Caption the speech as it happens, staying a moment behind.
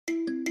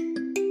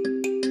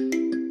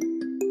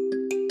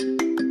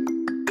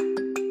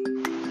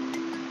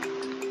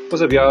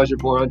What's up, y'all? It's your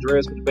boy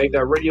Andreas with the Banged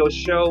Out Radio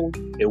Show,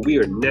 and we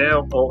are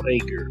now on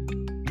Anchor.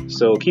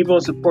 So keep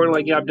on supporting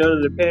like y'all done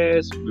in the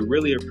past. We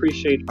really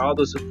appreciate all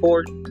the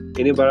support.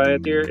 Anybody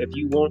out there, if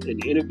you want an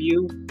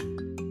interview,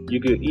 you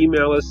can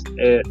email us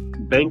at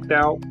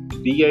bankedoutt,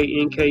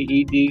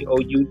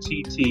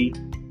 BANKEDOUTT,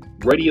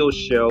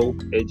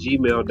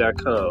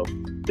 radioshow@gmail.com.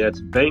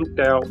 That's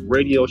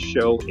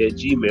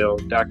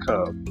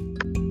bankedoutradioshow@gmail.com.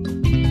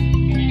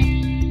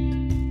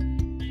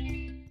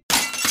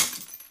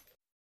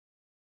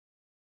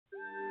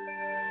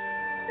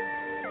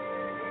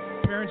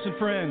 Parents and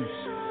friends,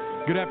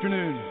 good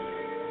afternoon.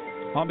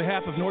 On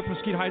behalf of North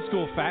Mesquite High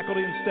School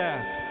faculty and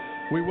staff,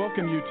 we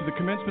welcome you to the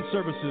commencement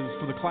services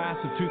for the class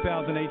of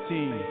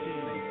 2018.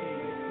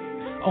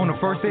 On the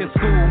first day of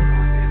school,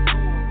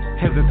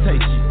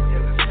 hesitation.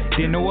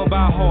 Didn't know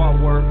about hard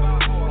work,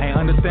 ain't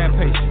understand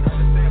patience.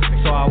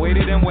 So I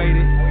waited and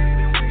waited,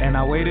 and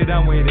I waited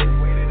and waited.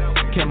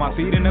 Kept my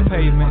feet in the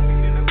pavement.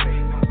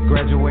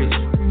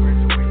 Graduation,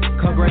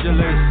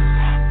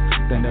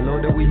 congratulations. Thank the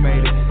Lord that we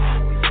made it.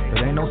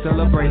 But ain't no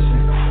celebration,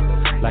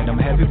 like them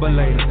happy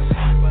belated.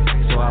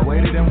 So I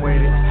waited and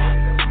waited,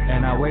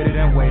 and I waited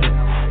and waited.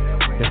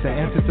 That's the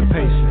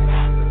anticipation,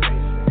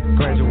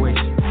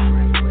 graduation.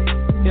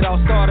 It all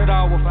started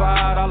out with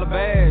 $5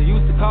 bags.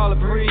 Used to call it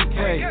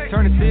pre-K.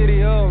 Turned the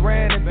city up,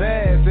 ran it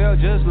bad. Felt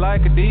just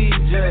like a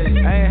DJ. I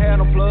ain't had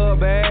no plug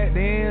back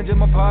then, just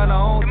my partner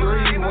on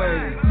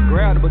three-way.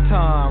 Grabbed the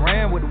baton,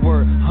 ran with the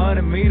work,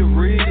 100-meter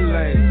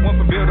relay. Went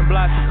from building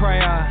blocks to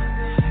crayon.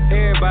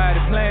 Everybody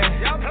playing.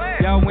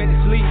 Y'all went to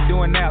sleep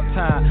during nap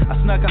time. I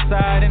snuck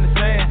outside in the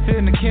sand.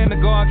 Sitting in the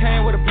kindergarten,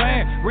 came with a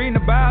plan. Reading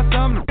about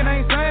something that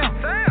ain't Sam.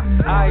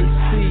 I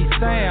see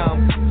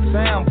Sam.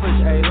 Sam push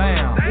a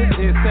lamb. This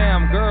is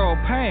Sam girl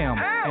Pam.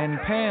 And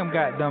Pam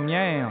got them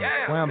yam.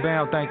 Wham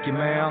bam, thank you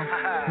ma'am.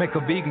 Make a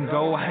vegan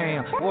go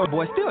ham.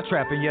 Boy, still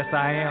trapping, yes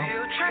I am.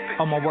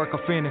 On my work I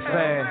finished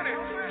fast.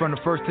 From the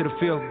first to the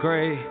 5th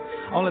grade.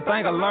 Only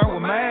thing I learned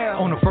was math.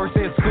 On the first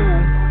day of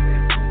school,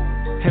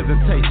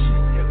 hesitation.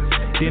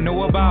 Didn't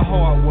know about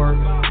hard work,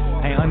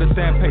 ain't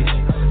understand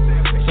patience.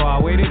 So I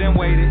waited and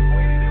waited,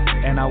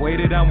 and I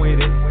waited and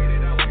waited.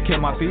 Kept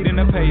my feet in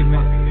the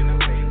pavement.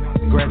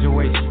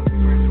 Graduation,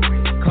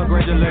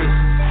 congratulations.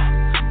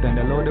 Thank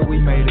the Lord that we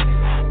made it.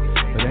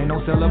 But ain't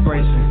no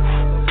celebration,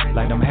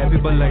 like them happy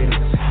belated.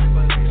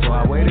 So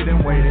I waited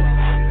and waited,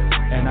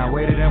 and I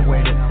waited and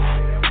waited.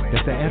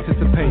 That's the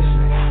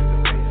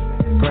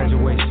anticipation,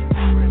 graduation.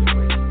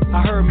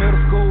 I heard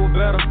middle school was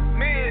better.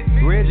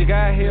 Reggie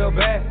got held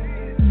back.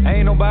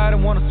 Ain't nobody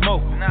wanna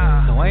smoke,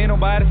 so ain't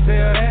nobody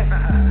sell that.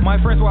 My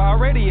friends were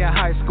already in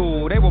high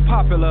school, they were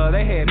popular,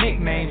 they had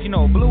nicknames,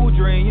 Blue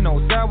Dream,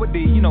 Sour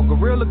D,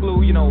 Gorilla Glue,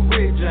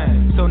 Rick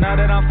James. So now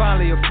that I'm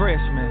finally a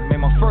freshman, made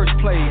my first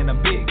play in a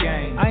big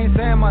game. I ain't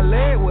saying my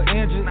leg was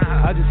injured,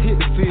 I just hit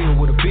the field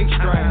with a big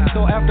strain.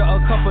 So after a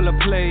couple of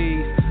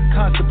plays,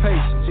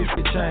 constipation, just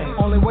get changed.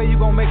 Only way you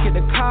gon' make it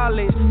to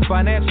college,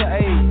 financial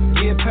aid,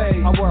 get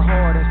paid. I work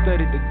hard and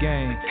studied the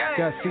game.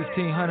 Got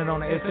 1600 on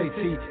the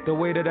SAT. The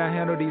way that I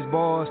handle these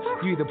bars,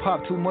 you either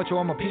pop too much or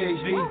I'm a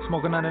PhD.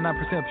 Smoking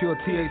 99% pure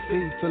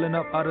THC, filling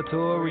up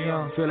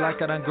auditorium. Feel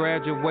like I done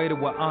graduated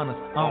with honors.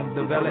 I'm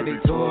the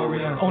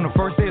valedictorian. On the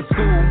first day of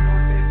school,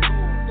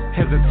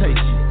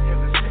 hesitation.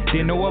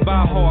 Didn't know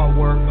about hard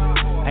work,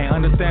 ain't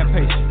understand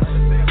patience.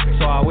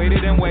 So I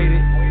waited and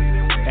waited,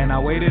 and I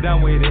waited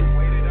and waited.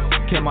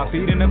 Kept my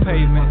feet in the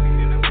pavement.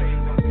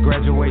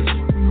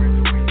 Graduation,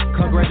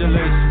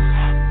 congratulations.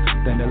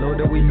 Thank the Lord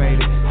that we made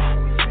it.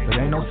 But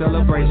ain't no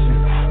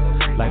celebration,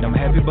 like them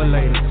happy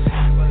belated.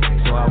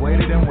 So I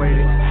waited and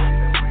waited,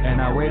 and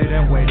I waited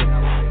and waited.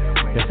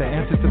 That's the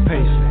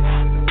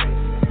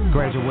anticipation,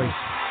 graduation.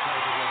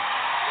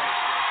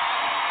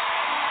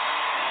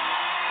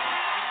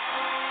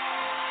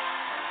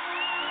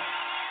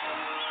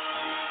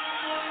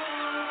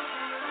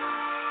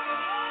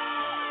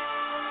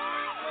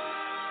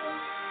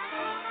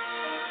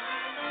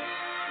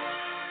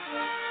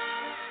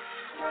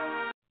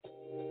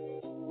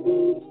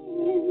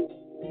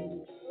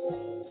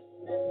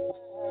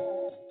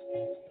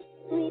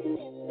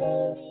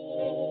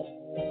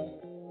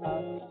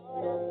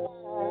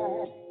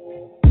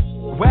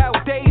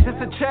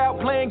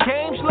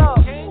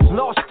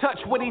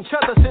 Each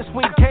other since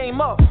we came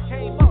up.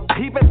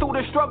 Even through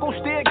the struggle,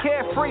 still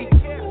carefree.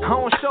 I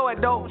don't show it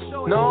though,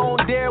 no,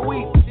 dare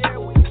we.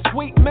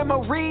 Sweet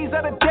memories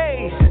of the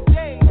days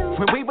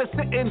when we was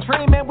sitting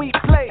dreaming, we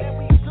play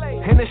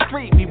in the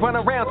street. We run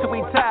around till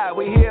we tired.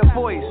 We hear a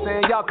voice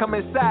saying y'all come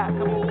inside,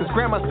 cause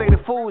grandma say the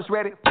food's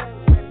ready.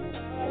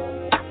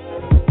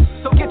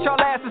 So get y'all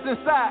asses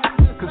inside,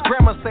 cause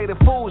grandma say the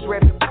food's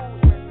ready.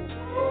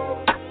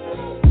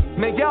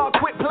 Man, y'all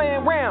quit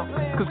playing around,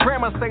 cause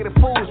grandma say the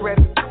food's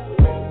ready.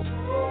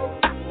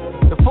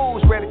 The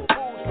food's ready.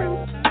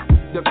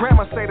 Your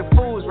grandma say the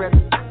food's ready.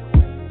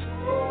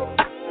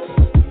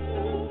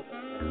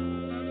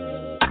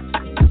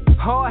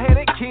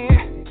 Hard-headed kid,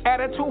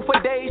 attitude for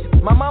days.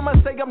 My mama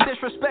say I'm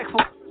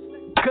disrespectful,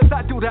 cause I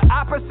I do the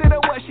opposite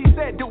of what she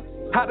said do.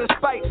 Out of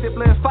spite,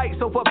 sibling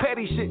fights over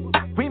petty shit.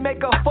 We make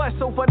a fuss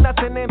over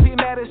nothing and be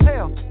mad as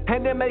hell.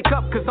 And then make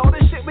up, cause all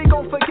this shit we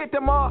gon' forget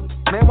tomorrow.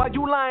 Man, while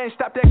you lying,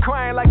 stop that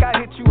crying like I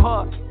hit you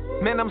hard.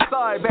 Man, I'm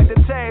sorry, back to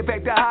tag,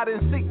 back to hide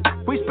and seek.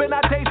 We spend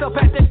our days up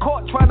at the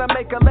court trying to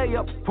make a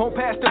layup. Won't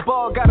pass the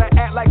ball, gotta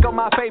act like I'm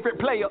my favorite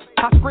player.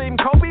 I scream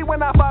Kobe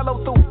when I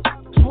follow through.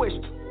 Swish.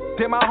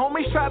 Then my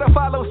homies try to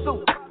follow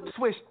suit.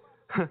 Swish.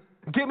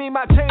 Give me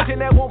my change and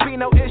there won't be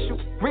no issue.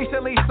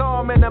 Recently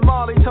saw him in the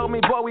mall, he told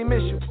me, boy, we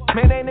miss you.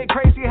 Man, ain't it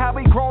crazy how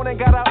we grown and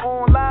got our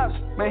own lives?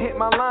 Man, hit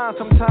my line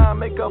sometime,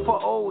 make up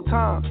for old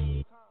times.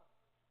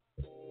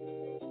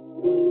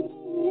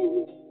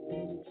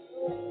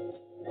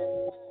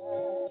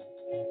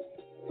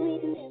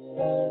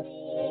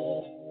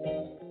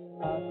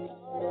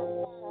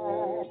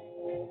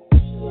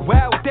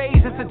 Wild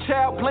days as a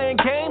child playing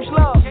games,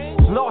 love.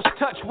 Lost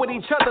touch with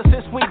each other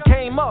since we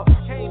came up.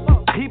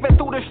 Even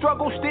through the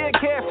struggle, still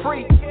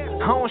carefree.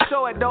 I don't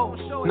show it though,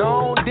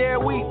 no, dare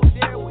we.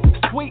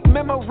 Sweet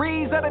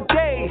memories of the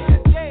days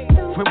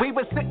when we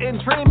was sitting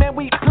dreaming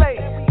we play.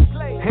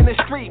 In the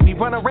street, we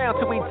run around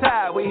till we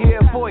tired. We hear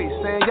a voice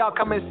saying y'all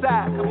come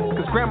inside,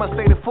 cause grandma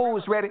say the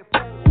food's ready.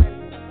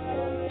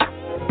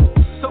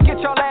 So get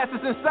y'all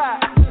asses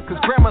inside, cause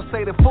grandma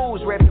say the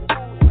food's ready.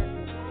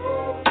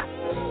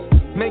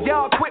 Man,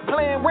 y'all quit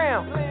playing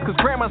around, cause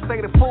grandma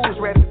say the food's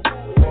ready.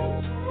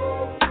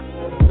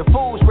 The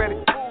food's ready.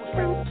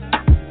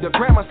 The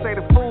grandma say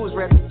the food's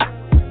ready.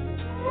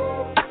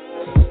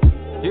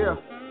 Yeah.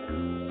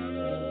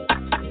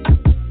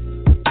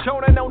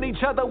 Showing on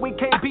each other, we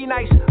can't be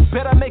nice.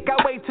 Better make our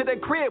way to the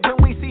crib when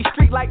we see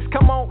street lights.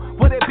 Come on,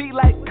 what it be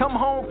like? Come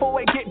home before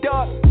it get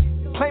dark.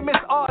 Play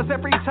Miss Oz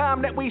every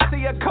time that we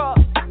see a car.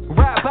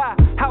 Ride by,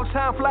 how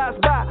time flies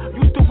by.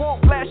 Used to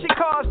want flashy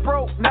cars,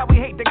 bro. Now we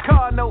hate the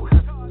car note.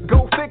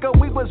 Go figure,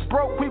 we was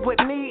broke, we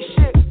would need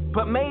shit.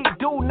 But made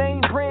do,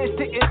 name brands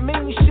didn't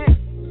mean shit.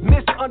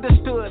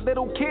 Misunderstood,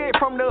 little kid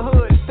from the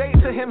hood,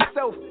 stayed to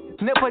himself,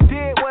 never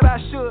did what I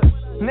should.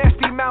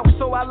 Nasty mouth,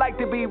 so I like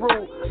to be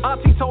rude.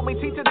 Auntie told me,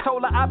 teacher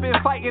told her I've been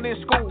fighting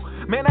in school.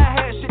 Man, I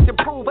had shit to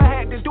prove, I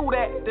had to do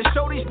that. To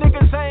show these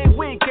niggas I ain't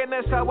weak, and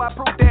that's how I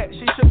proved that.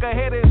 She shook her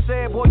head and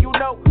said, boy, you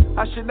know,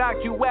 I should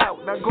knock you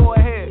out. Now go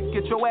ahead,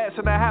 get your ass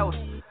in the house,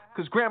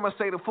 cause grandma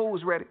say the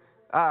food's ready.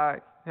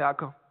 Alright, here I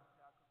come.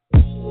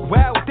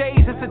 Wild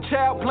days as a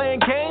child playing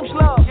games,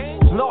 love.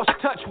 Lost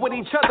touch with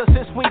each other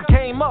since we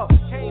came up.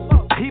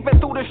 Even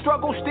through the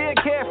struggle, still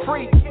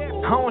carefree.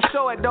 I don't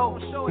show it though,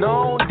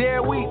 no,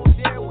 dare we.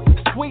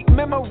 Sweet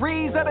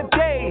memories of the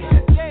days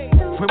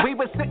when we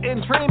was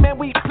sitting dreaming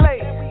we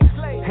play.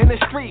 In the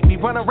street, we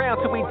run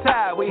around till we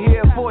tired. We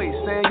hear a voice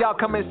saying y'all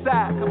come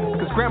inside,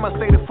 cause grandma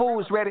say the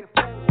food's ready.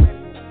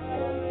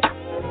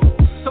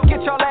 So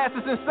get y'all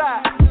asses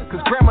inside,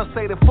 cause grandma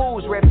say the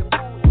food's ready.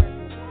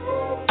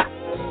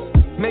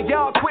 Man,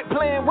 y'all quit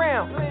playing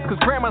around, cause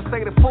grandma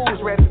say the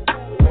food's ready.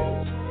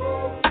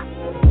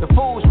 The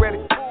food's ready.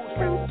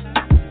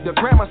 The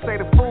grandma say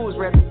the food's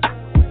ready.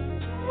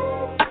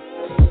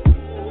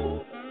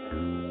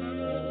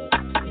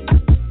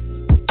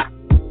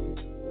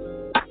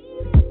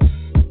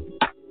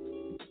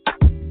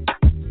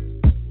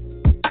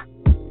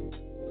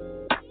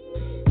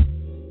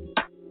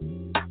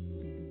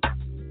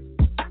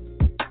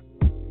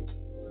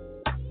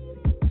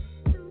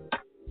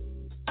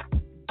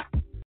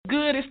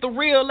 Good, it's the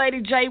real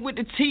Lady J with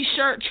the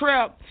T-shirt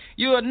trap.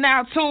 You are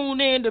now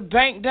tuned in to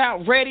Banked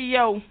Out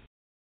Radio.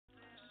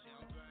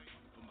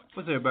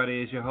 What's up,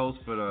 everybody? It's your host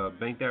for the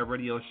Banked Out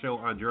Radio Show,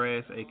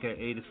 Andreas,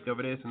 a.k.a.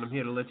 Discover This, and I'm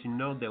here to let you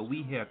know that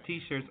we have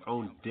T-shirts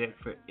on deck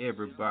for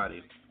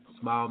everybody.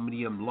 Small,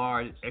 medium,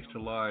 large, extra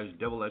large,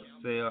 double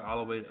XL,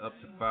 all the way up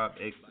to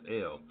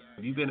 5XL.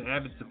 If you've been an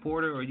avid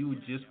supporter or you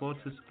just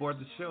want to support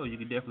the show, you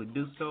can definitely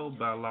do so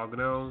by logging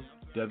on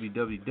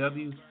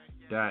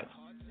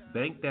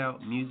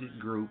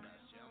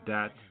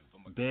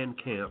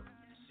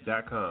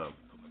www.bankedoutmusicgroup.bandcamp.com.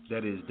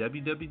 That is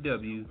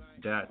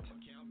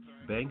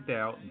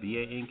www.bankedout,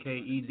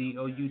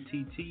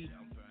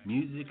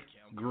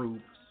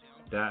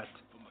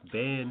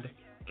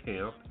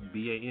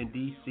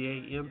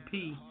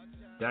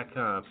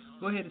 musicgroup.bandcamp.com.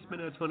 Go ahead and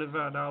spend that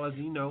 $25.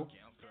 You know,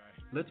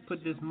 let's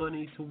put this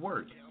money to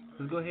work.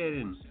 Let's go ahead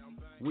and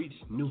reach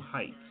new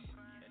heights,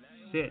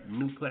 set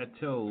new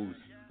plateaus,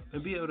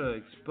 and be able to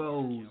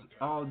expose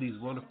all these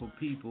wonderful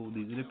people,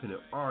 these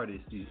independent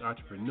artists, these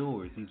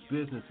entrepreneurs, these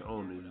business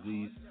owners,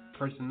 these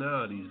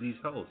personalities, these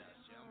hosts,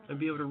 and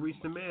be able to reach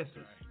the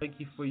masses. Thank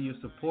you for your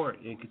support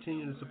and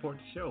continue to support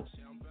the show.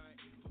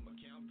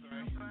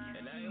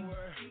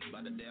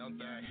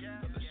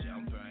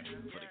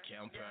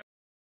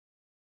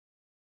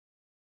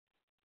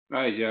 All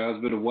right, y'all.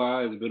 It's been a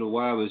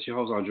while. It's your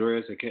host,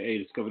 Andreas, a.k.a.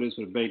 Discover This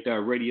for the Banked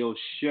Out Radio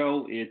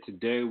Show. And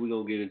today we're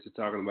going to get into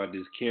talking about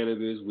this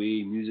cannabis,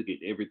 weed, music,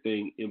 and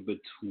everything in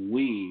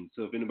between.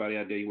 So if anybody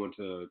out there you want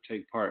to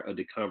take part of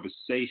the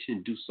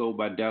conversation, do so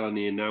by dialing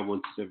in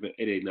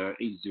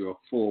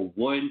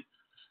 917-889-8041.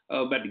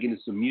 About to get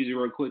into some music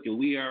real quick. And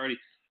we already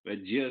I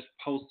just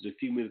posted a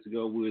few minutes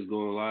ago. We was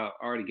going live.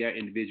 I already got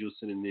individuals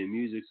sending in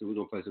music, so we're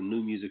going to play some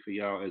new music for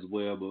y'all as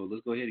well. But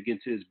let's go ahead and get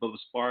into this. Bubba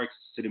Sparks,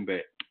 sitting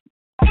back.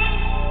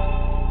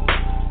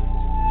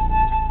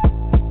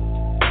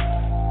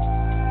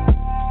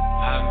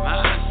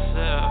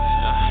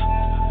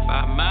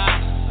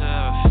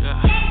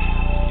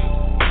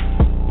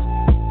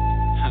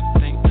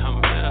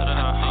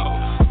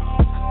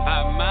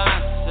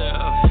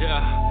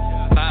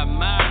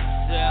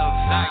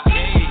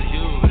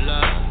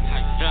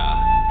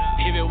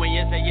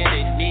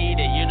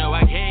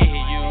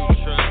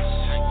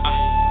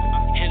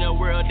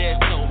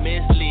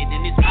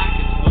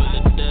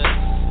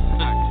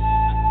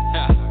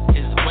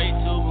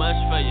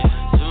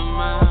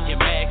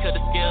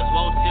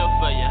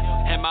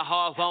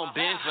 Won't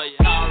bend for you.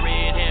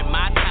 Sorry that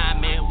my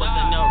timing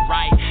wasn't the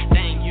right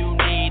thing you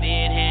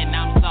needed, and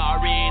I'm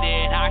sorry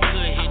that I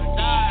couldn't be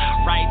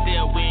right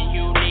there when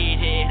you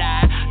needed.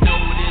 I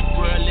know this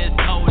world is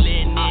cold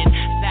and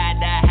inside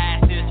the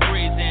house is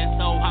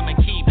freezing, so I'ma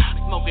keep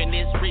smoking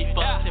this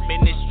reefer,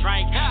 sipping this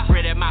drink,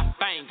 spreading my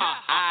fingers.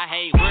 I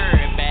ain't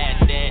worried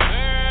about that.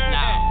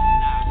 No,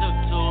 took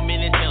too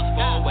many steps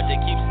forward to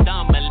keep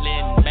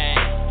stumbling back,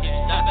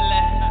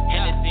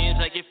 and it seems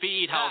like your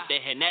feet hold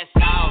that, and that's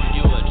all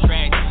you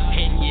attract.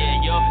 And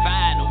yeah, you're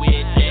fine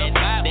with that.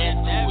 That's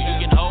cool, you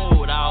can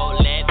hold all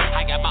that.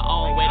 I got my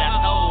own way,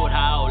 I told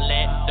all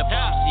that. The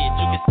bullshit,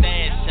 you can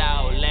stash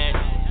all that.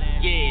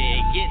 Yeah,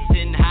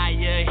 getting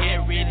higher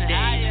every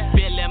day.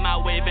 Feeling my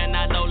wave and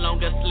I no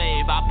longer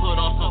slave. I put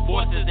on some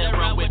forces that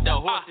run with the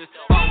horses.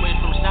 Always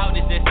from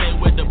shouters that stay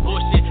with the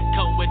bullshit.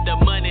 Come with the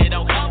money,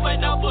 don't come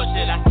with no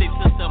bullshit. I stick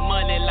to some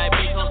money like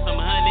big on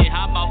some honey.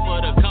 I'm out for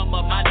the come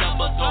up, my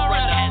numbers go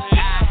run out.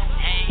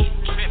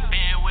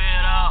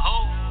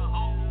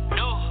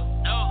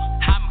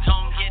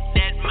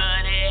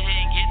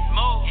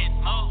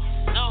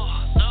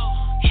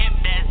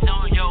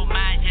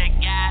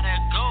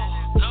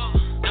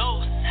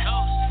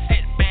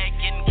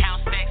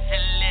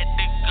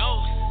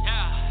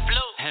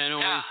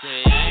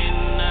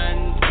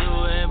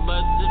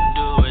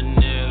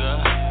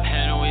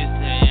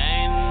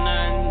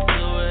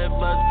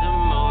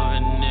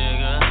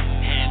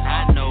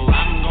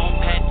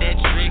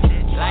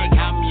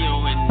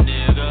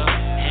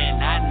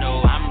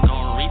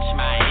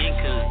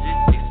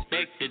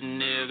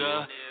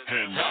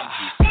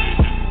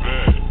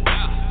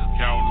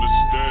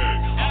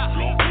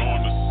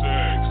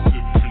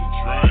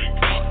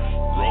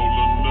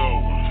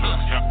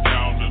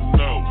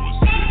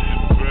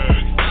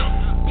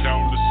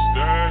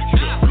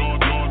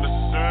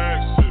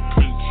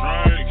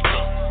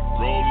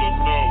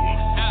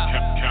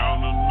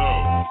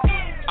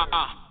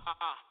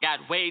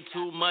 Way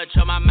too much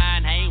on my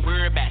mind, I ain't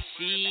worried about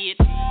shit.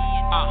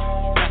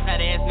 Trust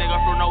that ass nigga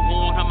from no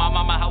wound, her my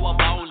mama, how a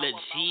ball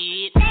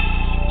legit.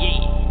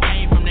 Yeah,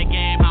 came from the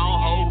game, I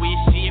don't hold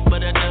with shit, but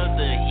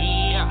another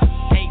hit.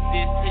 Take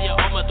this to your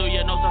armor through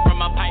your nose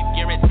from a pipe,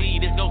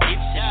 guaranteed it's gon' get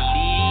you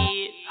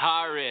lit.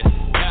 Already,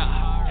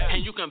 yeah.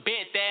 And you can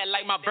bet that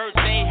like my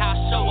birthday, I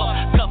show up.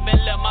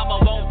 Cuffin' lil'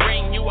 mama won't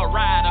bring you a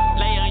rider.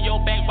 Lay on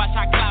your back, watch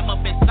I climb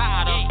up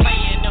inside her.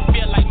 Playing the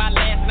field like my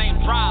last name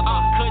driver.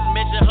 Couldn't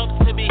measure hooks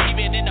to be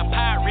even in the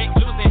pirate.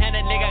 Losing hand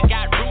a nigga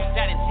got roots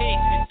out in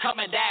Texas.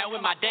 Coming down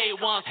with my day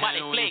ones while they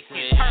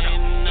flexing.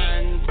 Ain't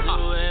nothing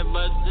to it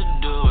but to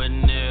do it,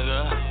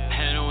 nigga.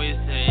 And we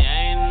say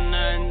ain't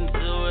nothing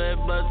to it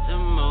but to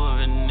move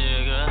it,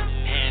 nigga.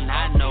 And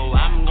I know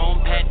I'm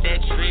gon' pat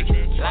that trick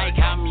like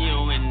I'm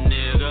you and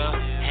nigga.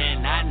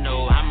 And I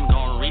know I'm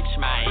gon' reach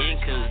my end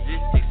cause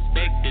it's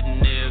expected,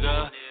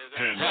 nigga.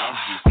 And I'm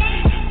just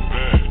sitting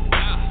back,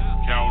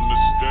 counting the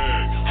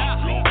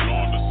stacks,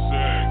 blowing the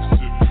sack,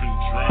 sipping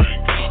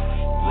drink,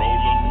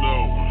 rolling no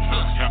one,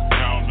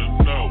 counting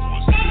no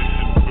one,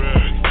 sitting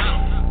back,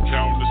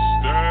 counting the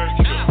stacks,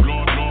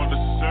 blowing the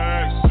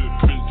sack,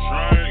 sipping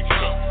drink,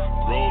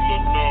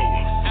 rolling no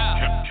one,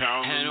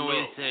 counting and no we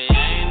one. say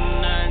ain't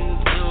nothing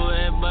to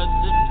it but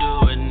to do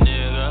it,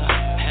 nigga.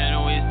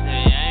 And we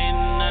say ain't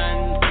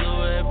nothing to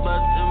it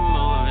but to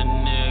move it,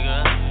 nigga.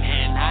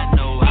 And I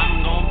know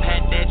I'm gon'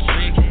 pat that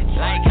trick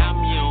like I'm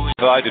you.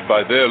 Provided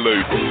by their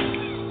label.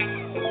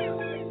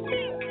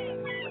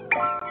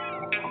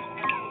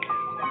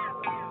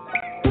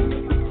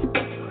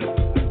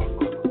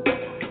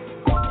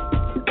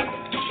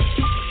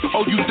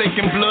 Oh, you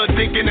thinking blood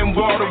thicker than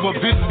water? But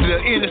visit the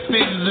inner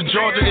cities of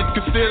Georgia is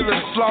considered a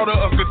slaughter,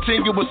 a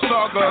continuous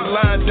saga, a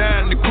line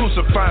dying to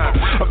crucify.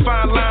 A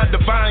fine line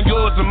divine,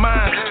 yours and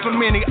mine. So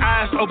many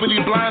eyes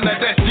openly blind, like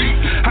that's deep.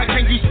 How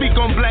can you speak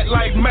on Black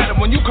Lives Matter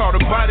when you called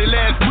a body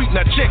last week?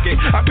 Now check it.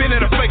 I've been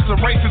in the face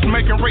of racists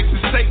making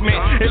racist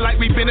statements. It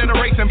like we been in a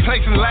race and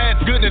placing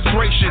last, goodness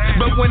gracious.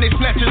 But when they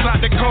snatch us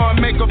out the car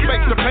and make a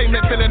fake the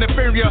payment, feeling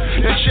inferior,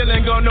 that shit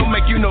ain't gonna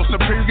make you no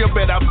superior.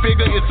 But I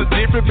figure it's a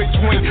difference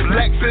between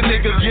blacks and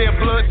niggas, yeah,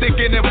 blood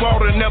thicker than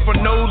water. Never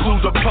knows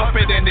who's a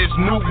puppet in this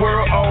new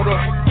world order.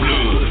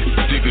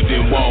 Blood thicker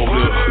than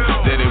water.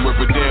 That ain't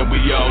worth a damn, we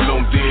all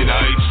on thin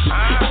ice.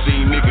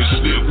 Seen niggas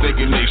slip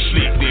thinking they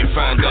sleep, then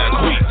find out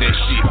quick that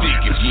shit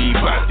if you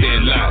ain't bout that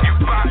life.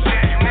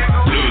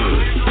 Blood,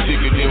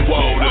 thicker than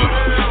water.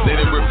 Let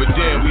it rip a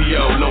damn, we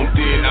all on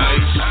thin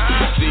ice.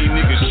 See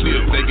niggas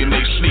slip, thinking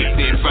they sleep,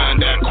 then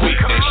find out quick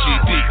that shit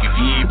thick if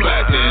you ain't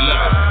bout that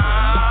life.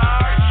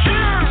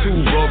 Two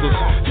brothers,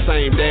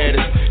 same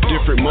daddy,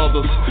 different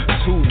mothers.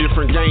 Two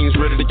different gangs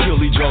ready to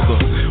kill each other.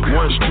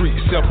 One street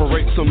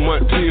separates some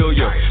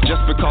Montpelier.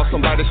 Just because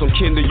somebody's some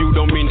kin to you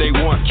don't mean they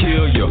want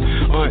kill you.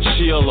 Aunt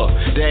Sheila,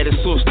 daddy's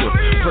sister,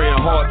 praying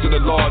hard to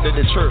the Lord at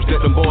the church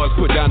that them boys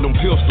put down them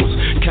pistols.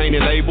 Cain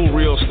and Abel,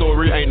 real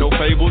story, ain't no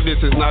fable.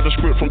 This is not a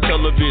script from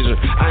television.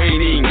 I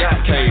ain't even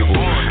got cable.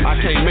 I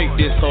can't make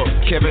this up.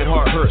 Kevin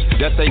Hart hurts.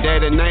 That's they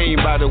daddy name,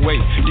 by the way.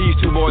 These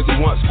two boys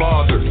he once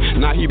fathered.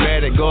 Now he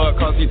mad at God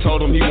cause he told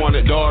him he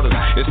wanted daughters.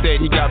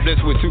 Instead he got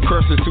blessed with two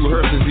curses, two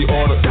hearses he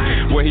ordered.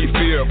 What he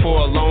feared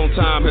for a long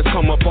time has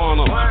come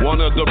upon him.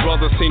 One of the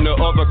brothers seen the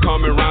other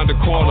coming round the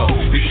corner.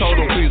 He told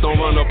him please don't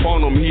run up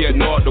on him. He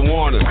ignored the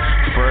warning.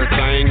 First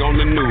thing on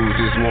the news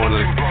this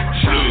morning.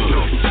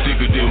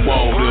 Thicker than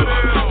water.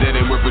 That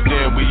ain't worth a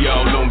damn. We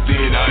all on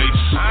thin ice.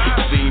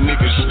 See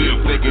niggas slip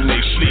thinking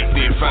they sleep,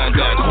 then find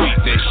out quick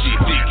that shit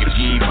thick if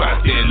you ain't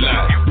bout that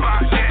life.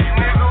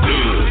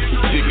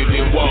 Thicker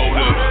than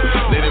water.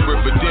 Let it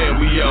rip a damn.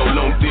 We all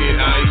on thin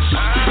ice.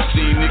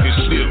 See niggas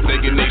slip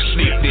thinking they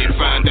sleep, then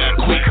find out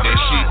quick that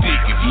shit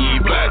thick if you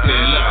ain't bout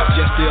that life.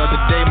 Just the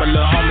other day, my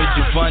little homie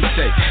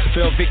Javante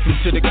fell victim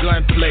to the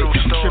gunplay.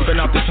 Tripping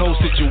off this whole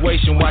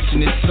situation,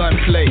 watching his son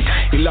play.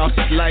 He lost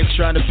his life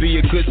trying to be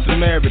a good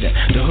Samaritan.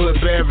 The hood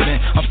buried him.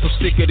 I'm so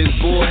sick of this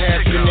bull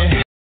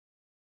happening.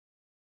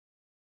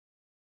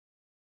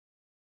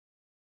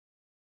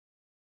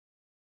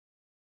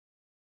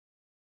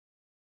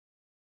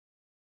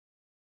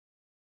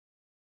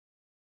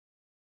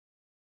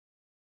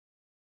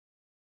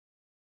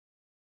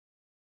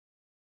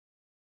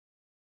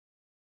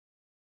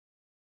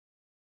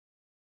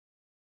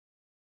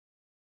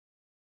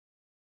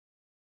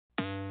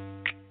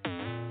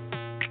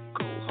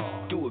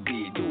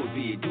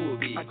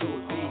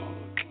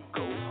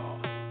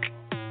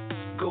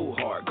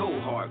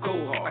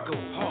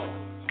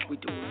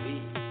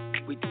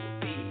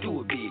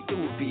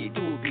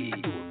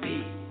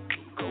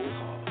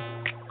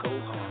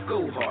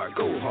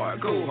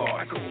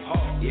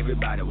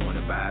 Everybody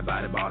wanna buy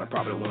by the bottle,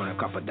 probably want a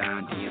cup of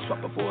dime, then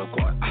swap it for a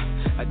quart.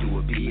 I do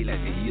a bid like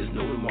the years,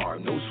 no tomorrow,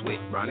 no sweat,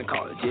 round and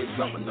call it, just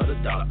drop another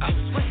dollar.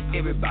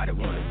 Everybody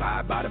wanna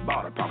buy by the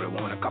bottle, probably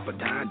want a cup of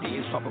dime,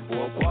 then swap it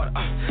for a quarter.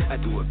 I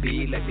do a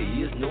bid like the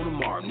years, no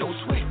tomorrow, no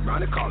sweat,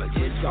 round and call it,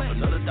 just drop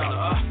another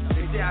dollar.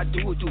 They say I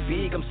do it too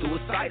big, I'm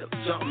suicidal.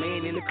 Jump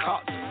man in the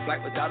car,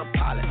 flight without a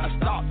pilot. I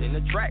stopped in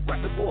the track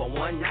right before a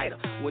one-nighter.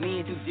 Went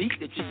in too deep,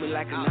 they treat me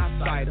like an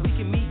outsider. We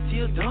can meet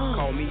till dawn,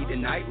 call me the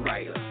night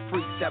rider.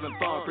 Freaks having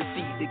fun,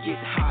 proceed to get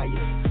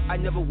higher. I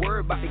never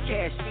worry about the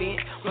cash spent,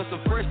 plus I'm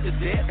fresh to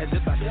death as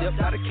if I stepped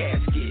out of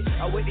casket.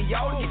 I wait till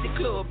y'all to get the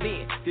club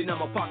in, then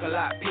I'm a parking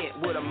lot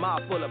pent with a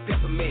mouth full of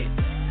peppermint.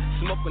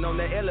 Smoking on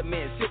the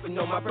element, sipping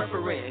on my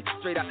preference.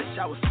 Straight out the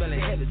shower,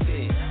 smelling heavy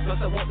sin. Plus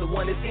I want the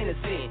one that's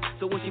innocent,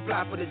 so when she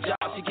fly for the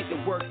job, she get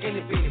the work and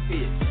the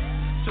benefits.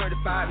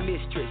 Certified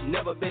mistress,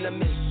 never been a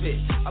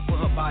misfit. I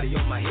put her body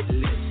on my hit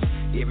list.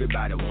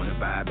 Everybody wanna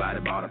buy by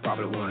the bottle,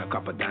 probably want a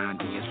cup of dime,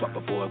 then swap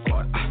it for a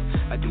quarter.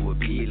 I do a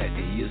bid like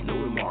the years, no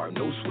tomorrow,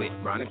 no sweat,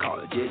 round and call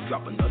it, just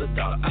drop another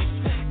dollar.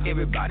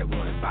 Everybody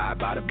wanna buy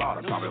by the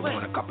bottle, probably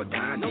want a cup of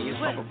dime, then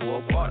swap it for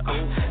a quarter.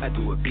 I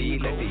do a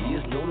bid like the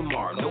years, no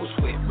tomorrow, no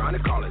sweat, round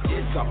and call it,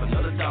 just drop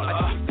another dollar.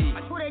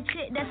 Who that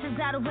chick that's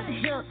exotic with the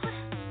hips?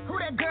 Who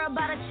that girl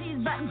by the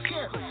cheese button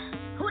chips?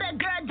 Who that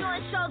girl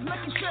doing shows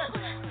making trips?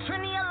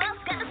 Trini and Lux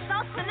got the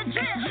sauce and the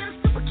drip. You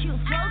super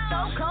cute, flow so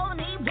cold,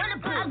 need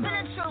winterproof. I've been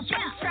a true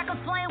track a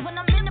flame when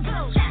I'm in the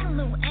blue.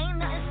 Lou ain't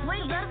nothing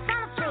sweet, but it's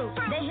not a fruit.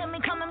 They hear me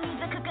coming,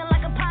 music cooking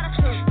like a pot of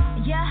fruit.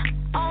 Yeah,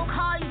 on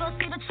call you gon'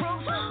 see the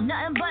truth.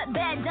 Nothing but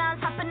bad dimes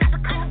hopping out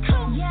the coop.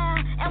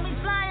 Yeah, and we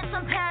flying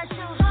some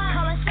parachutes.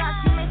 Calling shots,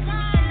 you may see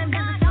me in the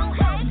business.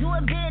 Do a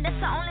bid, that's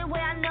the only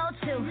way I know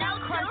to.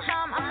 Crunch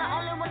time, I'm the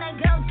only one they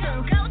go to.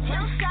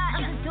 Headshot,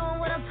 I'm just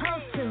doing what I'm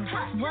supposed to.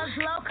 Was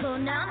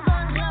local, now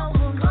I'm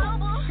going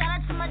global.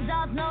 Shout out to my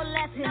dogs, no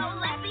lappy.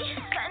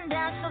 Shutting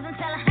down shows in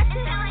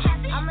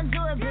Tallahassee. I'ma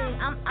do it big,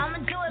 I'ma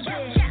do it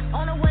big.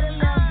 On the way to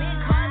love, big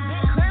car,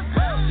 big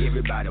crib.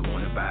 Everybody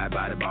wanna buy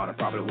by the bottle,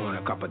 probably want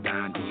a cup of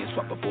dime, then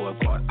swap it for a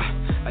quarter.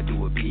 I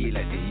do a bid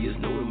like the years,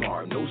 no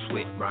tomorrow, no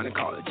sweat, round and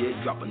call it, just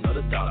drop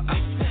another dollar.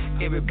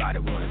 Everybody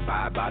wanna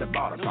buy by the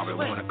bottle, probably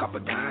want a cup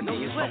of dime,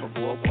 then swap it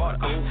for a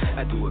quarter.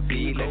 I do a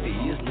bid like the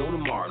years, no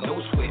tomorrow,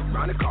 no sweat,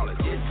 round and call it,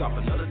 just drop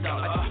another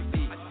dollar.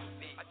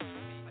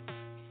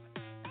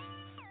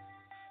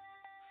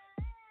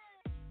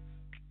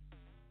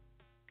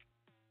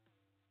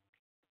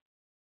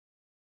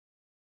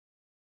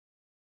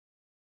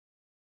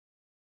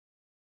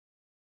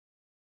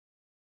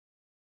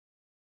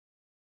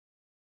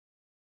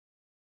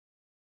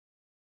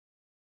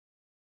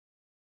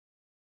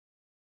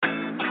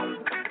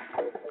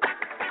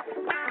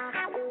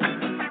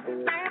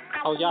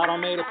 Oh, y'all done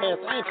made it past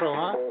the intro,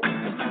 huh?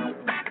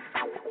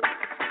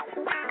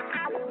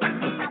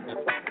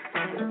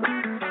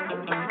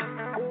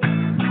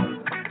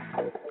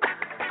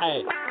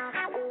 Hey,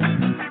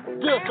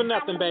 good for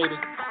nothing, baby.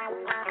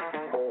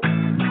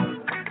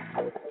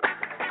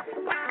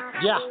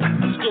 Yeah,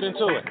 let's get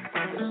into it.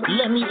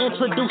 Let me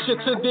introduce you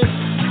to this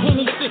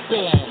Henny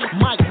sippin',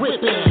 mic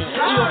rippin',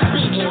 ill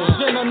spittin',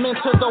 gentlemen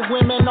to the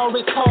women or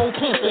it's cold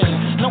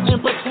pimpin'. No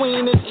in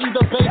between, it's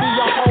either baby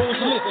or hoes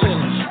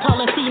listen.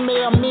 Calling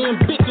female men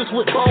bitches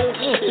with bold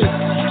emphasis.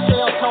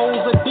 Shell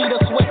toes, Adidas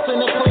sweats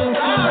and a clean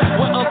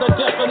tee. What other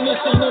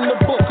definition in the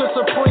book of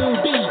Supreme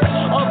be?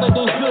 Other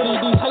than goody,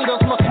 these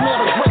haters must smell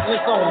the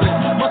greatness on me.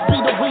 Must be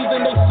the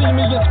reason they see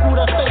me and screw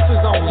their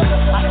faces on me.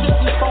 I check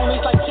these phonies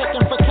like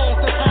checking for cash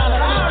and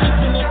counterfeit.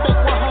 Keeping it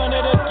fake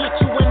 100 to get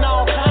you in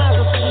all kinds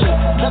of shit.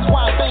 That's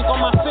why I bank on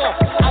myself.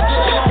 I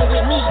get along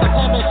with me.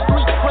 Having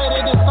street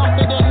credit is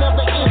something that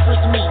never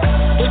interests me.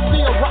 They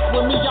still rock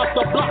with me off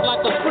the block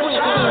like a sprint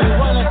team.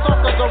 Running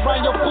circles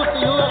around your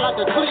pussy hood like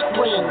a click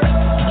ring.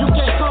 You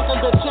can't conquer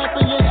the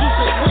champions, you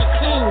should switch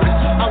teams.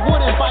 I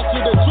would invite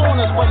you to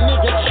join us, but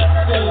nigga, it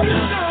seems.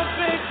 You don't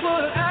drink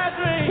what I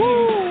drink.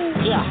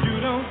 Woo! Yeah.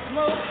 You don't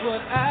smoke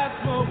what I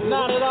smoke.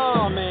 Not at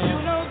all, man. You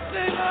don't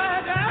think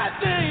like I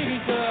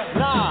think.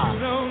 Nah. You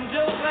don't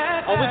joke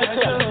like we can I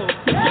tell. joke.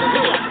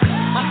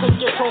 I took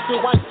your trophy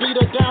wife, beat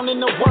her down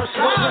in the worst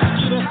way.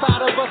 It's get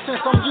inside of us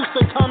since I'm used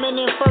to coming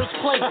in first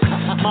place.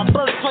 My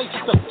birthplace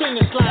is the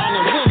finish line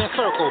and winning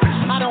circle.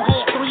 I don't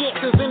have 3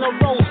 X's in a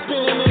row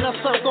spinning in a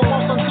circle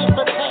on some tip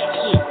for tax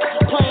shit.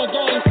 Playing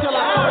games till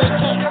I throw their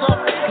cats up.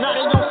 Now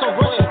they on some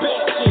running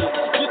back shit.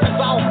 This is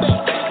all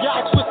back.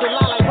 Y'all twisted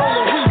line like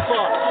rolling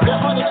reefer. That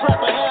honey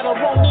trapper had a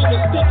wrong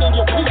nigga sticking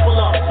your people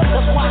up.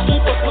 That's why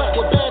people slept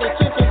with bad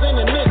intentions and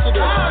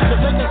initiatives. Cause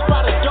they can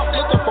spot a duck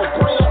looking for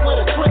bread where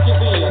the trick is.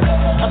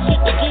 I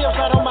shit the gears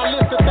out on my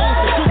list of things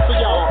to do for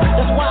y'all.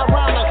 That's why I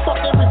rhyme like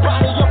fuck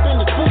everybody up in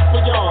the booth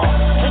for y'all.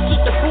 And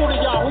keep the fruit of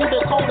y'all who the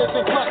coldest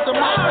and clutch the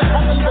mic.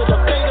 I'm either the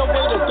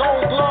fadeaway, the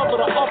gold glove, or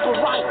the upper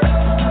right.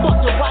 Fuck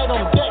the right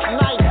on deck,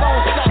 nice on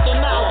second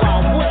hour. I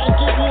wouldn't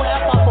give you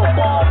half off a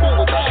ball if it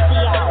was happy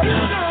hour. You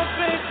don't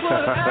drink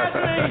what I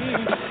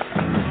drink.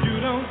 You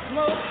don't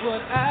smoke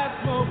what I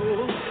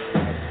smoke.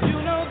 You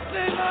don't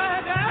think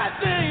like I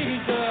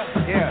think.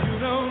 Yeah.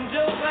 You don't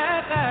joke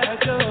like I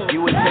joke.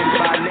 You would think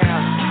by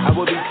now I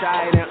would be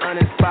tired and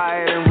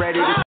uninspired and ready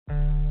to.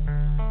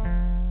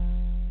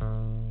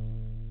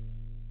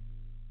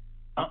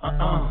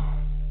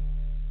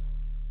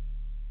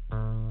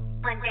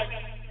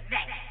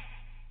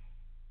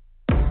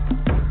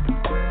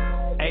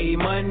 A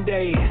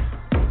Monday,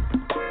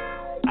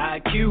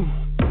 IQ,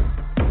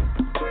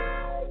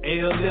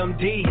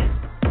 LMD.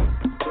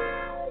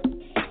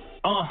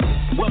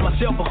 With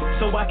myself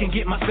so I can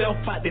get myself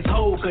out this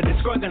hole. Cause the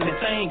struggling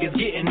thing is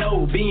getting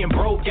old. Being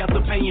broke after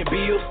paying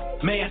bills.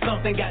 Man,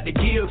 something got to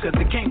give. Cause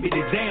it can't be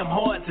this damn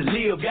hard to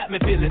live. Got me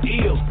feeling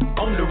ill.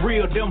 On the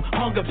real, them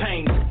hunger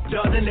pains.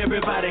 Doesn't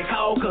everybody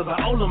call cause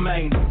I own them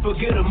main.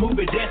 Forget a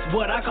movie, that's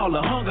what I call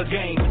a hunger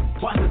game.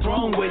 Watch the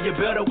throne where you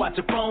better watch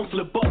your phone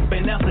slip up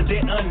and answer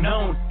that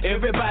unknown.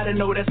 Everybody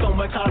know that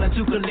someone calling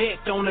to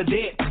collect on the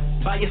debt.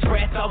 Buy your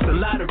scratch off the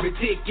lottery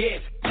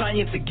tickets.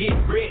 Trying to get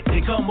rich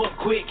and come up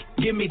quick.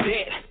 Give me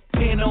that.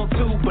 10 on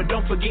 2, but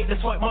don't forget to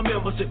swipe my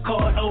membership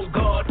card. Oh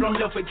God, from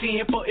left for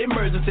 10 for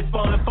emergency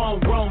fund.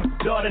 Phone grown,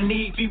 daughter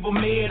need people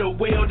med or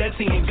well, that's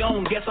 10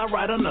 gone. Guess I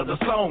write another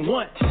song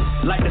once.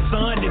 Like the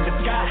sun in the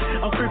sky,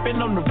 I'm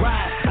creeping on the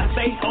ride. I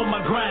stay on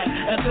my grind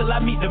until I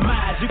meet the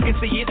demise. You can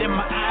see it in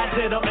my eyes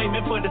that I'm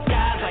aiming for the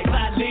skies. Like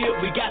I live,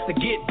 we got to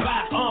get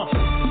by.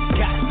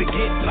 Got to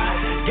get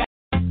by.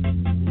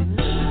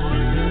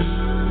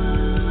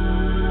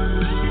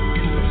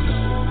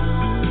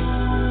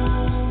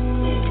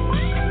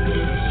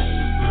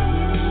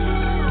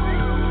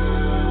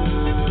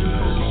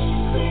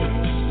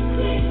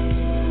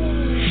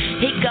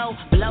 It go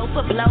blow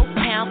for blow,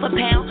 pound for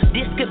pound.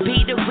 This could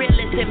be the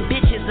realest, and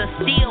bitches are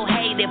still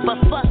hated.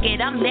 But fuck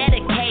it, I'm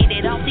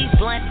medicated. Off these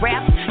blunt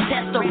raps,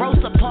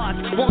 Testarossa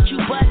parts. Won't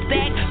you bust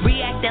back?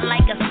 Reacting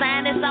like a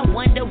sinus. I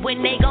wonder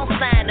when they gon'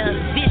 sign us.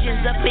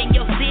 Visions up in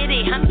your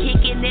city, I'm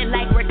kicking it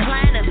like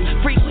recliners.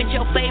 Frequent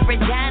your favorite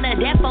diner,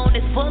 that phone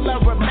is full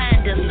of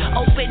reminders.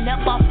 Open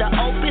up off the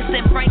opus,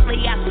 and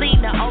frankly, I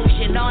seen the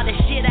ocean. All the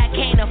shit I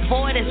can't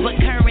afford is what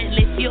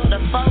currently fuel the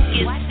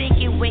focus. Why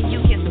think it when you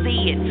can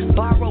see it?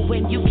 Borrow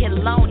when you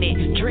can loan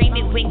it. Dream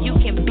it when you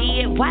can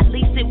be it. Why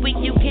lease it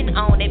when you can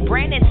own it?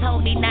 Brandon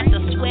told me not to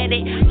sweat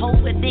it.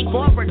 Overthink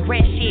or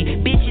regret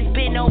shit. Bitches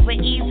been over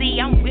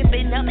easy. I'm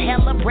whipping up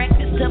hella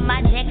breakfast to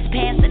my next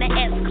pass in the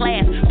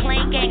S-Class.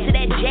 Playing gang to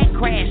that jet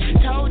crash.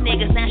 Told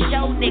niggas, now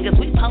show niggas.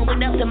 We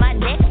pulling up to my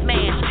next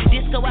smash.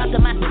 This go out to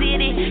my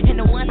city and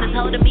the ones that's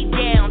holding me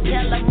down.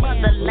 Tell them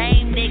other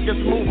lame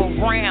niggas move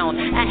around.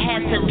 I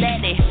had to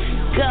let it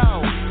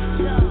go.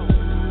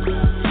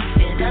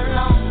 Been a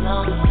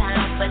long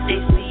time, but they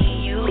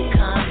see you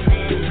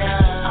coming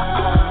up.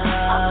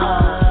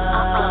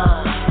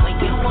 When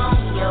you on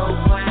your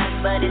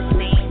grind, but it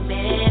seems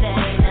it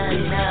ain't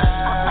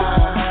enough.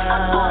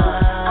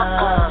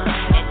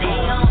 And they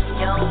on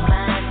your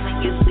mind when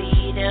you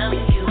see them,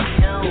 you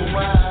know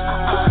what.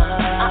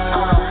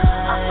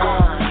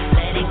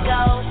 Let it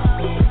go.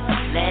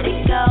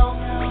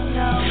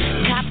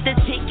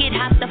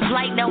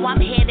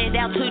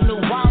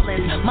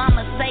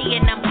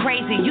 saying I'm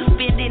crazy. You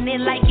spending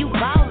it like you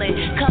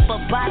ballin'. Couple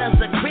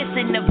bottles of Chris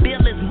and the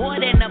bill is more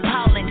than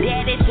appalling.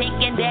 Daddy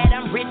thinking that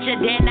I'm richer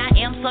than I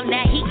am, so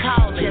now he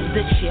callin'. Just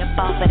a chip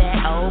off of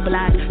that old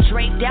block.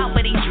 Draped out,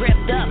 but he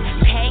dripped up.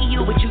 Pay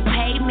you what you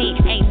pay me.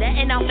 Ain't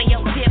nothing off of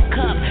your tip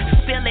cup.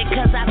 Spill it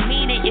cause I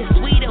mean it. It's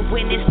sweeter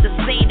when it's the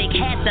scenic.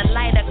 Had to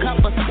light a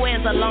couple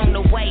squares along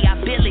the way. I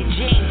Billie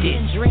Jeaned it.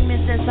 Been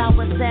dreaming since I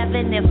was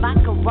 7. If I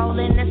could roll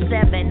in the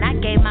 7, I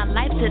gave my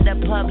life to the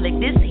public.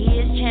 This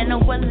here's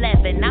channel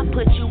 11. I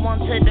put you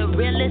onto the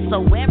realest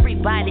so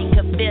everybody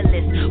could feel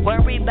this.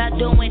 Worry about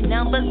doing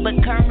numbers,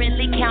 but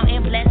currently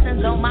counting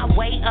blessings on my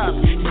way up.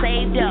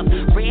 Saved up,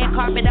 red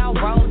carpet all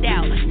rolled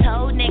out.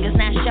 Told niggas,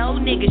 now show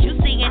niggas. You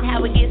seeing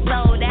how it gets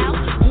sold out?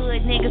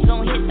 Hood niggas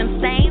gon' hit them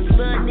stains.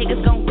 Little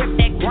niggas gon' grip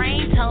that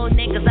grain. Told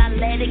niggas I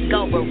let it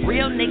go, but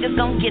real niggas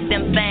gon' get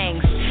them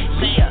things.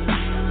 Yeah.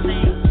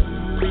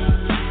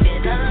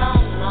 Been a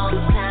long, long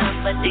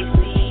time, but they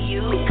see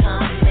you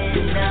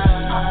coming up.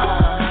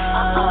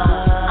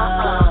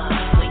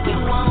 When you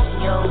want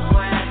your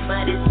grind,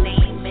 but it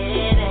seems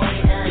it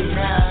ain't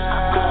enough.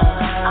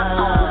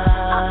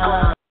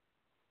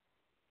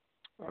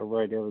 All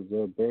right, that was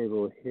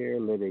Bagel here.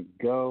 Let It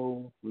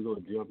Go. We're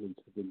going to jump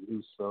into the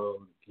new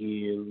song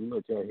again. We'll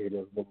let y'all hear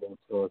that one more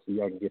time so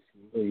y'all can get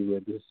familiar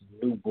with this. This is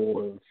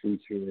Newborn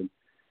featuring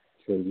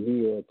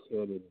Trania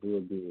Cannon, Do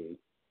It Big.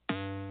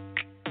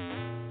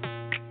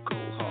 Go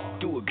hard.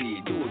 Do it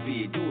big, do it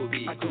big, do it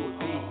big. I do it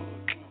big.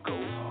 Go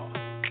hard.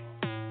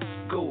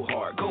 Go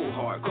hard, go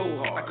hard, go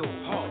hard. I go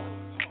hard.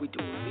 We do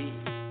it big.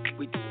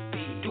 We do it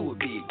big. Do it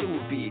big, do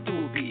it big, do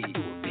it big,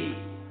 do it big.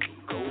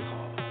 Go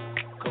hard.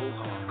 Go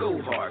hard. Go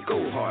hard,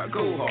 go hard,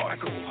 go hard.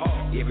 I go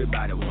hard.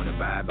 Everybody wanna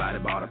buy by the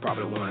bottle,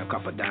 probably want a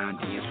cup of dime,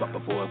 then swap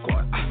it for a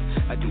quart.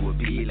 I do it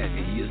big like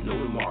the years, no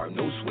tomorrow,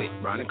 no sweat.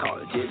 Round and call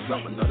it, just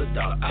drop another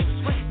dollar.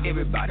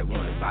 Everybody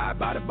wanna buy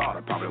by the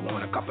bottle, probably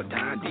want a cup of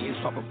dime, then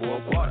swap it for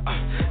a quarter.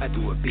 I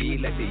do it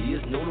big like the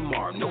years, no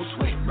tomorrow, no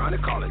sweat. Round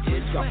and call it,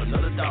 just drop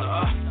another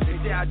dollar. They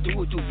say I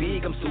do it too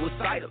big, I'm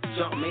suicidal.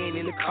 Jump man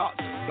in the car,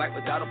 flight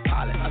without a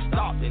pilot. I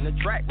stopped in the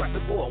track right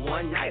before a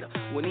one-nighter.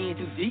 Went in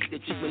too deep,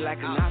 they treat me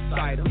like an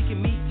outsider. We can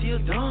meet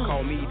till dawn,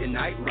 call me the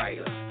night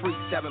rider. Freaks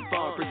having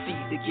fun,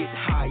 proceed to get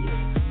higher.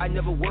 I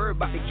never worry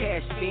about the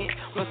cash spent,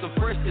 plus I'm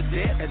fresh to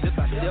death as if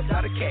I stepped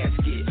out of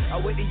casket. I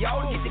wait till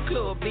y'all get the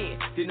club in,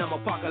 then I'm a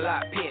pocket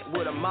lot pent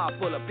with a mouth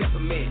full of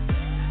peppermint.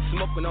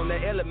 Smoking on the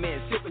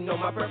element, sipping on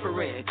my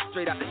preference.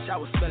 Straight out the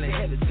shower, smelling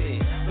hella sin.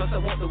 Plus I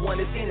want the one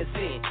that's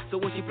innocent, so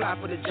when she fly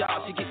for the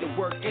job, she get to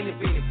work and the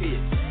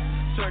benefits.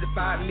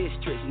 Certified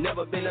mistress,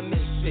 never been a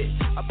misfit.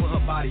 I put her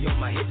body on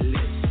my hit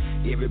list.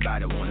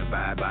 Everybody wanna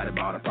buy by the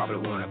bottle,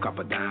 probably want a cup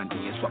of dime,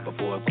 then swap it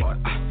for a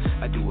quarter.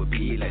 I do it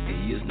big like the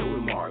years, no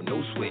tomorrow, no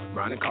sweat.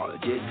 Round and call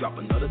it, just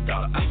drop another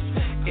dollar.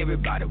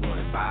 Everybody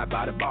wanna buy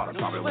by the bottle,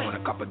 probably want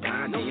a cup of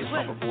dime, then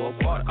swap it for a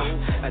quarter.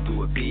 I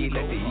do it big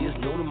like the years,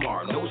 no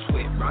tomorrow, no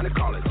sweat. Round and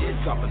call it, just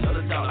drop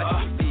another dollar.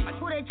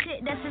 Who that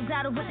chick that's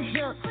exotic with the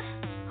hips?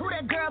 Who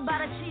that girl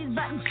by the cheese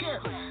button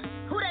chips?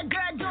 Who that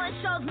girl doing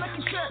shows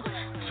making trips?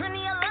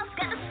 Trini and Lux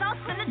got the sauce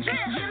in the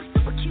drip. You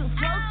super cute,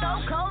 flow so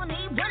cold,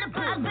 need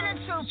waterproof. I've been a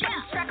true,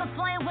 strike a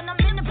flame when I'm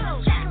in the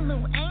booth.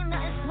 Chattanooga ain't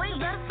nothing sweet,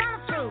 but it's not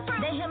a fruit.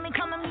 They hear me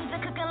coming,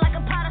 music cooking like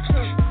a pot of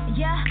fruit.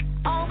 Yeah,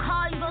 on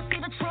call you gon' see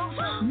the truth.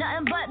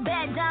 Nothing but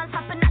bad dimes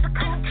hopping out the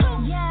coop.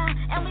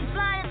 Yeah, and we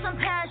flying in some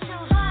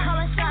parachutes.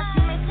 Calling shots,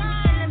 you may see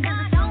me in the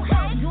business.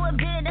 Do it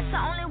big, that's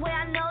the only way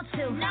I know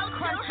to.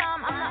 Crunch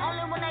time, I'm the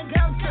only one they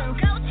go to.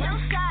 Hit a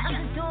shot, I'm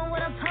just doing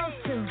what I'm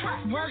supposed to.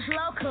 Was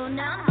local,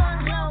 now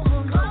I'm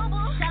going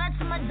global. Shout out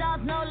to my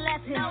dogs, no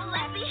lappy.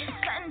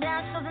 Shutting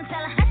down shows in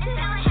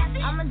Tallahassee.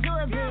 I'ma do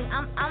it big,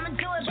 I'ma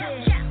do it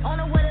big. On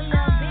the way to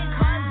love, big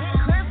car, big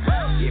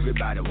crib.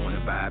 Everybody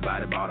wanna buy by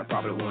the bottle,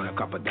 probably want a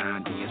cup of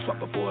dime, then swap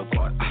it for a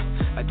quarter.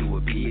 I do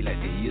it big like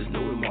the years,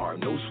 no tomorrow,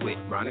 no sweat.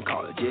 Round and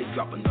call it, just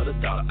drop another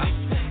dollar.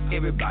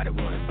 Everybody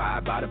wanna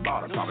buy by the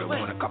bottle, probably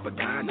want a cup of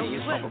dime,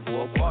 then swap it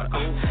for a quarter.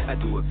 I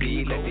do it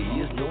big like the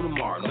years, no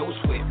tomorrow, no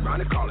sweat.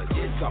 Round and call it,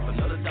 just drop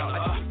another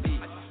dollar.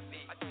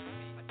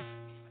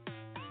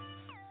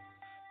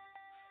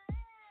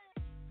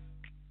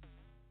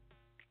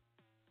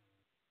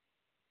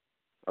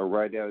 All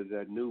right, that was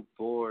that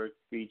Newborn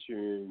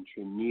featuring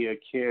Trania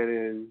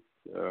Cannon.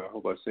 I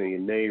hope I'm saying your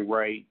name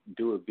right.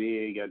 Do It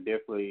Big. I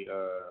definitely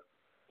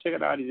check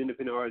out all these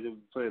independent artists that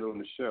we're playing on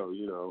the show.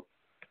 You know,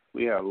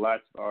 we have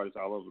lots of artists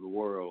all over the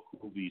world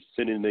who be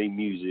sending their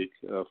music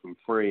from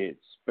France,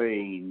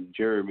 Spain,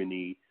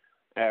 Germany,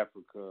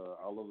 Africa,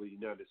 all over the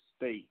United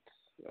States.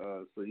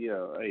 So,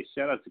 yeah, hey,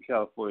 shout out to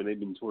California. They've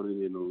been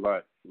tuning in a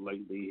lot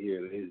lately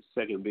here. It's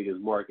the second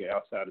biggest market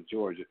outside of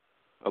Georgia.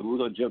 We're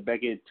going to jump back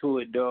into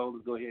it, though.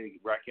 Let's go ahead and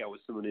rock out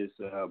with some of this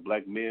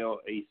Black Male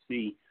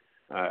AC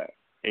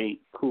Ain't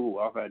Cool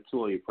off our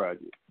Toy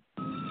project.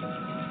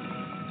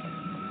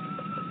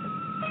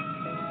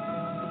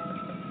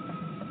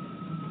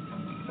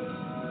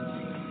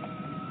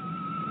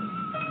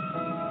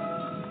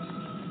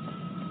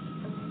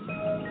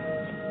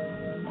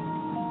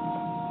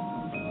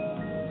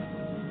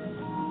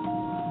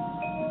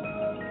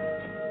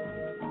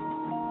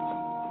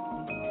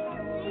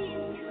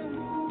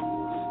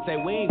 Say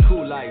we ain't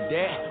cool like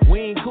that. We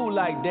ain't cool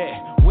like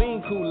that. We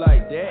ain't cool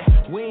like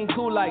that. We ain't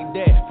cool like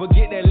that.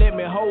 Forget that, let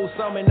me hold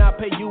some and I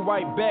pay you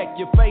right back.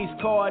 Your face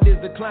card is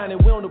declining,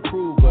 we don't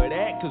approve of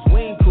that. Cause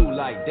we ain't cool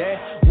like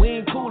that.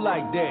 We ain't cool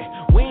like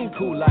that. We ain't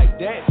cool like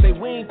that. Say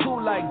we ain't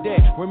cool like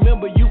that.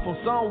 Remember you from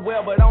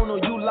somewhere, but I don't know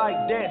you like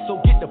that.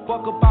 So get the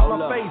fuck up out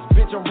my face,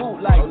 bitch, I'm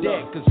rude like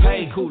that. Cause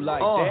we ain't cool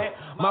like that.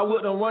 My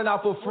whip done run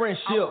off a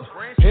friendship.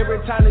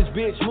 Every time this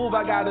bitch move,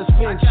 I gotta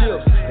spin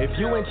chips. If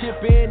you ain't chip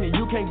in, then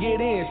you can't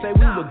get in. Say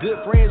we were good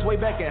friends way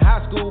back in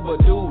high school,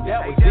 but dude,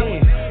 that was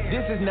then.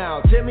 This is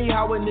now. Tell me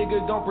how a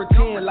nigga gon'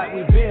 pretend like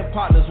we been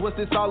partners. What's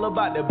this all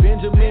about, the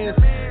Benjamins?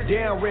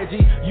 Damn,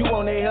 Reggie, you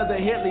on that other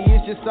Headley.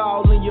 It's just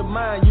all in your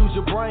mind. Use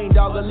your brain,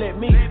 dog, and let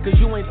me. Cause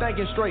you ain't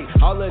thinking straight.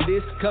 All of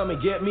this, come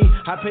and get me.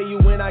 I pay you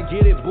when I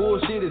get it.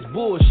 Bullshit is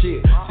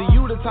bullshit. See,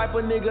 you the type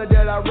of nigga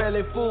that I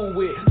rarely fool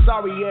with.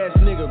 Sorry ass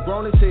nigga,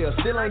 grown as hell,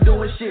 still ain't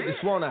doing shit.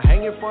 Just wanna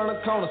hang in front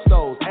of corner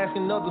stores,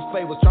 asking others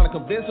favors, trying to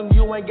convince them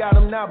you ain't got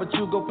them now, but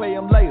you go pay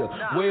them later.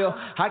 Well,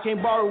 I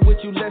can't borrow with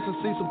you less than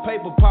see some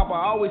paper. Papa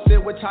always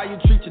said, watch how you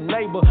treat your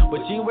neighbor,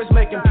 but you always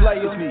making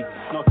players. It's me.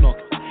 Knock, knock.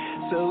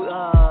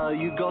 So,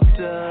 you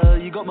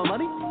got my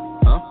money?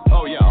 Huh?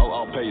 Oh yeah,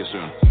 I'll pay you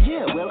soon.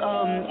 Yeah, well,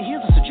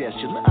 here's a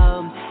suggestion.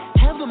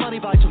 Have the money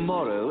by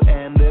tomorrow,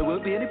 and there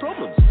won't be any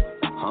problems.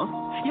 Huh?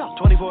 Yeah,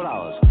 24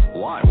 hours.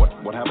 Why?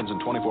 What happens in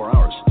 24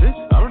 hours?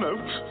 I don't know.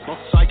 Not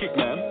psychic,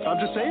 man. I'm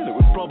just saying it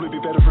would probably be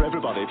better for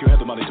everybody if you had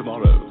the money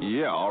tomorrow.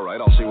 Yeah, all right.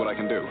 I'll see what I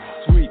can do.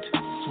 Sweet,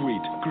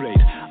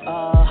 great.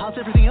 How's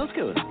everything else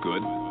going?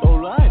 Good. All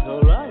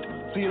right.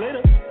 See you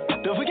later.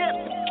 Don't forget.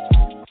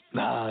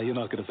 Nah, you're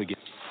not gonna forget.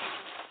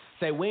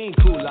 Say we ain't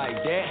cool like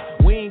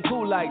that. We ain't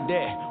cool like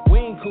that. We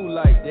ain't cool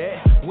like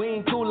that. We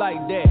ain't cool like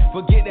that.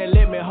 Forget that,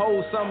 let me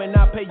hold some and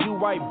I pay you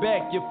right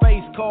back. Your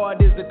face card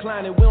is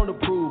declining, we don't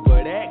approve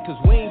of that. Cause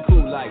we ain't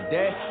cool like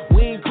that.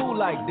 We ain't cool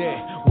like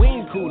that. We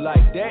ain't cool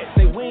like that.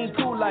 Say we ain't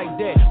cool like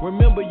that.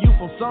 Remember you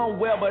from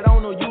somewhere, but I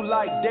don't know you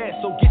like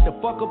that. So get the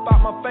fuck up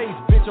out my face,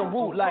 bitch, I'm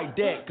rude like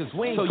that. Cause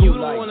we ain't so cool like that. So you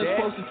the one that's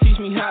supposed to teach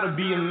me how to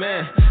be a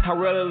man. I'd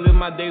rather live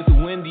my days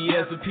with Wendy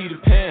as a Peter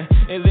Pan.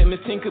 And let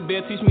Miss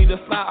Tinkerbell teach me to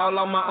fly all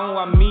on my own.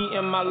 While me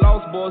and my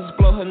lost boys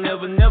explore her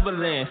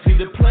never-never-land. See,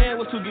 the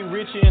plan was to get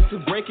richer and to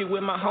break it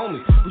with my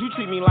homies. But you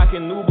treat me like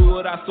an Uber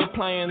without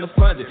supplying the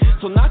funding.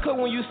 So knock her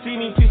when you see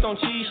me, please don't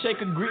cheese, shake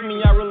or greet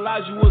me. I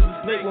realized you was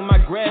a snake when my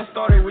grass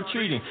started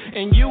retreating.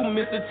 And you,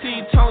 Mr.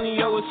 T,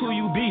 Tonio, is who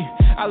you be.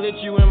 I let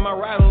you in my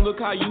ride and look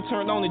how you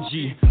turned on the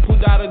G.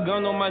 Pulled out a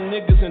gun on my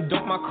niggas and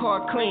dumped my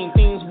car clean.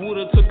 Things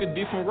would've took a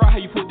different route,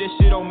 how you put that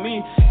shit on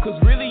me. Cause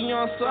really,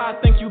 young sir, I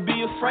think you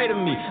be afraid of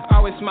me.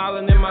 Always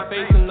smiling in my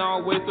face and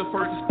always the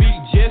first to speak.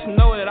 Just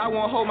know that I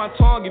won't hold my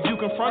tongue if you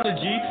confront a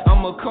G.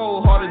 I'm a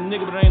cold-hearted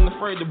nigga, but I ain't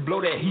afraid to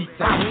blow that heat.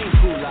 We ain't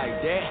cool like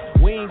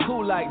that. We ain't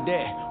cool like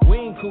that. We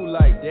ain't cool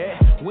like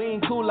that. We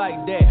ain't cool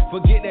like that.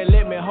 Forget that,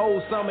 let me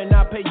hold some and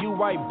I pay you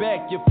right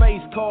back. Your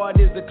face card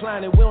is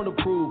declining, we don't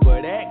approve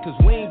of that. Cause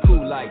we ain't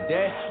cool like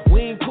that.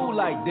 We ain't cool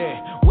like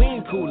that. We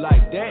ain't cool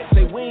like that.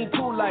 Say we ain't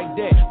cool like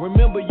that.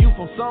 Remember you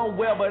from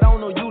somewhere, but I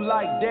don't know you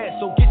like that.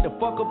 So get the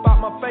fuck up out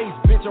my face,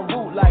 bitch, I'm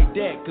rude like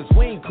that. Cause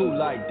we ain't cool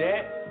like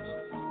that.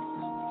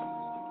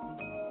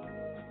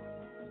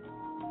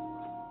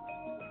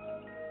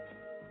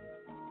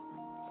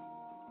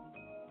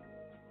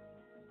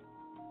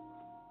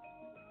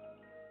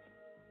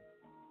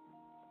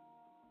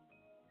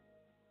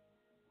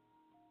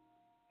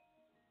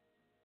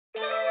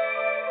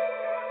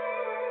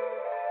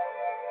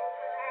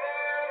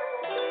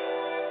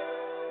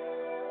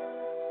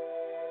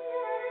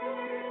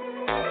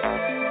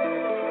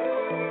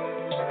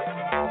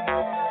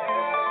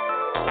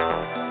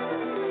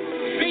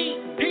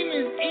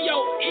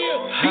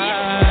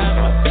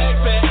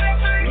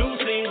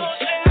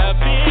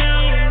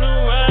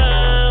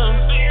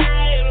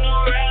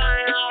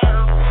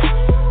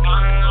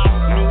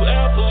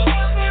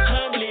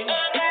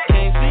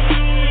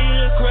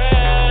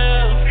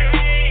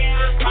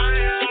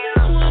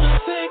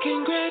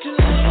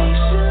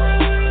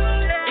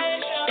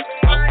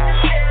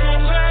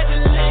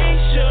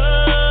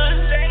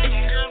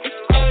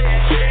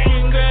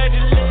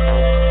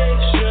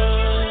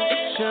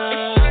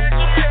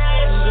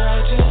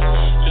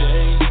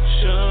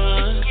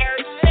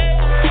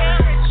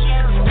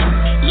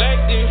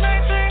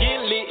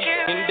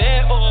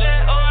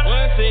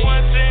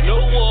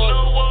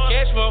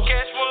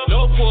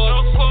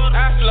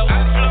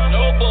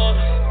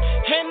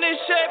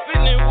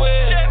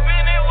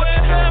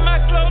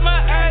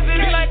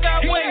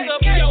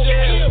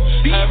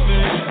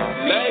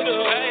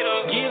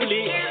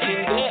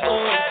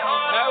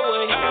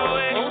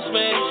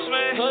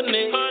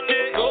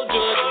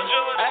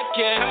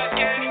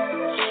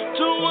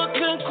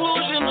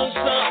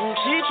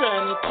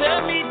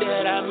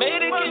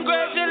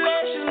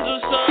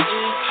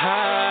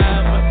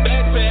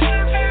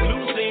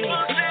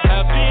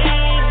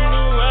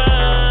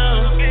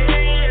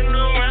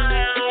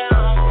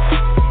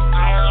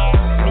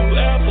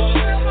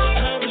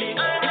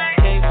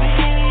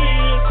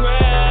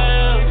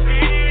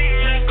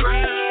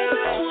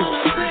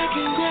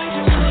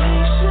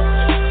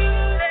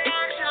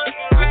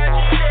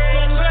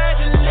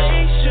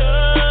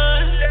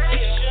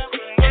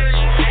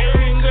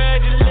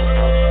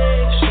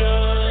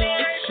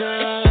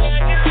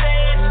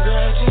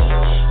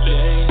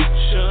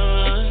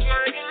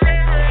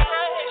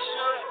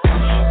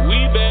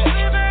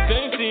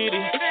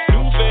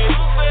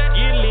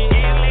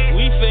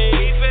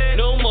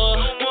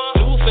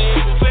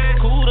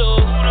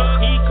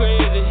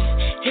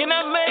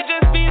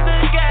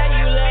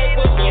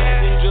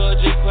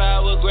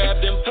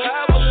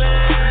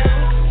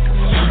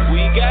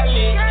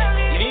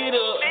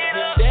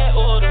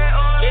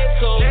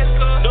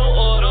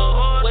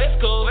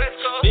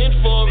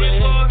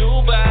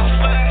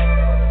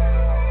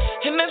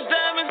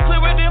 diamonds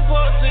clearer than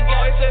Portugal.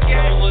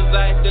 What was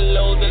I to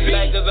load the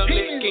flag? Cause I'm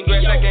licking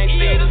grass, I can't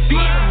see the sea.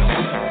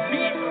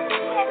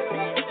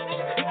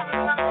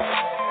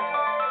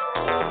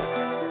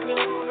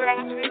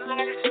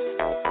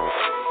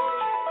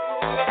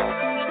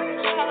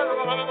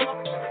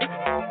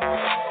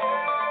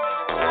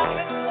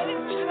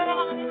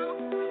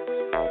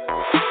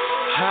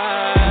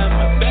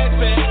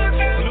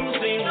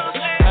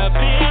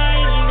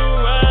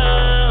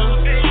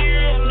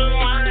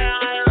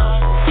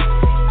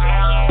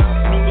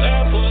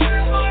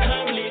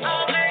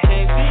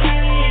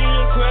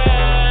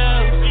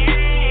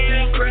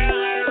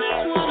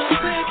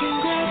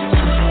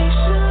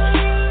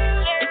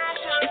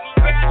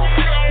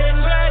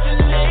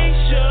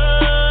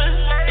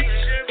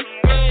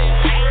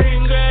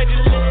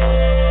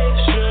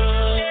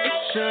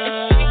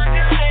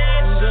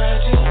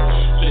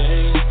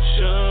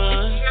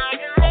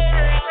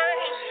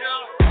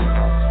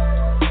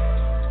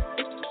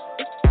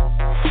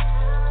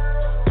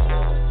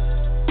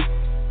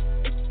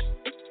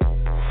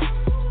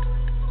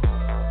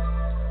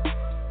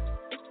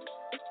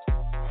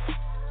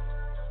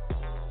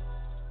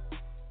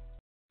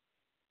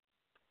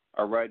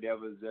 All right, that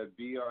was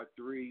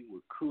BR3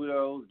 with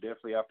Kudos,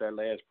 definitely off that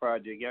last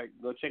project. Yeah,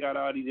 go check out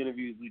all these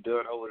interviews we've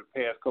done over the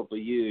past couple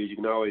of years. You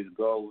can always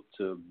go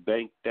to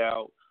Banked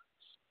Out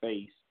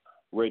Space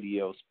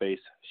Radio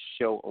Space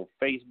Show on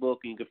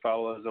Facebook, and you can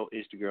follow us on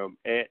Instagram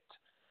at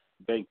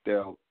Banked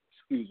Out,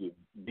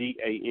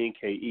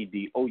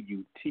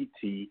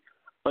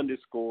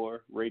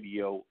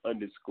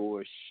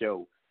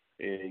 BANKEDOUTT_radio_show.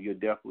 And you'll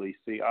definitely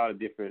see all the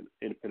different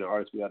independent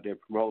artists we out there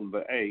promoting.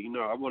 But, hey,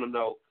 I want to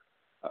know,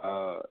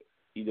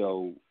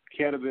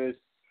 cannabis,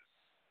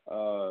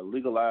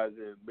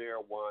 legalizing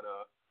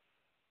marijuana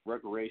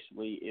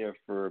recreationally and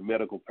for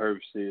medical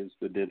purposes,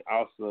 but then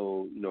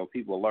also,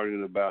 people are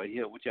learning about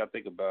hemp. What y'all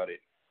think about it?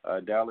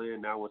 Dial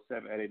in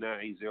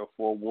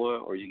 917-889-8041,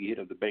 or you can hit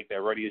up the Bank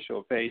That Radio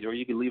Show page, or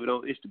you can leave it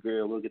on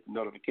Instagram. We'll get the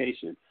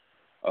notification.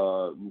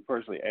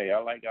 Personally, I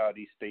like all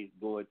these states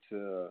going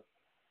to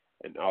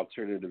an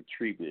alternative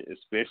treatment,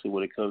 especially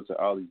when it comes to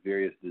all these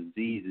various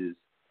diseases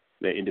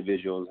that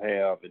individuals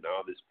have and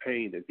all this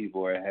pain that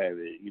people are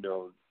having.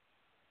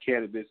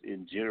 Cannabis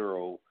in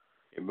general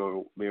and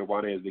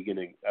marijuana has been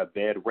getting a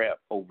bad rap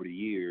over the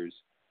years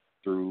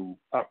through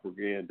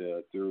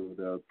propaganda, through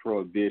the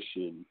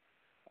prohibition.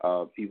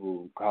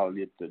 People calling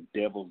it the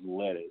devil's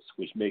lettuce,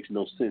 which makes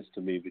no sense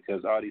to me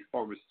because all these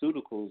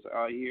pharmaceuticals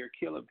are out here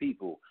killing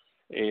people.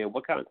 And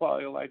what kind of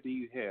quality of life do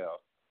you have?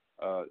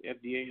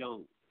 FDA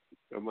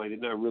they're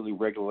not really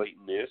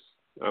regulating this.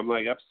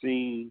 I've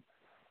seen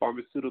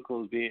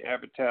pharmaceuticals being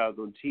advertised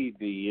on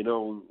TV and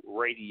on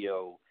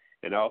radio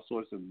and all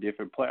sorts of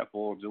different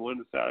platforms. And one of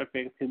the side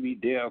effects can be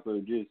death, or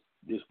just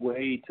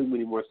way too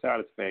many more side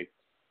effects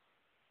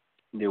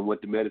than what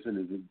the medicine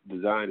is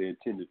designed and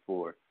intended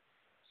for.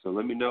 So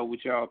let me know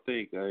what y'all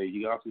think.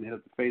 You can also hit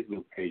up the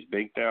Facebook page,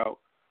 Banked Out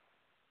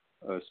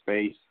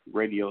Space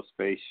Radio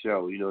Space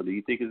Show. Do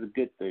you think it's a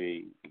good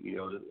thing?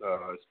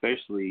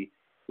 Especially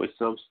with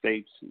some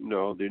states,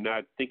 they're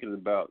not thinking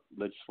about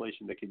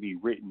legislation that can be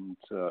written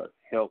to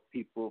help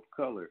people of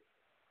color,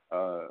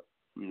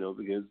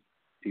 because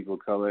people of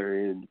color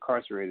are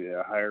incarcerated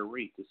at a higher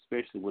rate,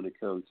 especially when it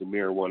comes to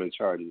marijuana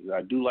charges.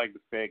 I do like the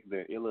fact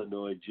that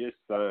Illinois just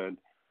signed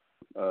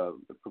a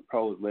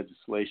proposed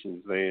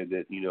legislation saying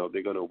that,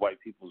 they're going to wipe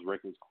people's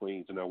records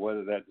clean. So now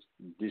whether that's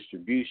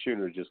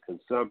distribution or just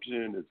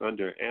consumption, it's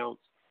under an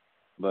ounce.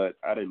 But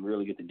I didn't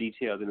really get the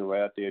details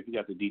anyway out there. If you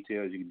got the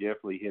details, you can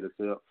definitely hit us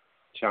up.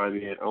 Chime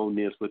in on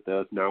this with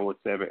us,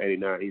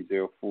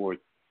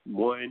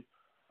 917-889-8041.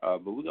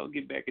 But we're going to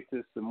get back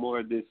into some more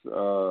of this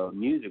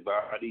music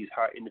by these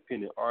hot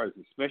independent artists,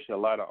 especially a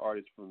lot of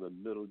artists from the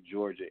middle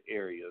Georgia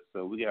area.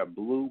 So we got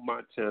Blue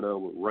Montana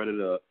with Run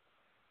It Up.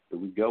 Here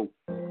we go.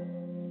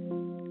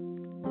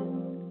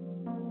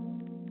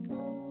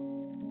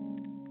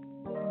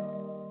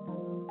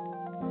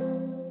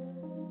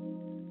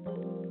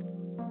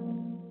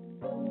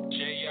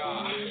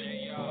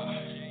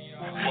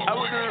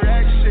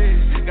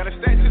 Gotta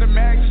stay to the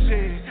max,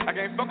 shit. I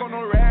can't fuck on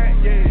no rat,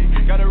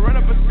 yeah. Gotta run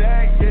up a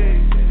stack,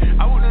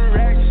 yeah. I want the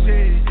rack,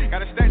 shit.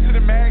 Gotta stay to the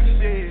max,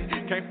 shit.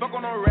 Can't fuck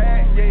on no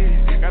rat,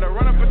 yeah. Gotta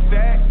run up a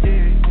stack,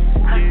 yeah.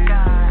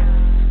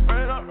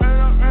 Run it up, run it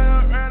up, run it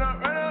up, run it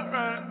up, run it up, run it up.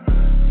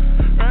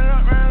 Run it up,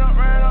 run it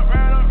up, run it up,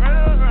 run it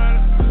up, run it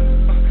up, run it up.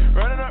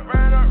 Run it up,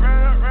 run it up, run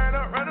it up, run it up, run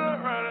it up, run it up, run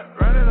it up,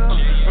 run it up, run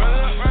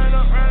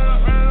it up, run it up, run it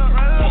up,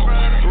 run it up,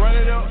 run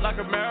it up like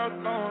a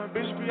marathon.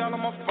 Bitch be all on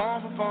my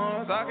phone for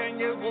funds. I can't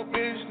give a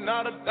bitch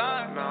not a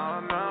dime.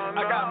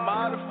 I got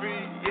my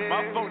feet, yeah.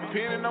 My phone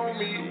depending on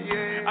me,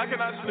 yeah. I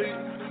cannot sleep.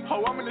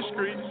 Ho, I'm in the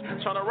streets,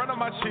 tryna run on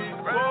my cheek.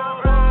 Whoa,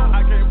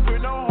 I can't put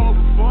no hope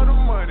for the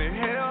money,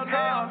 hell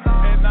no.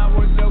 And I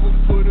would never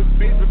put a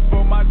bitch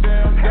before my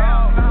damn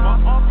dog. My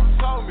uncle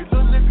told me,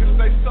 little nigga,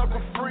 stay sucker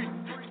free.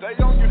 Stay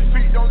on your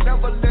feet, don't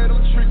never let them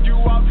trick you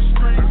off the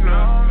street.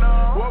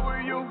 Where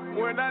were you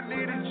when I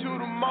needed you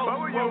the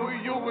most? Where were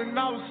you when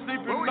I was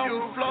sleeping on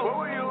the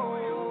floor?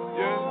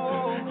 Yeah.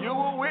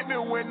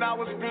 when I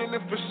was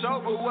feeling for sure,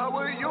 but what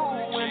were you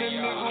when a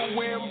nigga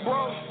went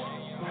broke?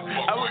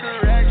 I with the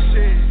rack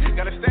shit,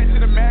 gotta stay to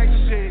the max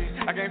shit.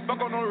 I can't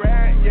fuck on no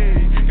rat,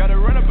 yeah. Gotta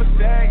run up a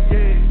stack,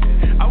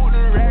 yeah. I with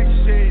the rack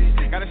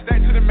shit, gotta stay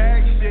to the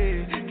max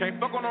shit.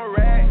 Can't fuck on no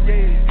rat,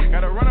 yeah.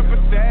 Gotta run up a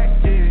stack,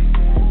 yeah,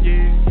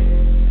 yeah.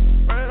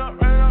 Run it up,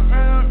 run it up,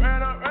 run it up,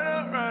 run it up, run it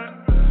up, run it up.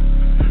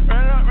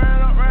 Run it up, run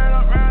it up, run it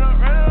up, run it up,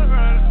 run it up,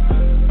 run it up.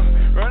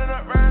 Run it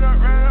up, run it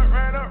up, run it up,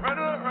 run it up, run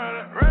it up, run it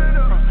up, run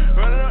it up.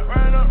 Run it up,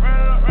 run it up, run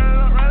it up, run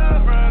it up, run it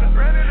up, run it up,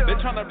 run it up. They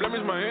tryna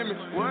blemish my image.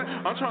 What?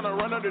 I'm tryna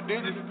run up the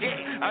digits.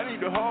 I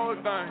need the whole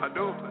thing. I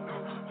do.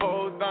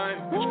 Whole thing.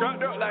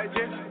 Scrapped up like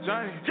Jesse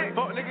James.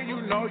 Fuck nigga,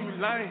 you know you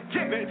lame.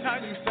 Next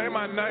time you say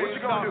my name, what you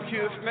gonna do?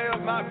 Kill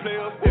snails, not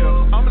players.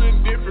 I'm in a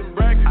different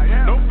bracket.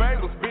 No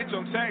favors, bitch,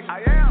 I'm taxed.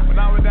 When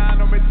I was down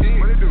on my team,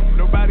 what it do?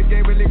 Nobody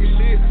gave a nigga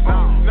shit.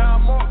 Now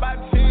I'm more by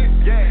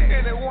 10. Yeah.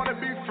 And they wanna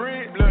be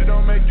free. Blood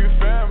don't make you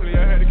family.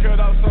 I had to cut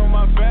off some of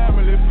my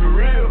family for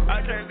real.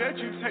 I can't let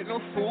you take no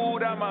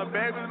food out my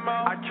baby's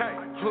mouth. I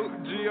can't hook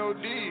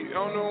G.O.D.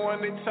 on the one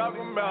they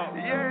talking about.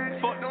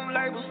 Yeah. Fuck them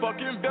labels,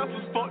 fucking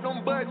vessels, fuck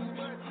them buttons.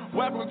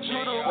 Welcome to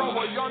the road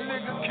where young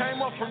niggas came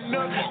up from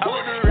nothing. I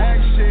with the rack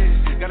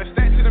shit, gotta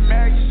stay to the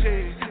max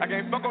shit. I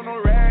can't fuck on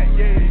no rat,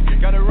 yeah.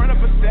 Gotta run up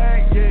a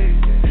stack,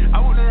 yeah. I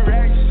with the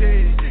rack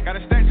shit,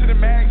 gotta stay to the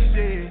max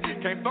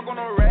shit. Can't fuck on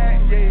no rat,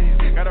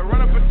 yeah. Gotta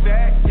run up a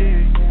stack, yeah,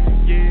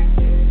 yeah.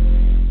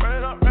 Run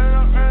it up, run it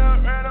up, run it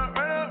up, run it up,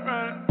 run it up, run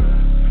it up.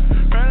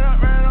 Run it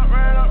up, run it up,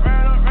 run it up,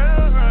 run it up,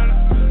 run it up, run it up.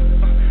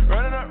 Run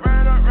it up, run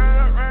it up, run it up, run it up, run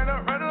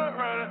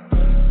it up, run it up.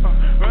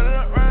 Run it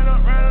up, run it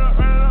up, run it up,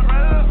 run it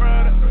up, run it up,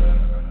 run it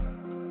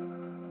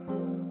up.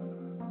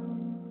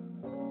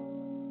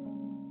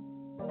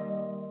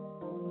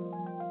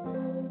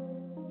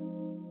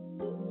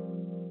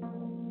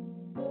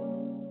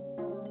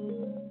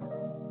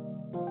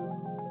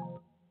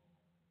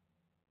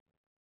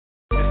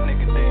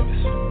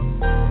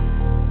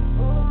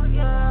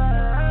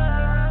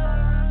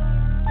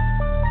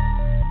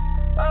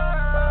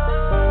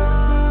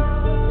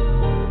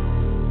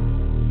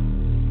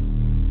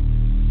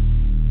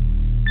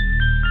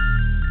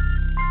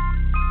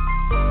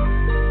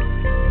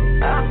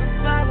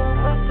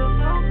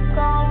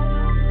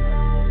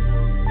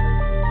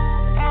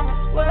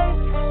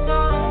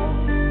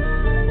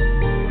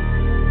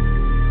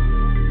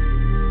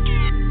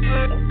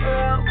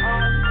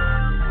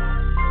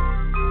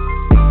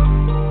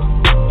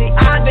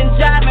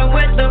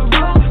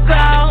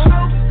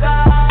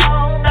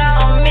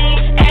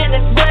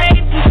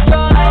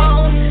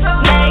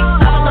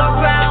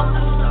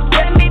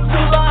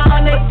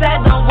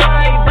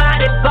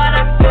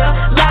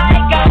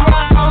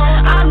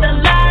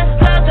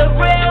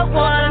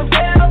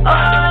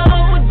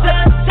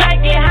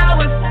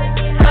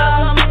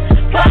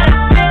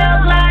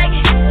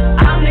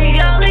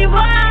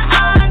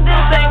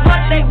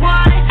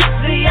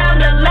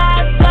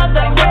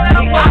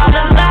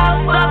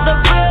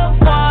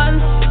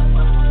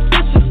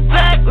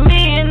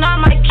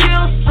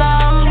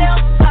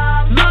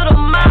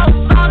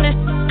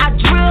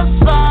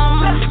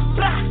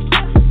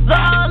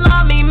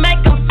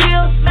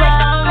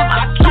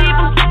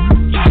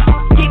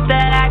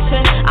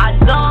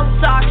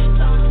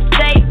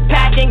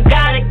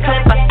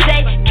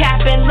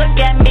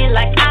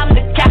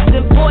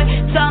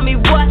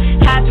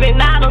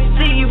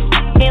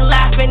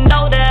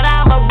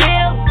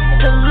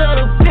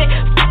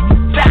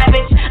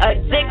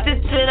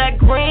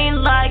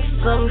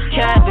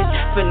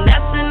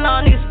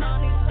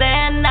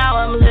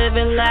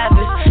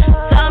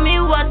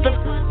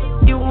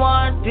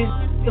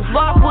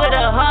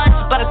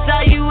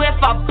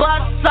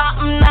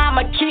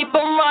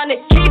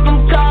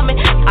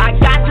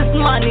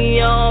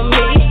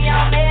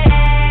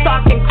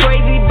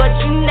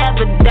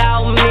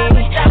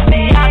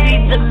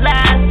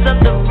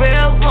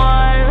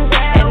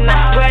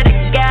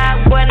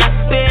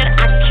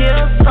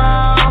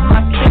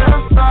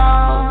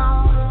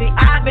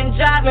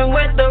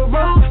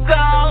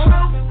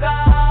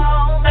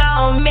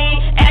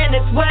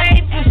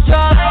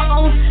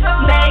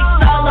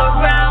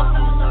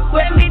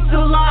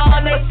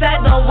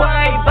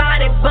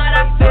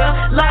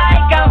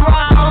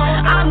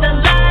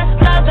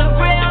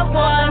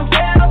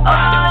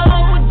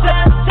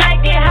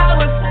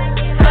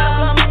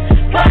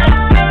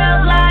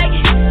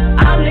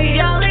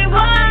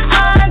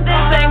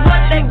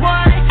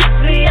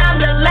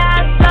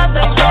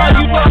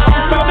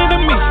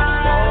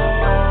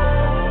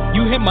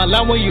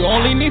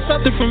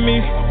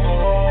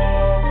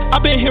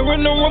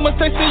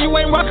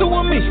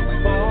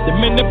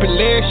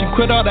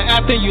 Quit all the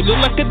acting, you look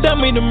like a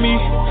dummy to me.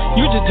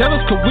 You just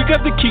jealous cause we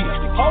got the key.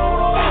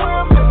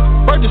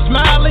 Bird just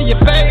smile in your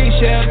face,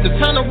 yeah. To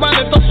turn around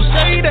and throw some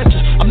shade at you.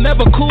 I'm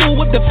never cool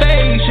with the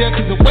face, yeah.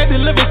 Cause the way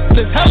they live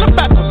is hella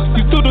backwards.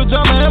 You threw the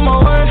drama in my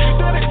way.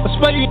 I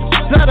swear you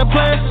not a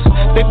place.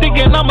 They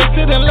thinking I'ma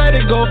sit and let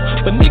it go.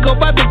 But Nico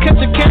about to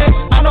catch a case.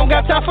 I don't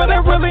got time for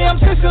that really,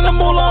 I'm chasing the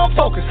moolah on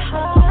focus.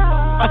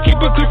 I keep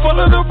a clip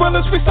full of the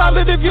brothers, we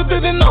solid if you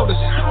didn't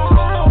notice.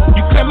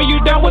 You claiming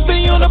you down with the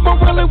unit, but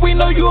really we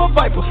know you a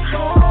viper.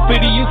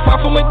 Pity you far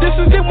from a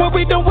distance, then when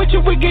we done with you,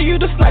 we give you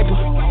the sniper.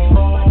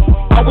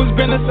 Always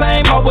been the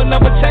same, I would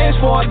never change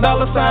for $1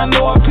 sign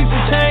or a piece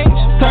of change.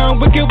 Turn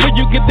wicked when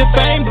you get the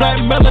fame, black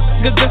melon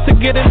niggas just to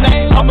get a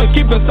name. I'ma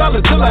keep it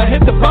solid till I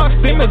hit the box,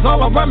 demons all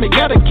around me,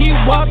 gotta keep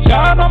watch.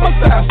 God on my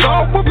side, so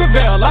I will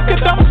prevail, like a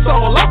dumb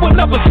soul, I will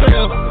never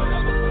fail.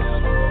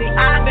 See,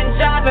 I've been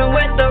driving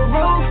with the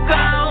roof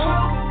gone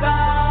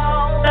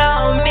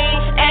on me,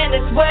 and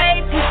it's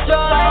way too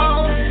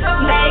strong.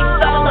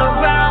 Snakes all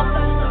around,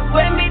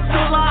 with me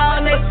too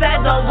long. They said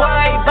don't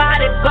worry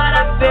about it, but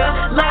I feel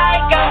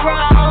like I'm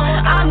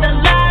wrong. I'm the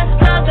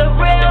last of the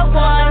real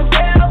ones.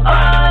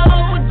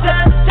 Oh,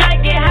 just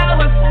take it how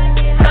it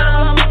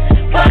comes.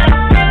 But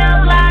I feel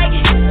like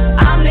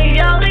I'm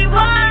the only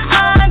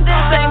one.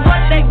 This ain't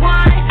what they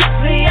want.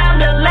 See, I'm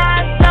the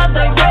last of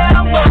the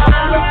real ones.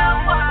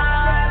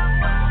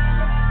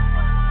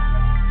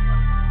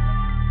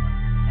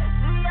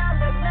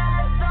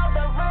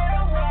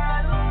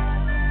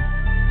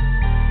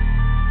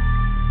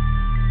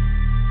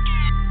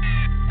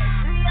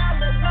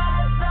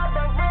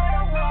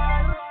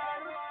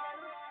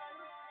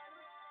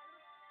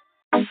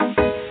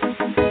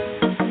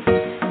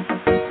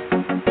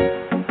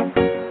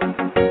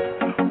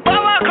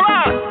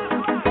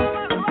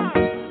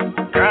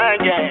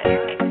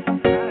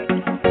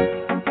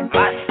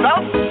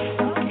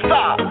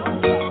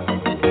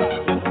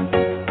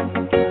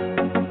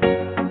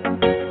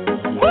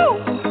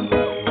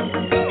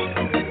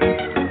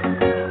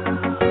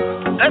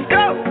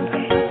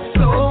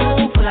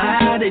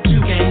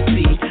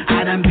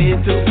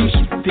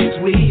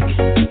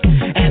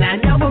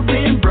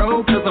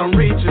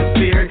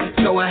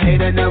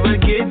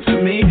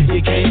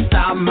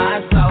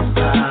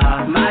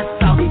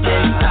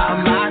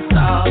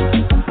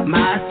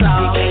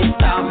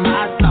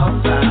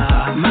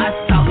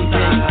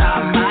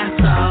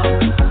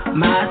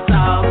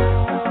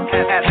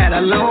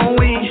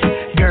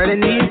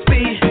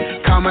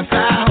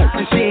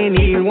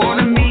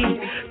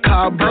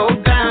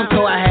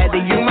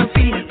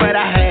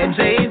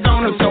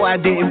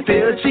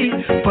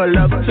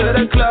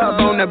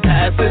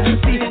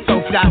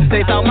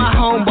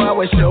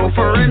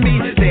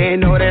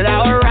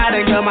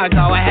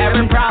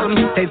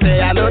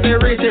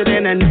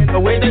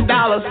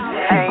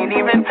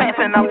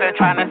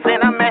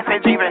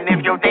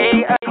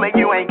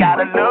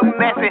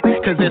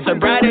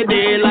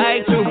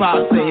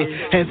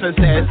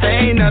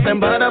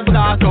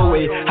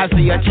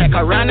 Check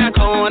around the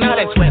corner,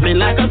 they sweat me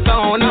like a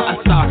sauna.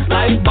 A star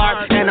like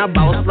Bart and a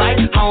boss like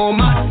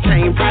Homer.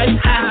 Same price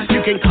high,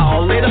 you can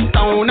call it a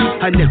stoner.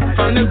 A nip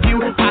from the view,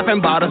 popping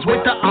bottles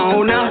with the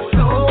owner.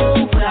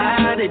 So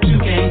glad that you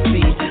can't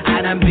see,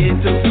 I done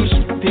been through some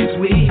shit this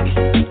week.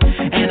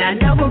 And I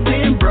never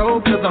been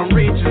broke, cause I'm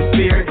rich in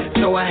spirit.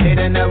 So I hate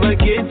to never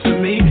get to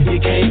me. You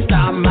can't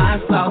stop my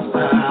sauce,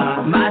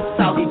 my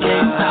sauce. You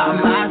can't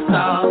stop my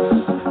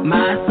sauce,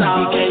 my sauce.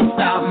 You can't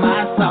stop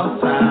my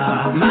sauce,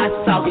 my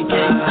sauce. You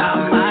can't stop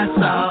my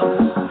sauce,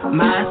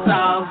 my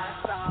sauce.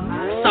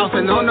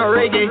 Saucing on the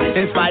reggae,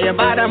 inspired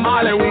by the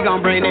Marlin. We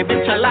gon' bring that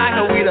bitch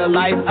alive, we the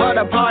life of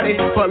the party.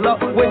 Pull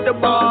up with the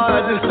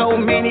bars and so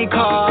many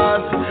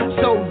cars.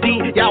 So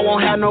deep, y'all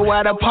won't have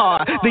nowhere to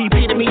park. The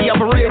epitome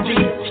of a real G,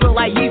 feel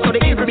like yeast for the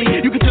infamy.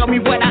 You can tell me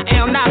what I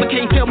am now, but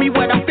can't tell me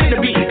what I'm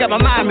finna be. Got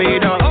my mind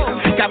made up,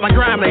 got my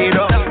grind made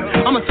up.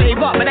 I'ma save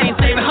up, but I ain't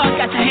saving her.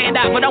 Got your hand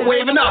out, but I'm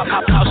waving up.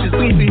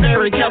 Cautiously, be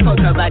very careful,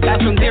 cause I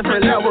got some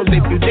different levels.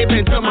 If you dip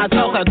into my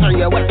talk, I'll turn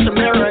your West to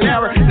mirror and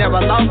error.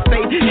 Never lost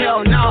faith,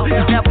 hell no.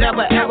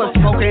 Never ever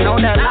spoken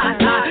on that lie.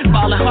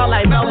 Ballin' hard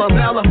like Bella.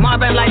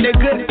 Marvin like the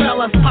good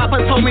fellas.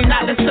 Papa told me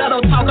not to settle.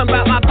 Talking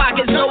about my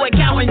pockets, no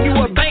accounting, you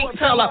a bank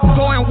teller.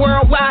 Going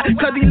worldwide,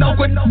 cause he know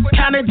what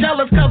kinda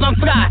jealous, cause I'm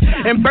fly.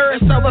 And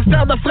birds of a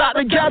feather flock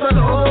together.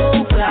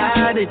 So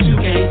fly that you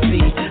can't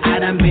see. I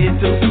done been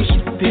through some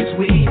shit this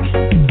week.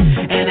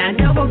 And I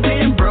never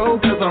been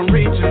broke, cause I'm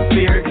rich in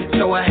spirit.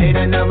 So I hate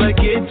to never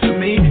get to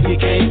me. You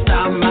can't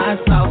stop my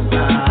sauce,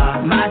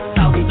 my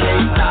sauce. You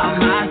can't stop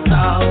my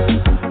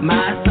sauce,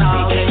 my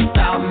sauce. You can't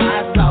stop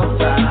my sauce,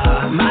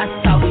 my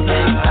sauce. You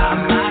can't stop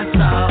my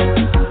sauce,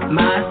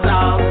 my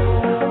sauce.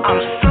 I'm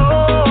so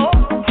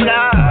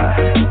fly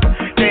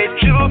that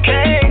you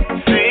can't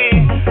see.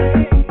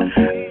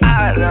 I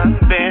done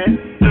been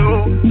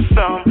through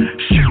some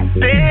shit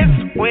this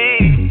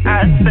week.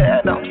 I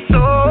said I'm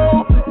so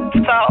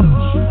soft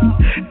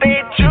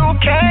that you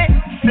can't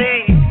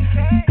see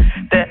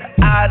that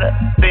I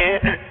done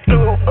been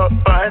through a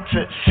bunch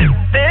of shit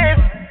this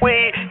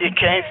week. You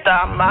can't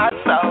stop my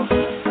sauce,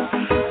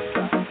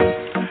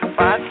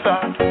 my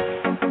sauce,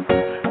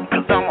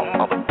 cause I'm a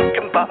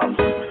motherfucking boss.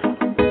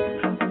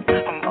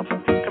 I'm a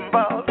motherfucking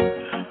boss.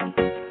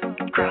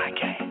 Grind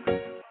game.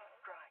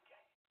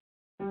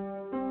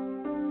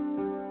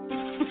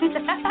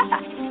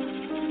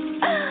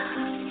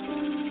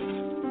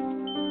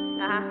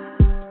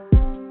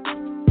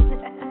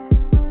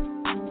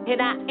 Here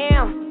I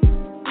am,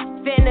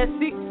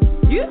 fantasy.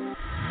 Yeah.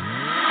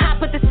 I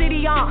put the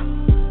city on.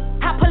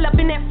 I pull up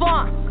in that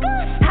farm.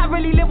 I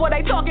really live what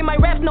I talk in my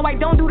raps. No, I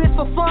don't do this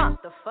for fun.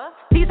 The fuck?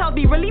 These hoes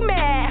be really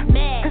mad.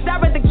 Cause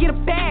I'd rather get a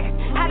bag.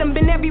 I done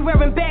been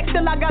everywhere and back.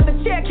 Still I got the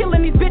chair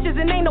killing these bitches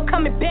and ain't no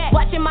coming back.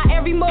 Watching my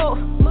every move.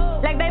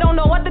 Like they don't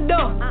know what to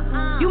do.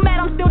 You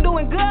mad I'm still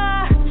doing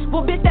good?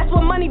 Well, bitch, that's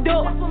what money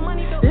do.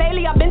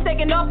 Lately I've been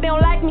taking off, they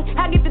don't like me.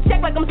 I get the check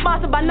like I'm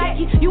sponsored by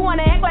Nike. You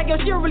wanna act like your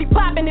shit really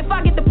poppin'. If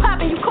I get the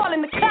poppin', you callin'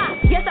 the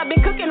cops. Yes, I've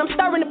been cooking, I'm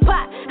stirring the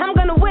pot. I'm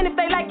gonna win if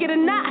they like it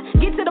or not.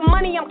 Get to the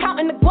money, I'm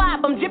counting the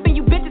guap. I'm dripping,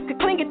 you bitches could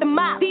cling at the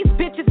mop. These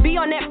bitches be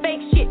on that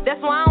fake shit.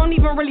 That's why I don't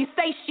even really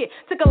say shit.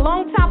 Took a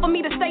long time for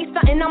me to say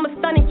something. I'ma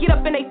stun and get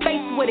up in they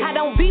face with it. I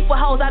don't beef with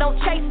hoes, I don't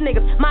chase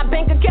niggas. My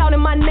bank account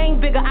and my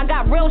name bigger. I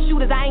got real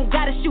shooters, I ain't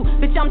gotta shoot.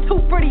 Bitch, I'm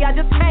too pretty, I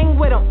just hang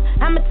with them.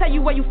 I'ma tell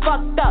you where you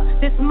fucked up.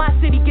 This my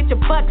city, get your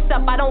bucks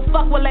up. I don't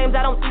fuck with lames,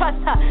 I don't trust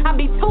her. I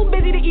be too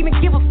busy to even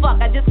give a fuck.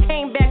 I just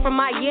came back from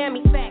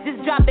Miami.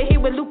 Just dropped a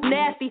hit with Luke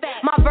Nasty.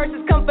 My verses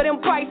come for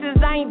them prices.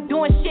 I ain't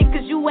doing shit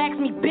cause you asked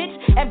me, bitch.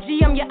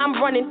 FGM, yeah, I'm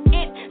running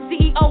it.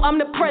 CEO, I'm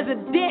the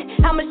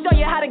president. I'ma show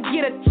you how to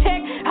get a check.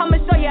 I'ma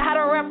show you how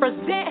to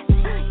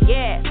represent.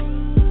 Yeah.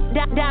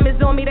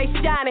 Diamonds on me, they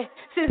shining.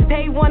 Since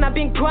day one, I've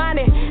been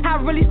grinding. I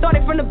really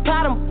started from the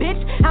bottom, bitch.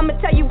 I'ma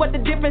tell you what the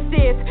difference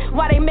is.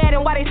 Why they mad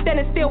and why they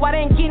standing still. Why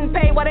they ain't getting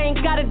paid, why they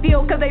ain't got a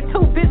deal. Cause they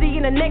too busy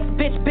in the next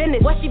bitch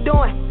business. What she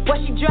doing? What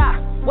she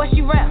drop? What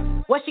she rap?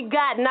 What she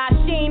got? Nah,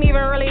 she ain't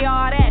even really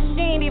all that.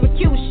 She ain't even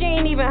cute, she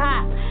ain't even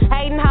hot.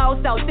 Hating hoes,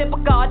 so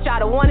typical. I try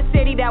to win a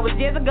city that was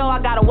years ago. I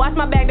gotta watch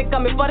my back, they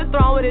coming for the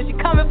throne. But if she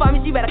coming for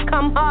me, she better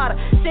come harder.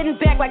 Sitting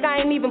back like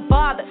I ain't even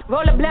bothered.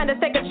 Roll a blunt,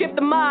 take a trip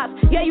to Mars.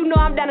 Yeah, you know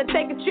I'm down to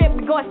take a trip.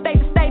 We going state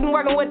to state and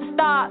working with the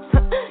stars.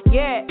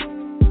 Yeah,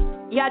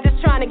 y'all just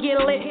trying to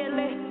get lit.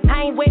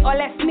 I ain't wait all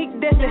that sneak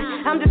dissing.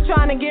 I'm just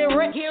trying to get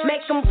rich.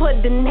 Make them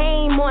put the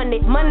name on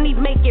it. Money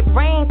make it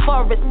rain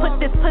for us. Put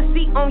this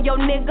pussy on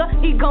your nigga.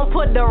 He gon'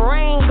 put the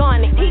ring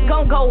on it. He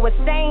gon' go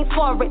insane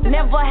for it.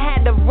 Never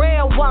had a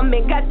real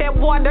woman. Got that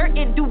water,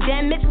 it do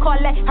damage. Call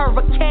that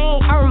Hurricane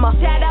Irma.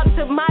 Shout out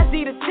to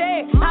Mozzie the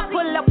Tech. I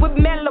pull up with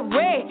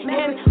Melody.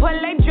 And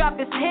when they drop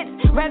his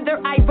hits, whether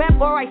I rap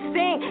or I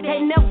sing,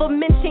 they never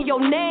mention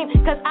your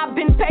name. Cause I've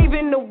been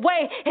paving the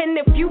way. And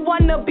if you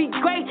wanna be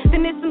great,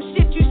 then there's some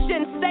shit you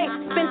shouldn't say.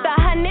 Spent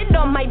 100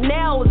 on my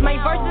nails. My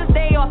verses,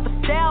 they off the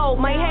sell.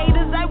 My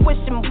haters, I wish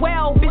them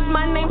well. Bitch,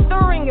 my name's the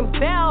ringing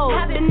bell.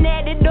 I've been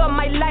at it all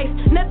my life.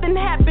 Nothing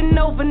happened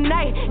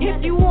overnight.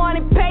 If you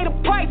want it, pay the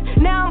price.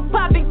 Now I'm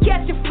popping,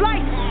 catch your flight.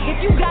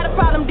 If you got a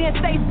problem, then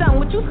say something.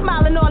 What you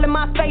smiling all in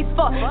my face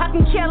for? I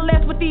can care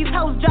less what these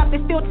hoes drop.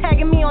 They still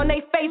tagging me on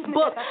they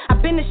Facebook.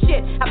 I've been the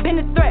shit, I've been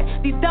the threat.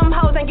 These dumb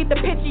hoes ain't get the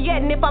picture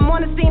yet. And if I'm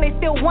on the scene, they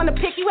still wanna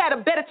pick. You had a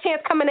better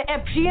chance coming to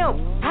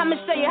FGM. I'ma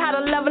show you how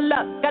to level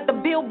up. Got the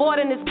billboard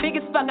and it's big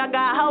as fuck. I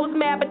got hoes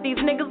mad, but these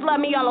niggas love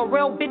me. All the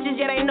real bitches,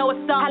 yeah, they know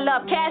it's up. I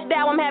love cash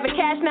down, I'm having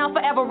cash now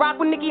forever. Rock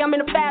with Nicki, I'm in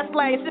the fast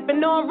lane.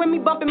 Sipping on Remy,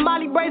 bumping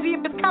Molly Brazy.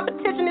 If it's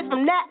competition, it's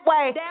from that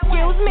way.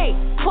 Excuse me,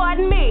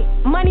 pardon me.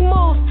 Money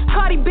moves,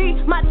 Cardi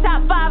B, my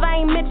top 5,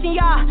 I ain't mention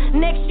y'all.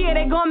 Next year,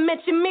 they gon'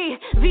 mention me.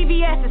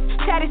 VVS's,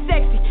 Chatty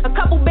Sexy, a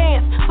couple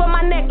bands for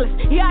my necklace.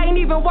 Yeah, I ain't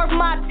even worth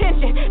my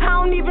attention. I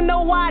don't even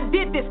know why I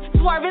did this.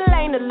 Swerving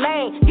lane to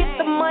lane. Get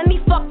the money,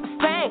 fuck the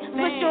fame.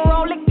 Switch and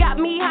roll, it got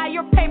me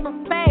higher paper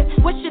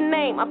fame. What's your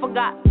name? I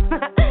forgot.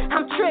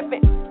 I'm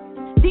tripping.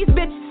 These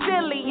bitches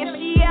silly. If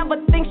she ever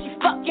thinks she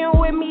fucking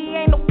with me,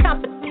 ain't no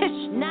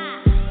competition. Nah.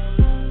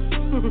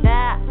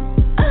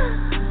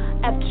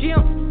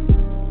 FGM.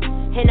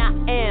 And I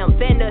am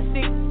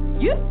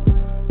fantasy. Yeah.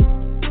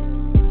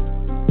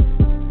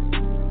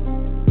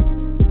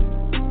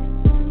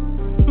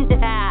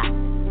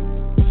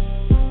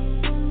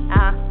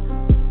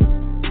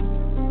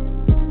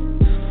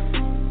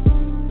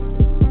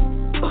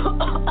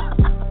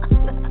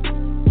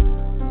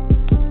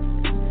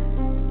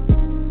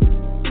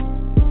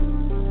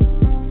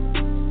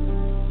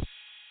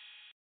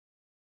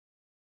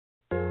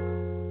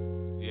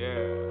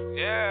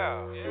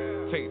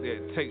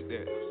 Take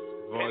that.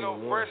 Ain't no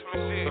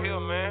freshman shit here,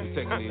 man. We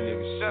taking these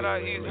niggas Shout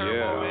out East Herbo,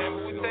 yeah. man.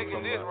 But we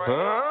taking this right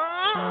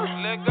now.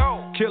 Let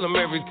go. Kill 'em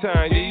every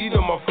time, yeah, you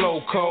know my flow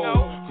cold.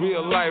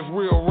 Real life,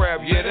 real rap,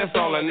 yeah, that's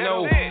all I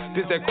know.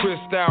 This that Chris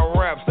style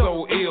rap,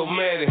 so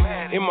illmatic.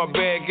 In my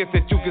bag, guess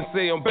that you can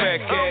say I'm back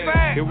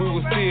at it. If we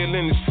was still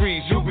in the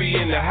streets, you be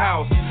in the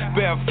house.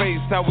 Bare face,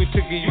 how we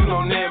took it, you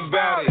know nothing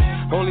about it.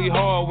 Only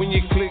hard when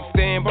you click,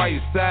 stand by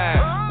your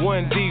side.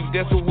 One deep,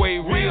 that's the way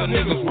real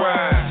niggas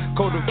ride.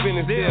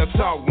 Co-defendants, they'll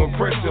talk when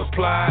pressure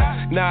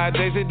applied.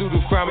 Nowadays, they do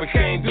the crime and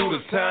can't do the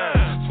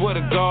time. Swear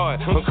to God,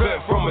 I'm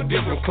cut from a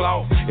different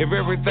cloth. If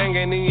everything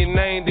ain't in your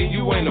name, then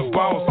you ain't a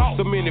boss.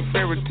 So many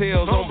fairy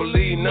tales, don't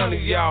believe none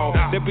of y'all.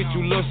 That bitch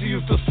you love, she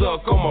used to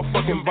suck on my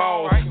fucking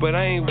balls. But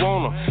I ain't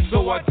want her,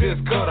 so I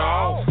just cut her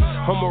off.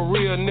 I'm a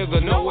real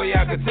nigga, no way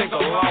I could take a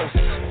loss.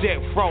 Jack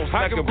Frost,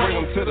 I can bring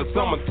them to the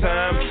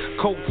summertime.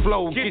 Coke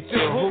flow, get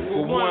your hook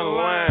with one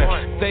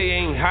line. They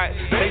ain't hot,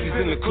 ladies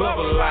in the club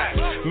a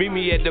lot. Meet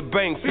me at the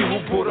bank, see who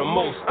put the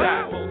most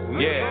out.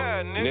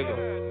 Yeah,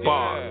 nigga,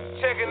 bars.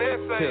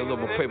 Tales of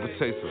a paper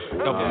chaser,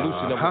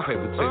 evolution of a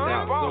paper chaser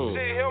out soon.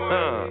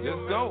 Let's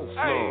go.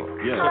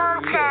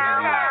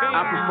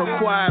 I prefer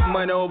quiet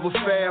money over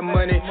fair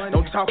money.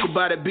 Don't talk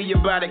about it, be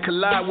about it.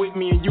 Collide with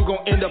me and you gon'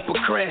 end up a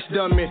crash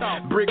dummy.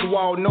 Brick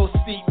wall, no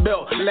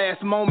seatbelt.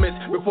 Last moments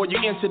before you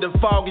enter the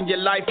fog and your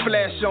life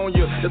flash on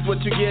you. That's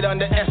what you get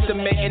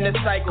underestimating the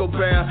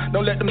psychopath.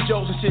 Don't let them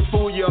jokes and shit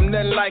fool you. I'm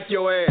nothing like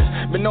your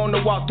ass. Been known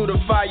to walk through the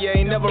fire,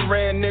 ain't never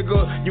ran,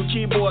 nigga. You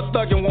keyboard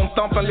thuggin', won't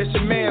thump unless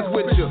your man's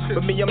with you.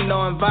 But me, I'm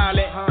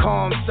non-violent,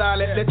 calm,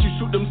 silent. Let you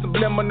shoot them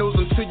subliminals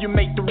until you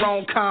make the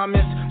wrong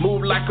comments.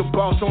 Move like a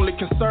boss, only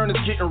concern is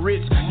getting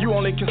rich. You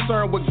only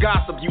concerned with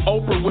gossip, you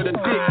Oprah with a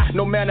dick.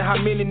 No matter how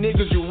many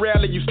niggas you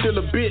rally, you still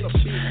a bitch.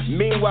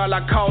 Meanwhile,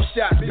 I call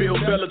shots, Bill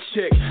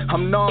Belichick.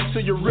 I'm numb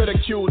to your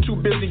ridicule, too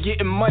busy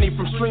getting money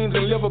from streams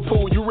in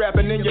Liverpool. You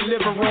rapping in your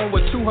living room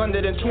with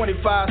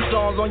 225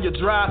 songs on your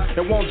drive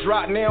and won't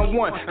drop now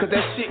one, cause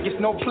that shit gets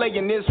no play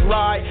in this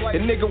ride.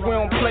 And nigga, we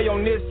don't play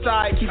on this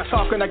side. Keep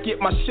talking, I get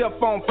my chef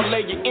on,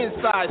 fillet your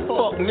inside.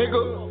 Fuck,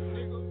 nigga.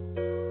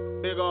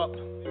 Big up.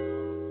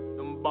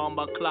 Them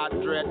bomber clot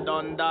dread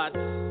done that.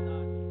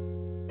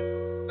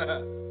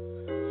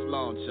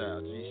 Sloan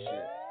child, G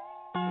shit.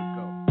 Let's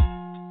go.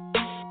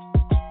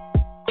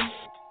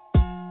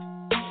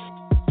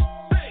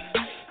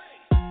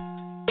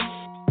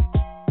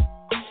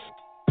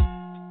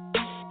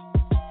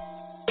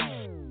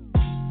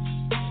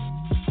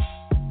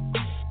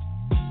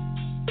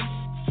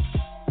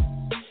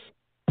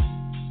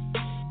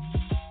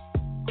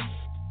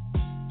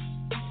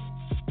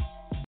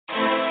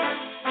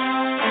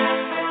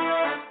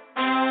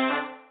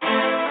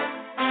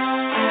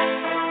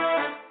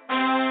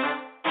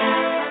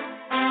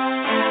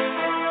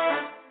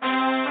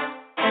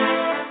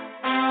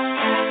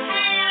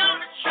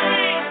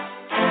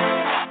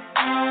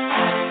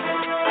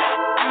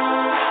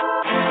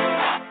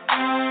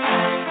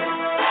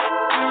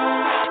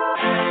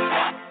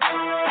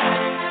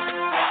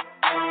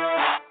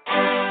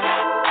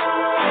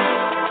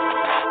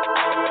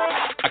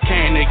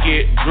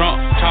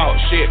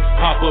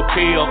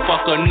 Pill,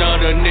 fuck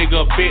another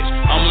nigga, bitch.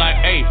 I'm like,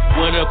 hey,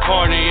 where the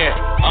party at?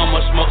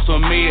 I'ma smoke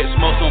some mid,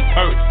 smoke some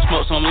perk,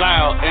 smoke some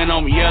loud, and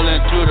I'm yelling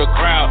to the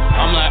crowd.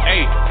 I'm like,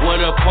 hey, where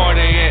the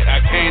party at? I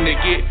came to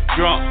get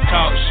drunk,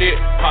 talk shit,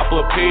 pop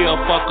a pill,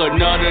 fuck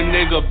another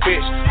nigga,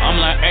 bitch. I'm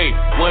like, hey,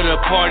 where the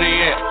party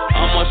at?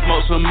 I'ma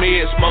smoke some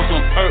mid, smoke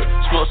some perk,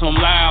 smoke some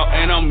loud,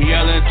 and I'm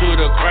yelling to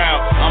the crowd.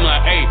 I'm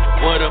like, hey,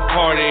 where the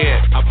party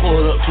at? I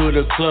pull up to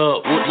the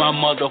club with my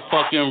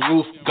motherfucking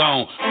roof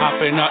gone,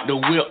 hopping out the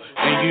whip,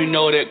 and you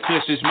know that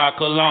kush is my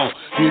cologne.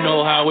 You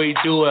know how we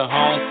do it,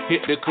 home.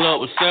 Hit the club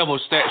with several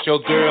stacks. Your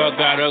girl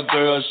got her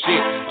girl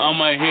shit.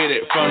 I'ma hit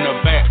it from the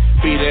back,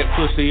 beat that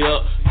pussy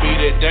up, beat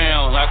it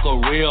down like a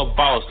real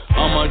boss.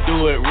 I'ma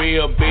do it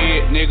real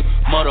big, nigga.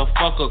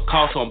 Motherfucker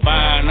cost on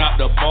buying out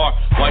the bar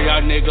while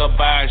y'all nigga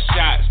buy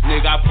shots.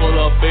 Nigga, I pull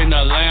up in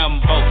a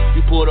Lambo,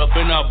 you pulled up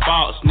in a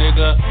box,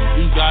 nigga.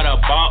 You got a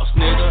box,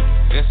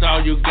 nigga. That's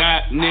all you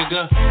got,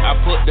 nigga. I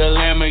put the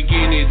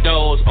Lamborghini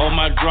doors on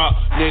my drop,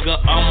 nigga.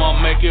 I'ma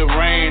make it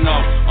rain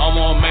on,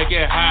 I'ma make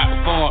it hot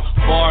for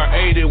 'em. Bar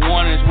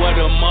 81 is where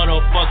the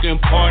motherfucking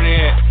party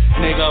at.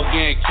 Nigga, I'm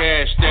getting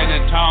cash,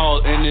 standing tall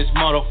in this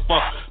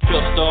motherfucker.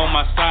 Pistol on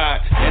my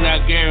side, and I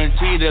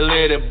guarantee to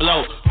let it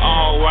blow.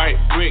 All right,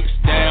 bricks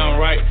down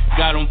right,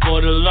 got them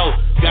for the low.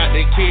 Got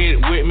the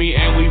kid with me,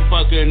 and we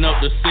fucking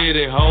up the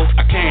city, ho.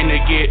 I came to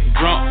get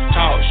drunk,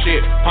 talk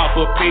shit, pop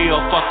a pill,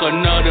 fuck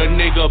another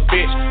nigga,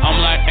 bitch.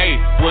 I'm like, hey,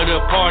 where the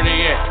party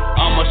at?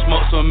 I'ma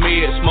smoke some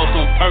mid, smoke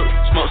some perk,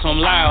 smoke some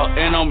loud,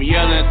 and I'm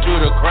yelling to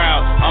the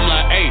crowd. I'm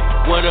like, hey,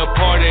 where the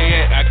party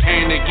at? I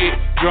came to get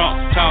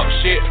drunk, talk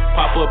shit,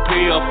 pop a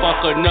pill,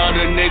 fuck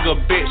another nigga,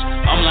 bitch.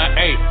 I'm like,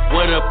 hey,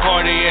 where the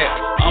party at?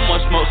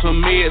 I'ma smoke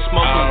some mid,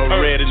 smoke some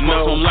perk,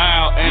 smoke some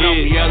loud, and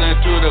I'm yelling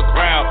to the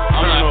crowd.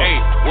 I'm like, hey,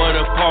 where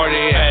the party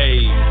at?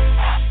 Hey,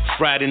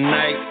 Friday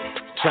night,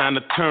 trying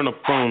to turn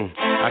up on 'em.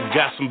 I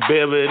got some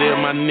Beverly,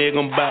 my nigga,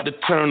 I'm about to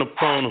turn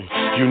up on 'em.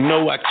 You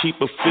know I keep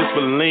a fifth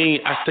of lean,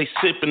 I stay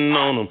sipping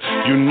on 'em.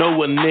 You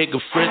know a nigga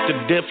fresh to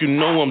death, you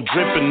know I'm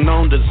dripping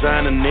on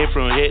designer it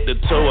from head to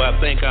toe. I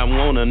think I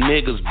want a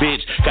nigga's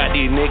bitch. Got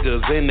these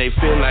niggas and they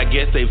feel, I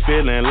guess they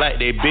feeling like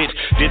they bitch.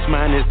 This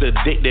mine is the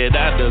dick that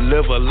I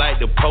deliver like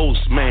the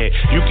postman.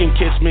 You can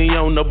catch me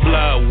on the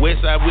block,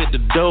 Westside with the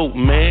dope,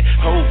 man.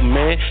 Hope,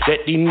 man,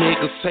 that these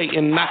niggas say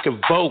and I can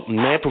vote,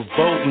 man.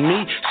 Provoke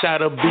me,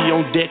 shot a B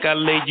on deck, I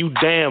lay you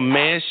down. damn,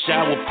 man.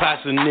 Shower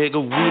pots a nigga,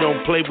 we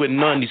don't play with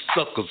none of these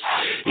suckers.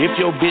 If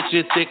your bitch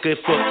is thick as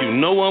fuck, you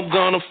know I'm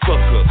gonna fuck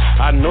her.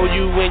 I know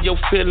you and your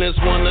feelings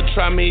wanna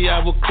try me,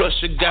 I will crush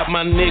her. Got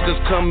my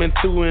niggas coming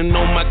through and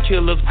know my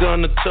killer's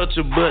gonna touch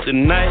her. But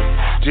tonight,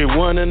 just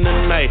one in the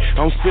night,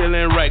 I'm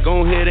feeling right.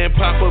 Go ahead and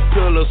pop a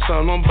pill or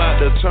something. I'm about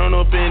to turn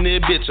up in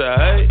this bitch,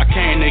 alright? I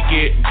came to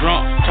get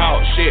drunk, talk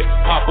shit,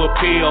 pop a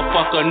pill,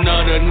 fuck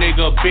another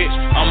nigga, bitch.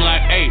 I'm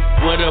like, hey,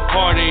 where the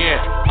party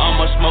at?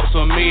 I'ma smoke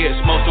some mid,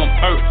 smoke some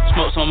perk,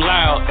 smoke some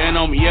loud, and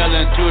I'm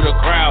yelling to the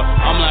crowd.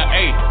 I'm like,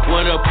 hey,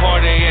 where the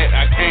party at?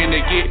 I came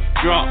to get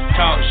drunk,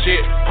 talk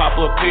shit, pop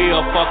a pill,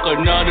 fuck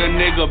another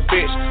nigga,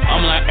 bitch.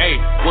 I'm like, hey,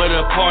 where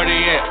the party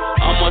at?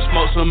 I'ma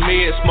smoke some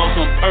mid, smoke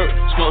some perk,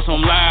 smoke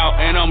some loud,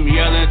 and I'm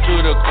yelling to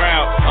the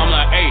crowd. I'm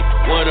like, hey,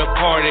 where the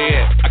party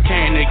at? I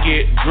came to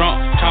get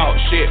drunk, talk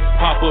shit,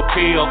 pop a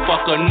pill,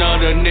 fuck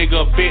another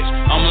nigga, bitch.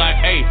 I'm like,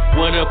 hey,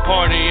 where the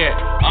party at?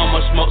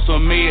 I'ma smoke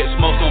some mid,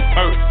 smoke some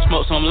perk,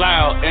 smoke some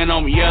loud, and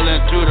I'm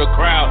yelling to the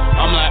crowd.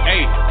 I'm like,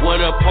 hey, where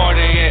the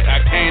party at? I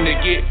came to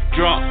get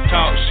drunk,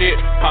 talk shit,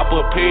 pop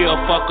a pill,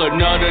 fuck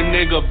another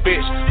nigga,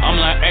 bitch. I'm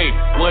like, hey,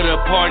 where the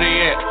party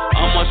at?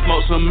 I'ma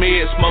smoke some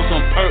mid, smoke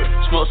some perk,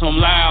 smoke some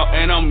loud,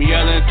 and I'm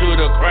yelling to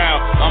the crowd.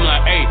 I'm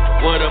like, hey,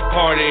 where the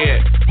party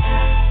at?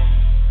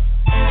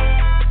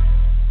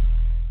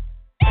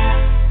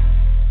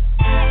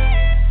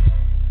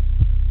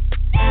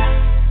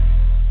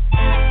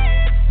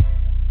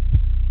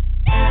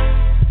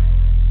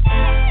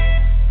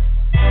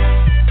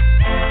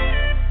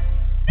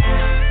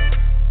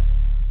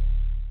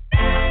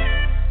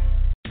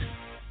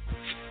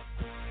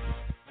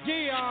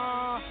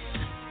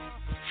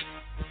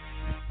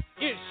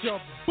 It's your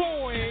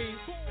boy.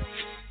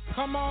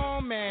 Come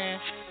on, man.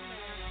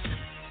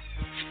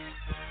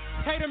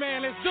 Tater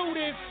man, let's do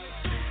this.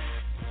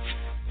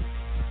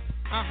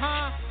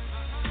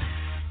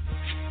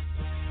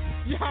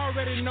 You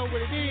already know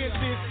what it is.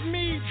 It's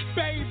me,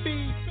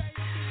 baby.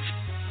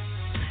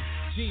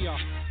 Gia,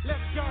 let's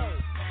go.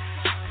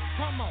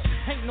 Come on,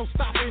 ain't no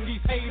stopping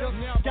these haters.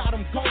 Got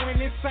them going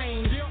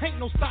insane. Ain't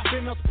no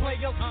stopping us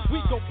players.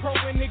 We go pro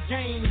in the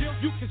game.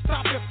 You can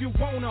stop if you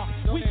wanna.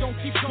 We gon'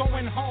 keep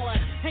going hard.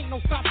 Ain't no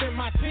stopping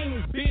my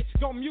team, bitch.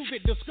 Go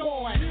music the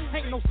squad.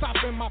 Ain't no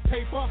stopping my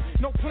paper.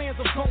 No plans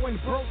of going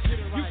broke.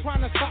 You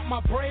tryna stop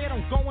my bread?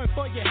 I'm going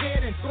for your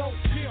head and throat.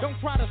 Don't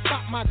try to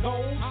stop my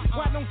goals.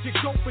 Why don't you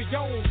go for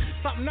yours?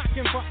 Stop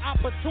knocking for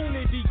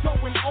opportunity. Go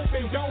and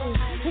open doors.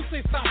 Who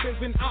said stop is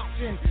an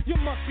option?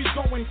 You must be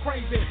going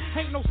crazy.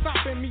 Ain't no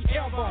stopping me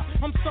ever.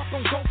 I'm stuck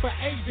on go for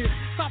ages.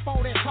 Stop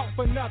all that talk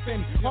for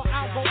nothing, or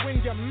I'll go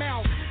in your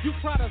mouth. You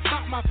try to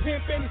stop my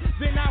pimping,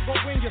 then I'll go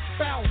in your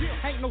spout.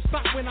 Ain't no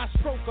stop when I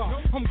stroke her.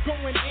 I'm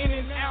going in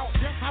and out.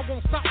 I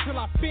won't stop till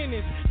I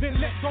finish, then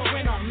let go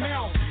in her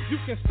mouth. You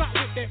can stop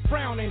with that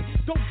frowning.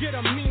 Go get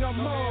a meaner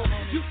mug.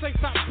 You say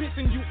stop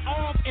pissing you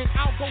off, and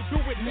I'll go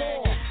do it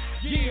more.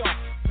 Yeah,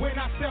 when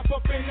I step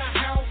up in the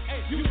house,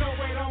 you know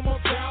what I'm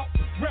about.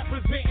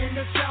 Representing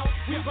the South,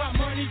 we got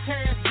money,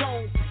 cash,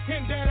 gold,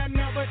 and that'll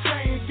never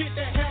change. Get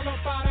the hell up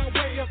out of the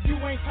way if you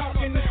ain't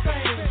talking the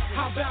same.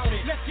 How about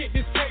it? Let's get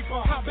this paper.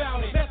 How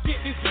about it? Let's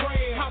get this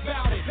bread. How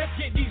about it? Let's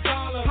get these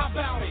dollars. How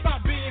about it? Stop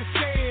being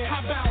scared.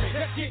 How about it?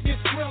 Let's get this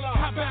thriller.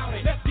 How about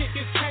it? Let's get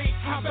this cake.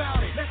 How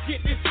about it? Let's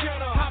get this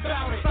cheddar. How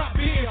about it? Stop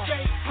being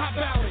fake. How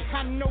about it?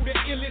 I know the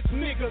illest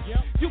niggas.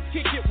 You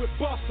kick it with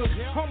busters.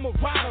 I'm a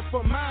rider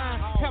for mine.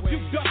 Have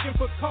you ducking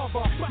for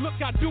cover? Look,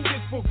 I do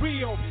this for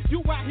real. You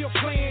out here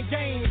playing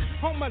games.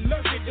 I'm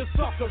allergic to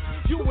suckers.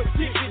 You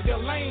addicted to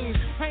lanes.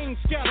 I ain't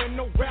scared of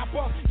no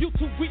rapper. You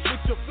too weak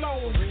with your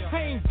flows.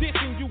 I ain't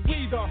dissing you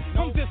either.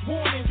 I'm just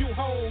warning you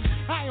hoes.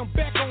 I am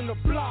back on the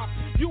block.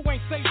 You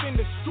ain't safe in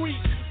the street.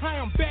 I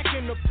am back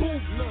in the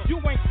booth. You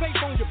ain't safe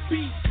on your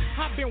beat.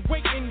 I've been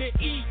waiting to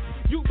eat.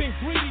 You've been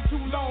greedy too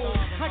long.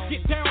 I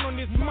get down on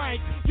this mic.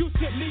 You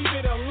should leave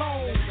it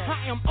alone.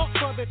 I am up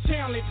for the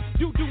challenge.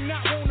 You do not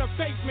wanna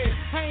face me.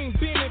 I ain't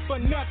been it for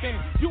nothing.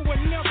 You were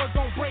never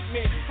gonna break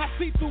me. I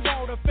see through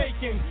all the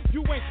faking.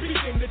 You ain't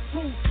speaking the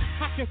truth.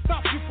 I can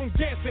stop you from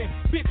guessing.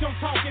 Bitch, I'm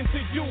talking to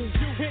you.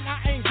 And I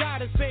ain't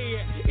gotta say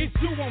it. It's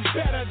you I'm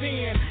better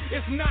than.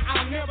 It's not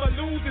I'll never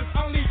lose. It's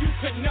only you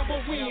could never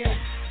win.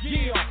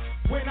 Yeah,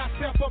 when I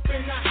step up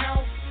in the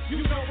house, you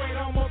know what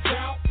I'm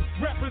about.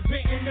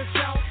 Representing the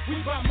South,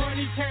 we got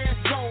money, cash,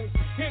 gold,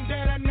 and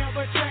that'll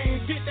never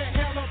change. Get the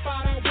hell up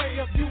out of the way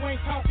if you ain't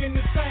talking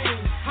the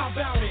same. How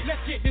about it? Let's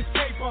get this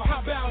paper.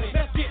 How about it?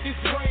 Let's get this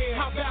bread.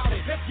 How about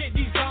it? Let's get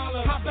these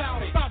dollars. How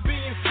about it? Stop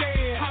being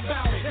scared. How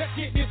about it? Let's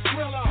get this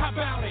thriller. How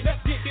about it?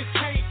 Let's get this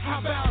cake.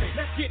 How about it?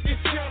 Let's get this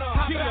cheddar.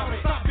 How about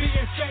it? Stop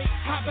being fake.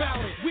 How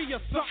about it? We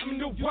are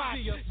something to watch.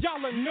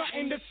 Y'all are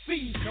nothing to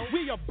see.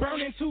 We are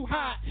burning too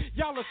hot.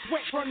 Y'all are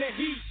sweat from the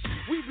heat.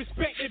 We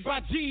respected by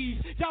G's.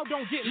 Y'all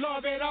don't get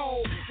love at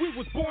all. We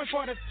was born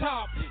for the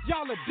top.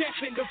 Y'all are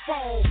destined to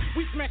fall.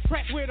 We smash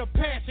crack with a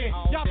passion.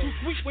 Y'all too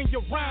sweet when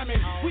you're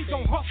rhyming. We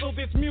gon' hustle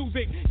this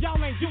music.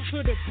 Y'all ain't ain't used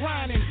to the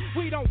grinding.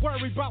 We don't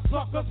worry about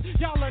suckers.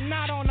 Y'all are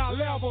not on our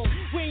level.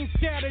 We ain't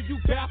scared of you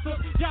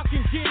bastards. Y'all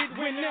can get it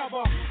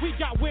whenever. We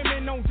got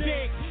women on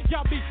deck.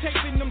 Y'all be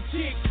chasing them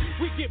chicks.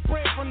 We get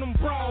bread from them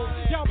bros.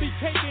 Y'all be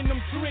taking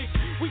them tricks.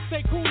 We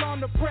stay cool on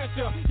the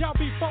pressure. Y'all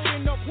be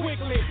folding up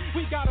quickly.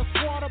 We got a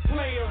squad of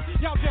players.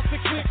 Y'all just a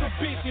clique of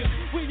bitches.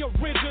 We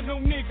original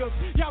niggas.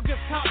 Y'all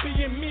just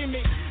copy and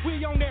mimic.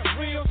 We on that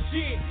real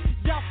shit.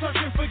 Y'all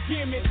searching for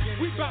gimmicks.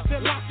 We bout to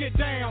lock it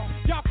down.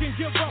 Y'all can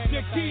give up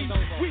your key.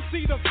 We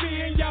see the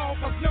fear in y'all,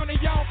 cause none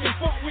of y'all can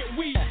fuck with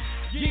we.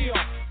 Yeah,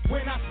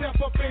 when I step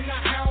up in the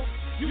house,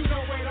 you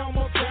know what I'm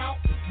about.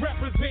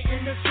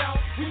 Representing the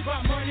South, we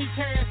buy money,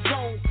 cash,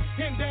 gold.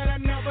 And that'll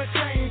never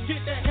change.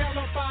 Get the hell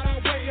up out of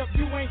the way if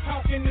you ain't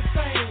talking the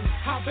same.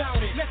 How about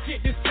it? Let's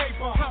get this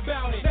paper. How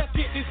about it? Let's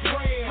get this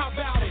bread. How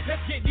about it? Let's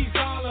get these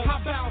dollars.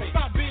 How about it?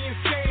 Stop being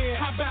scared.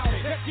 How about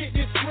it? Let's get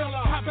this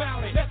thriller. How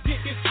about it? Let's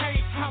get this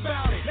cake. How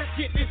about it? Let's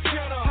get this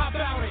cheddar. How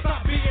about it?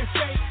 Stop being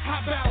fake.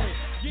 How about it?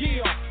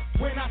 Yeah,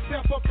 when I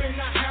step up in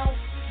the house,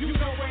 you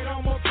know what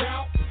I'm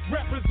about.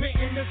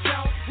 Representing the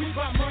South, we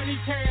buy money,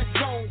 cash,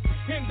 gold.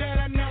 And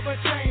that'll never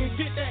change.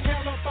 Get the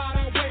hell up out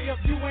of the way if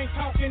you ain't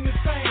talking the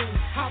same.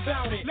 How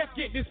about it? Let's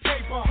get this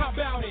paper. How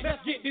about it?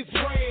 Let's get this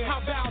bread.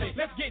 How about it?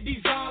 Let's get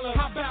these dollars.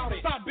 How about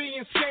it? Stop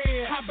being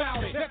scared. How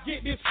about it? Let's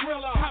get this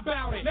thriller. How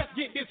about it? Let's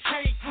get this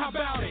cake. How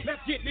about it? Let's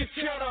get this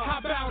cheddar. How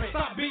about it?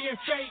 Stop being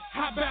fake.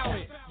 How about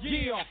it?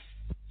 Yeah.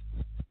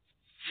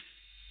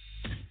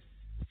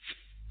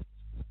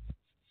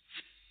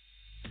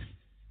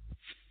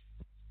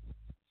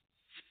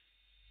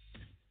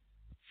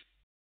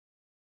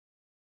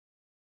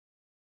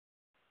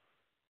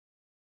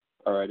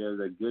 All right, that was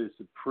a Goody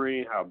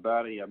Supreme. How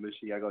about it? Y'all make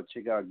sure y'all go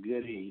check out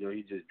Goody. You know,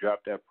 he just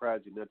dropped that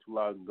project not too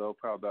long ago,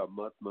 probably about a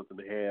month and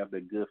a half.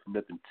 That Good for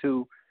Nothing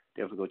 2.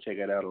 Definitely go check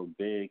it out on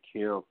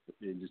Bandcamp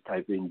and just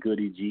type in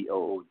Goody,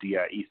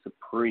 Goodie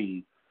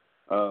Supreme.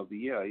 But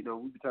yeah, you know,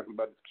 we've been talking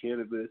about this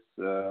cannabis.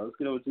 Let's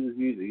get over to this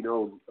music. You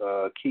know,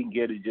 King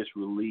Getty just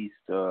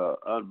released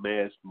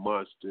Unmasked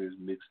Monsters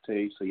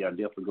mixtape, so y'all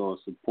definitely go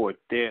and support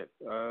that.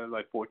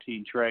 Like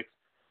 14 tracks.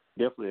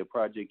 Definitely a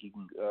project you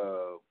can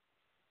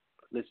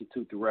listen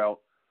to throughout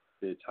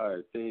the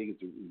entire thing.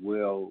 It's a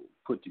well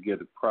put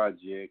together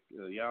project.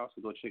 Y'all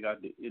also go check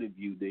out the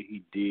interview that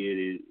he did,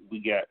 and we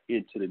got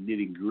into the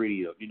nitty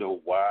gritty of, you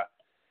know, why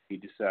he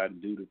decided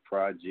to do the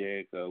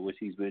project, which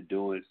he's been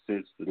doing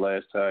since the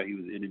last time he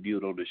was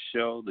interviewed on the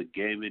show, the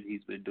gaming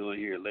he's been doing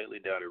here lately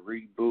down at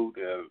Reboot,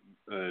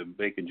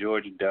 Macon,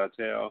 Georgia,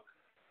 downtown.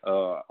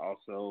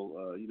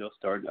 Also, you know,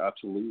 starting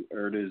Absolute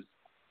Earners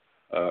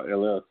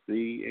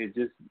LLC, and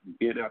just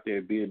being out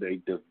there being a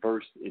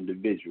diverse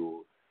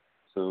individual.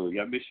 So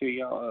y'all make sure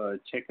y'all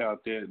check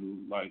out that,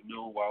 and like, you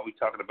know, while we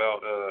talking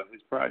about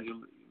his project,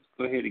 let's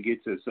go ahead and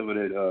get to some of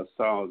that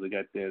songs. I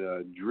got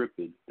that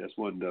Drippin'. That's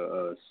one of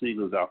the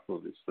singles off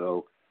of it.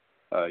 So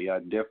y'all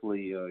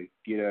definitely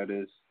get at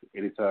us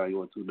anytime you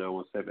want to.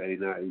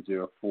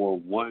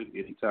 917-898-8041.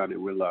 Anytime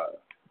that we're live.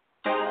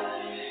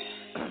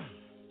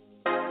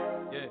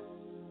 Yeah.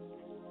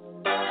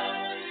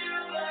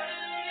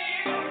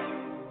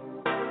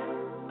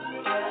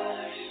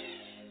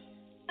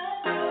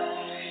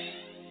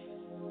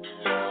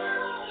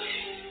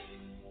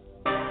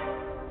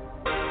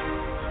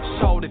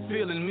 Shorty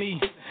feeling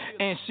me,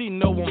 and she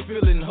know I'm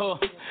feeling her.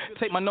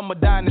 Take my number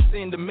down and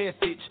send a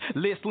message.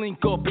 Let's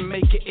link up and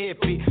make it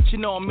epic. She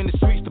know I'm in the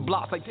streets, the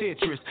blocks like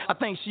Tetris. I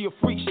think she a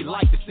freak, she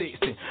like the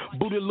sexy.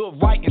 Booty look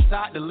right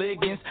inside the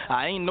leggings.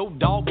 I ain't no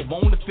dog, but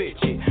wanna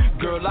fetch it.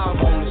 Girl, I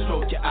wanna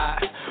stroke your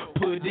eye.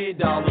 Put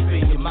it all up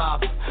in your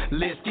mouth.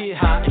 Let's get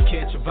high and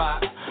catch a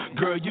vibe.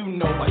 Girl, you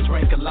know I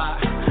drink a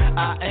lot.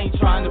 I ain't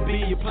trying to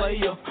be a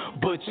player,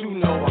 but you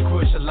know I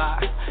crush a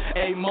lot.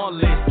 Hey, Mom,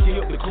 let's get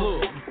up the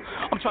club.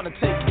 I'm trying to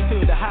take you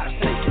to the house,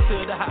 take you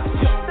to the house.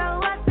 So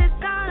what's it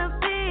gonna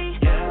be?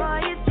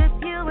 Boy, it's just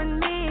you and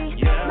me.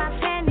 My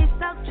panties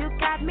soaked, you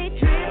got me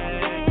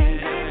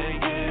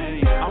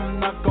dripping. I'm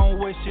not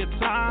gonna waste your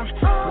time,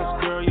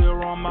 cause girl,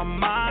 you're on my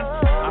mind.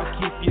 I'll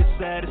keep you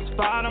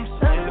satisfied, I'm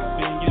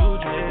sipping, you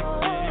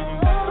dripping.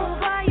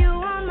 Boy, you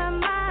on my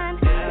mind,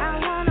 I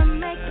wanna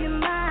make you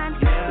mine.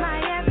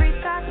 My every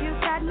thought, you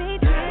got me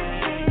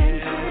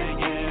dripping.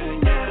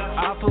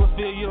 I'll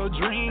fulfill your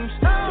dreams,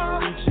 so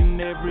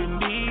reaching every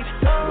need.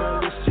 Girl,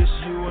 it's just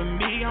you and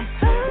me, I'm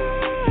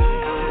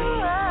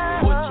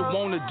what you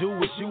wanna do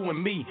is you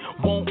and me.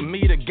 Want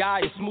me, the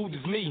guy as smooth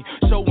as me.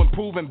 Show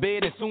improving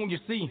bed, and soon you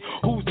see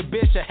who's the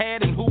best you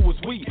had and who was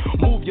weak.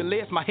 Move your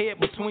legs, my head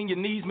between your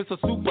knees. Mr.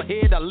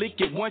 Superhead, I lick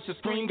it once you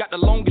scream. Got the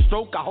longest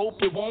stroke, I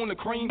hope you want the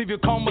cream. Leave you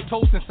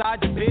comatose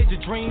inside your bed,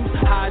 your dreams.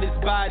 Hide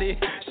his body,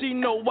 she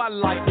know I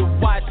like to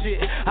watch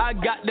it. I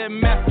got that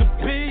Master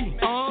P,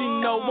 she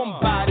know I'm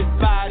body.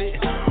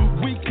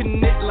 We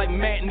connect like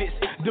magnets,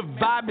 the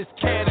vibe is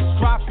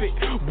catastrophic.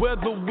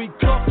 Whether we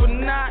cuff or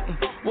not,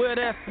 well,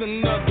 that's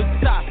another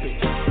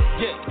topic.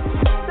 Yeah.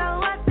 So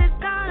what's it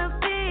gonna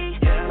be?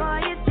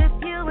 Boy, it's just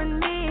you and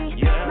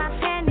me. My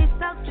panties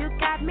soaked, you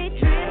got me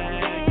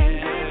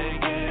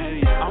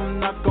dripping. I'm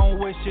not gonna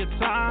waste your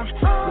time.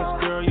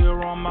 'Cause girl,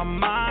 you're on my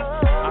mind.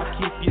 I'll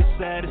keep you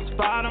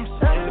satisfied. I'm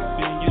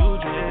slipping, you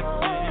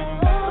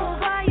drifting.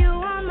 Why you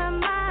on my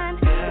mind?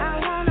 I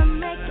wanna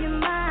make you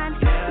mine.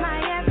 My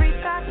every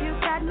thought, you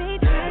got me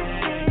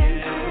drifting.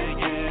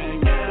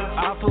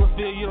 I'll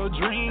fulfill your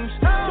dreams.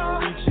 You're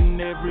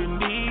reaching every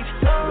need.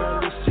 Girl,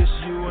 it's just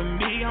you and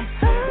me. I'm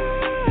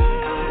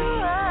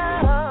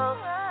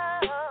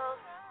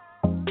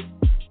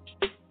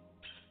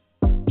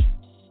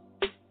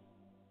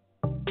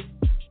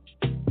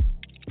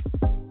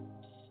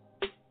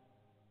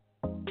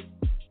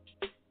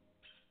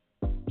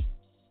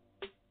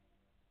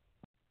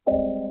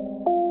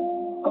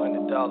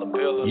 $100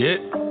 billers. Yeah.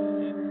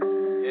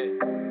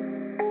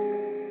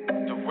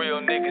 The real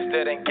niggas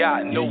that ain't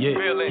got no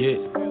feelings.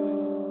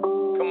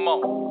 Come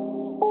on.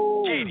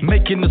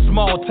 Making a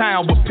small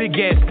town with big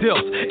ass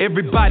tilts.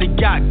 Everybody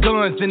got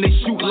guns and they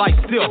shoot like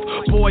stealth.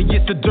 Boy,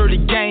 it's a dirty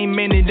game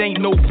and it ain't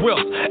no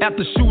wealth.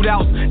 After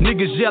shootouts,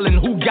 niggas yelling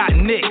who got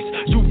next.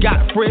 You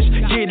got fresh,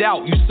 get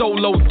out, you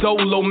solo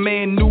dolo.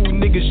 Man, new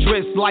niggas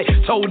dressed like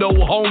Toto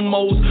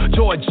homos.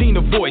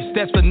 Georgina voice,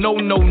 that's a no.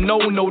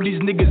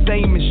 These niggas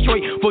aiming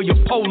straight for your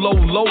polo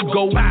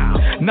logo.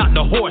 Knock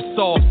the horse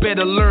off,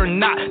 better learn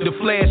not to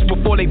flash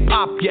before they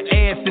pop your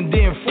ass and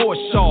then force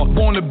y'all.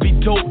 Wanna be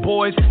dope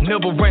boys,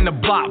 never ran a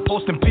block.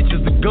 Posting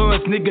pictures of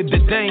guns, nigga,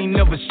 that they ain't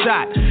never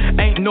shot.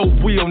 Ain't no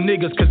real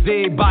niggas, cause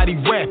everybody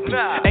rapping.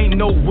 Ain't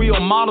no real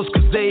models,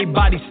 cause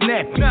everybody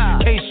snapping.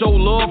 Can't show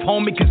love,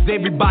 homie, cause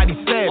everybody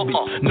savage.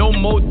 No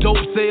more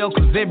dope sales,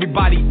 cause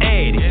everybody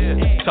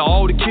added. To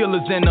all the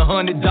killers and the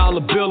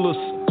 $100 billers.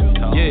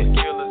 Yeah.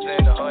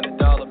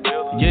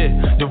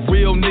 Yeah, the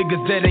real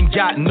niggas that ain't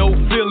got no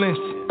feelings.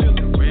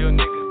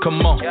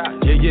 Come on,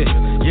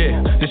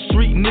 yeah. The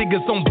street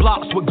niggas on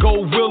blocks with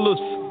gorillas.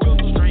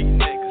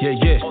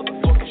 Yeah.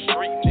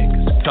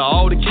 To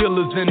all the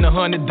killers and the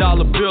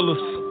 $100 billers.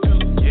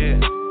 Yeah.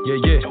 Do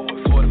it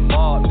for the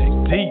mob,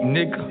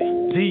 nigga.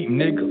 Deep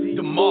nigga.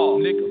 The mob,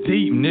 nigga.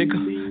 Deep nigga.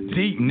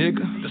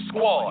 The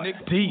squad,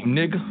 nigga.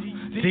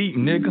 Deep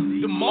nigga.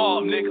 The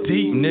mob, nigga.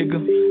 Deep nigga.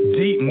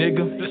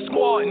 The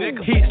squad,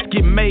 nigga. Hits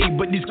get made,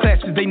 but these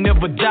clashes they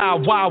never die.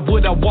 Why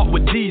would I walk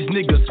with these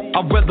niggas?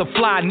 I'd rather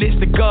fly next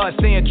to God,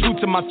 saying true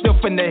to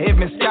myself in the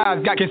heaven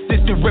skies. Got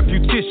consistent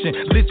reputation.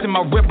 Listen,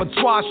 my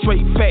repertoire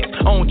straight facts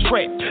on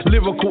track.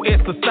 Lyrical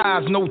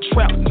exercise, no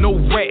trap, no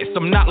rats.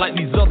 I'm not like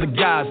these other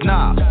guys,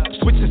 nah.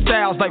 Switching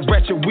styles like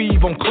ratchet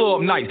weave on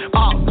club nights.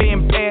 Pop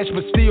band pass,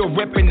 but still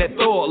repping that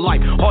thug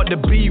life. Hard to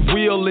be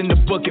real in the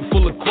bucket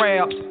full of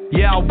crabs.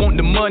 Yeah, I want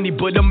the money,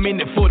 but I'm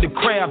in it for the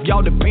craft.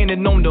 Y'all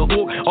depending on the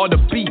hook or the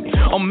beat.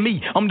 On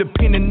me, I'm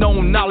depending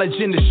on knowledge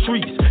in the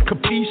streets.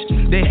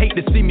 Capiche? They hate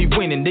to see me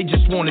winning, they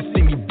just wanna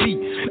see me beat.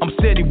 I'm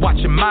steady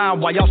watching mine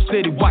while y'all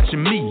steady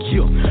watching me,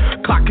 yeah.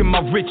 Clocking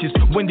my riches,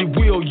 Wendy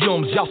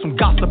Williams. Y'all some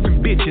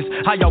gossiping bitches,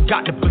 how y'all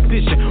got the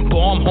position?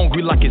 Boy, I'm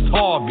hungry like it's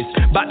harvest.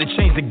 About to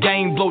change the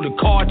game, blow the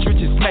cartridge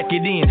and smack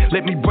it in.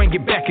 Let me bring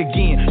it back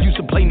again. Used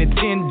to play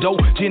Nintendo,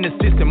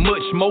 Genesis and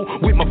much more.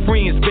 With my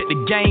friends, bet the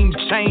game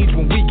change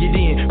when we get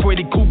in.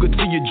 Freddy Cougar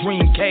to your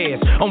dream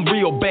cast. I'm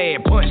real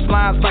bad,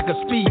 punchlines like a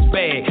speed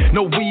bag.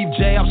 No weave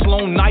jabs,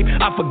 long knife,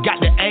 I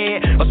forgot to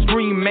add. A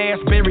scream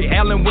mask, Barry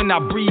Allen when I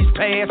breeze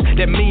past.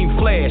 That mean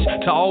flash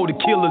to all the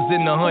killers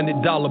in the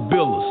 $100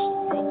 billers.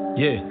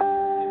 Yeah.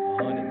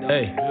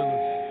 Hey.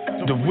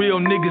 The real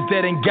niggas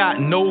that ain't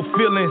got no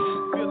feelings.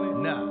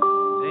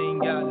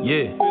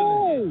 Yeah.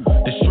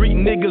 The street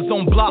niggas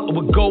on block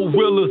with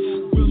gorillas.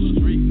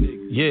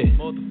 Yeah.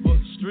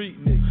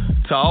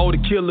 To all the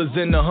killers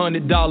and the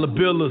 $100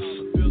 billers.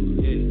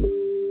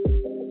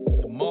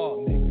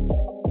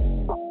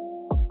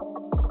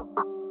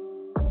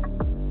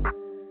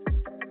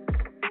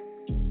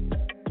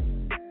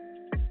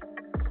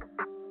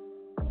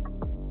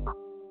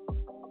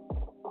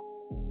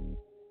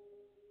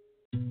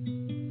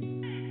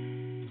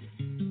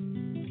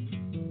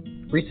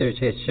 Research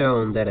has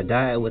shown that a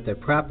diet with a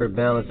proper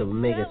balance of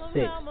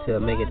omega-6 to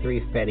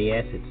omega-3 fatty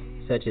acids,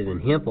 such as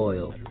in hemp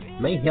oil,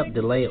 may help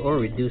delay or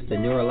reduce the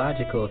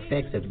neurological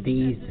effects of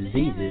these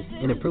diseases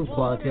and improve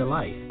quality of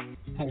life.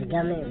 Has the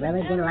government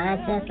really been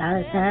lying to us all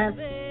the time?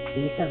 Do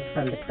you suffer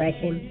from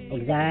depression,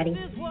 anxiety,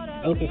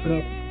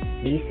 anxiousness?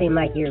 Do you seem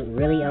like you're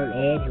really on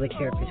edge with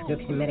your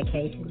prescription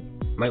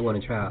medication? Might want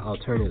to try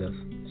alternative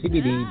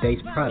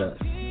CBD-based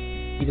products.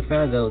 You can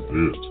find those at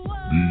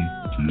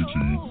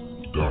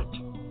btg.cook.shop.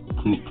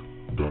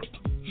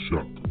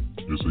 SHOPPE.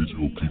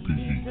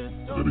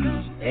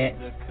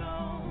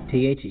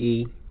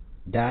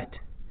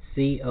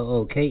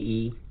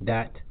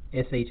 That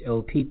is at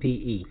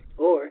THE.COOKE.SHOPPE.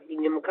 Or you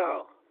can give them a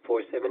call,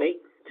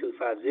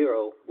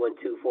 478-250-1244.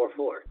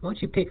 Why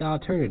don't you pick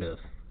alternative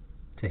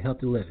to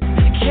healthy living?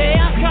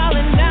 Chaos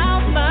calling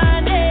out my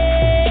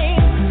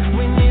name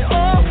when it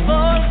all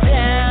falls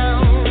down.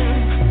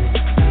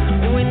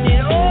 When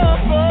it all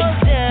falls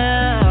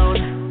down,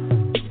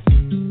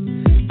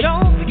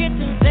 don't forget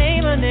to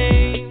say my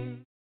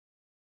name.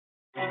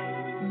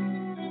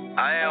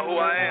 I am who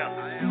I am.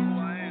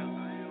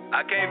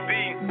 I can't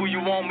be who you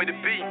want me to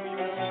be.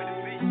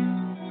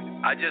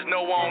 I just know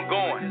know where I'm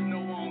going.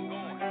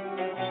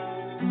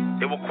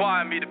 It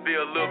required me to be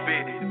a little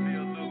bit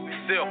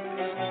selfish.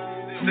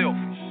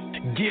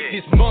 Get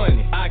this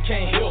money, I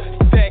can't help.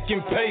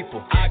 Stacking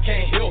paper, I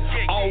can't help.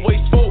 Always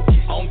focused.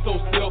 I'm so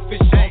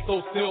selfish, I'm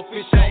so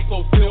selfish, I'm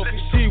so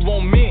selfish. She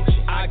won't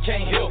mention, I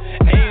can't help.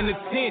 And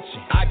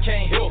attention, I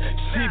can't help.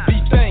 She be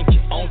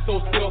thinking, I'm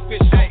so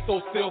selfish, I'm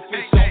so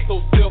selfish, I'm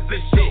so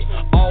selfish. Shit,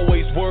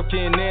 always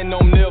working and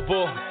I'm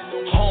never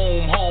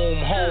home.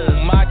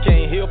 I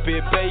can't help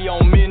it, bae,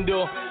 I'm in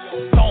the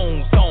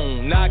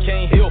zone. I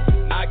can't help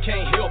it, I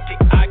can't help it,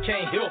 I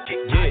can't help it,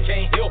 yeah. I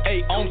can't help it.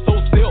 Hey, I'm so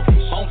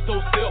selfish, I'm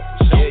so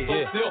selfish,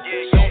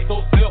 I'm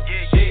so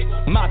selfish,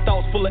 yeah. My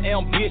thoughts full of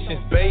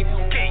ambitions, baby.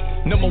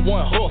 Number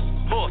one, hustle.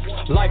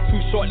 Life too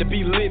short to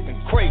be living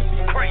crazy.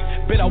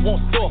 Bet I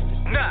won't suffer.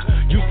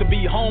 Used to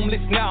be homeless,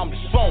 now I'm the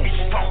strongest.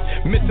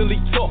 Mentally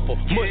tougher,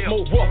 much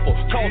more rougher,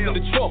 causing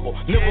the trouble.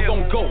 Never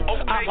gonna go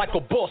out like a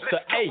buster.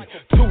 Ayy,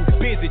 too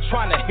busy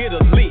trying to hit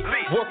a lick.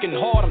 Working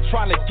hard, I'm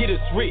trying to get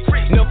us rich.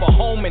 Never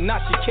home and now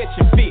she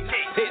catching fits.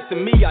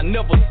 Texting me, I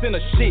never sent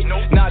her shit.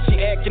 Now she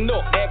acting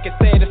up, acting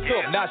sad as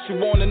fuck. Now she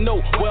wanna know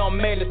where I'm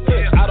at as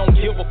such. I don't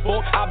give a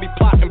fuck. I be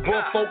plotting,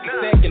 bro, focus,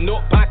 stacking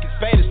up, pockets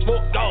fat as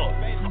fuck. Dog,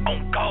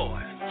 on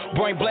guard.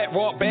 Bring Black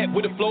Rock back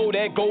with a flow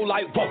that go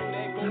like whoa.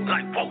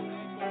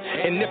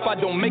 And if I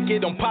don't make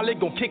it, I'm probably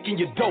gon' kick in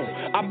your door.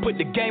 I put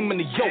the game in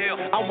the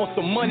yoke. I want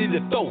some money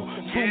to throw,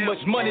 too much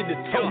money to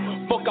tow.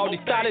 Fuck all these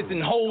stylists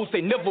and hoes,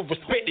 they never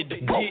respected the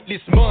get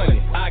this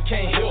money. I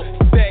can't help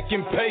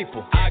stacking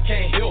paper. I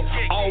can't help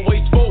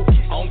always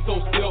focused. I'm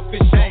so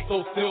selfish, I'm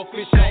so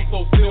selfish, I'm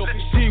so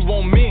selfish. She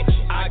won't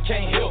mention, I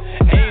can't help.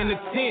 And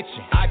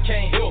attention, I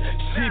can't help.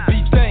 She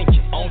be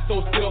thinking, I'm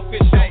so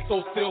selfish, I'm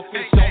so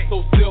selfish, I'm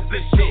so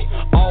selfish. Shit,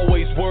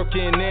 always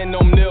working and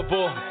I'm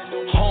never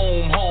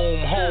home.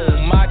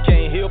 I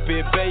can't help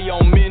it, bae,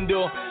 I'm in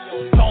the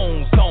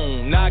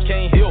zone. I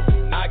can't help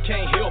it, I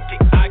can't help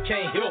it, I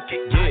can't help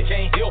it, yeah. I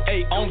can't help it.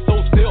 Hey, I'm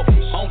so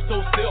selfish, I'm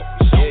so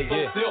selfish,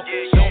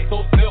 I'm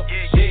so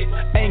selfish,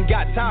 yeah. Ain't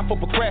got time for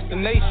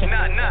procrastination.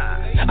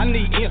 I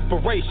need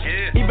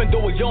inspiration. Even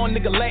though a young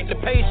nigga lack the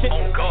patience,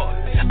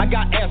 I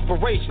got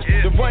aspirations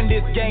to run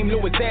this game,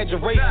 no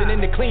exaggeration,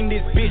 and to clean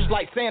this bitch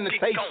like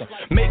sanitation.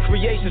 Make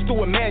creations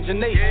through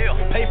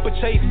imagination, paper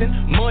chasing,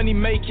 money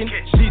making.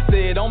 She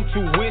said I'm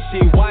too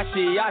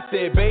wishy-washy. I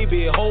said,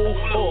 baby, hold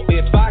up.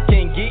 If I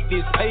can't get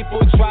this paper,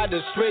 try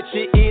to stretch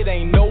it, it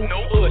ain't no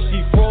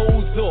She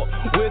froze up.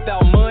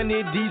 Without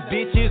money, these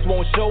bitches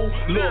won't show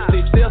love.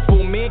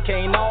 Successful men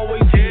can't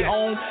always be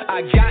home.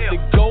 I got to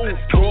go,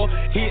 bro.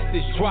 Hits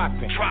is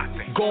dropping.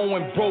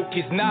 Going broke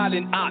is not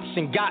an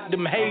option. Got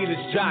them haters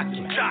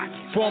jocking.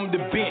 From the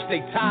bench, they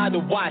tired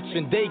of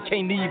watching. They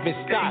can't even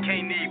stop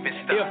it.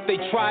 If they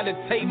try to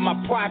take my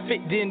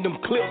profit, then them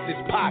clips is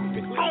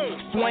popping.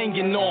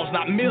 Swinging arms,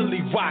 not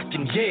merely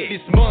rocking. Yeah,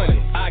 it's money.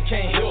 I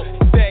can't help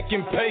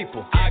stacking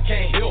paper. I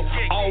can't help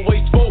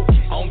always focused.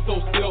 I'm so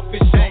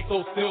selfish. I'm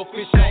so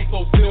selfish. I'm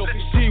so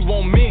selfish. She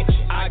won't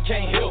mention. I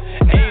can't help.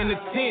 And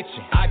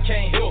attention. I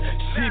can't help.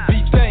 She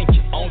be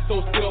thinking. I'm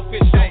so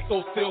selfish. I'm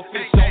so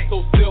selfish. I'm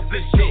so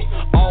selfish. Shit.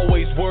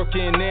 Always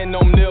working and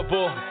I'm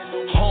never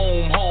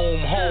home.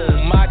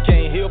 I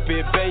can't help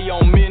it, bae,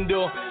 I'm in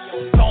the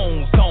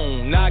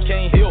zone. I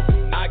can't help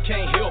it, I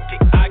can't help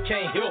it, I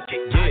can't help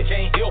it, yeah. I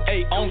can't help it.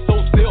 Hey, I'm so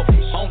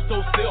selfish, I'm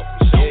so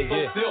selfish, I'm so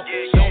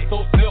selfish, I'm so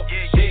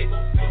selfish, yeah.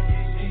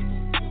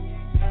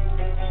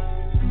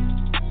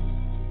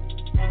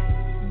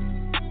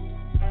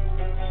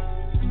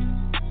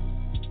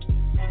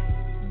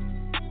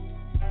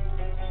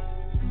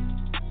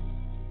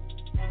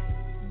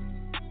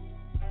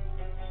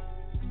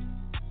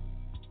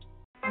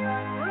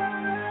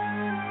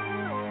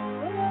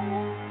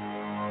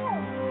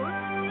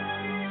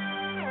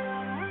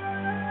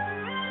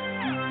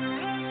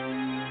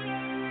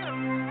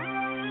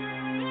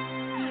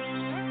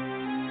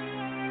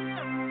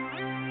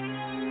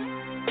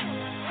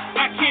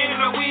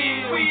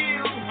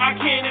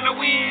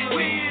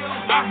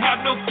 I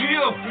have no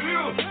fear,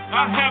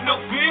 I have no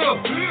fear.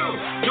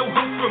 No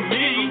hope from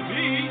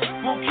me,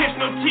 won't catch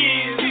no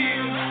tears.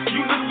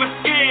 You look but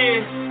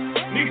scared,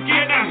 nigga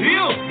get out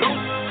here. No,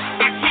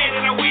 I can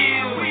and I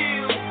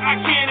will, I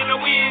can and I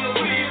will.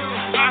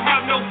 I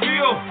have no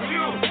fear,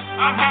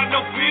 I have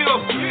no fear.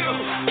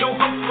 No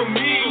hope from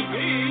me,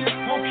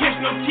 won't catch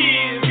no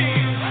tears.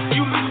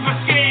 You look but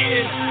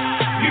scared,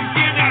 nigga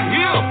get out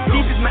here.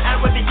 This is my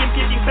hour, the game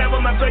getting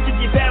power, my virtue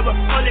devour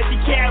all of the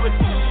cowards.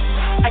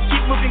 I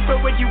keep moving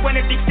forward, you wanna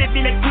accept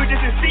me like Brutus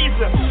and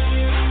Caesar.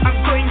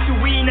 I'm going to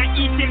win, I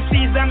eat them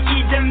Caesar, I'm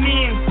eating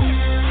mean.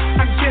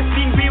 I'm just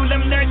being real,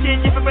 I'm not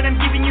different, but I'm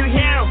giving you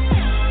hell.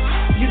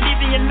 You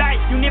living your life,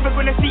 you're never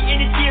gonna see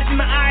any tears in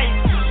my eyes.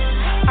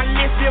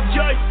 Unless you have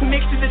joy, who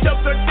makes it the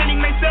top, start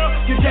selling myself.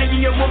 You die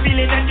in your mobile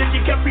and under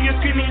the Caprio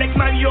screaming like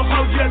Mario,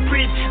 how do I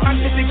breathe? I'm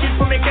just a kid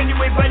from a country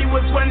where body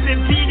was once a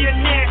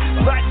billionaire.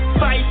 But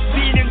 $5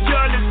 billion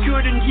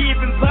couldn't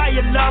even buy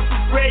a love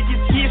of bread,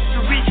 it's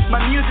history.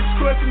 My music's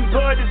crossing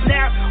borders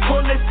now,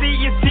 all I see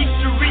is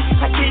victory.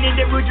 I can't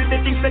endeavor to the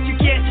things that you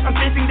can't. I'm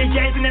facing the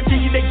giants and I'm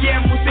changing the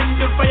game. We're setting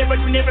the fire, but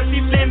we never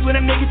see flames. When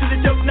I make it to the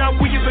top, now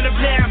who you gonna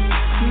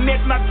blame? Met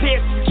my pace,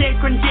 can't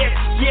condemn.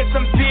 Yes,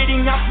 I'm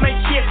beating up my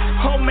chest.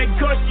 Oh my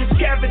gosh,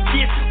 discovered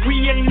this.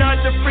 We are not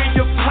afraid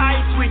of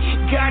heights. We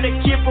gotta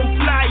keep on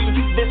flying.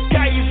 The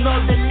sky is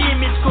not the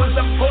limit, cause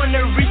I'm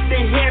gonna reach the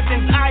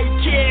heavens. I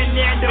can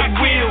and I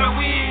will.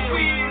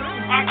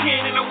 I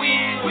can and I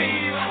will.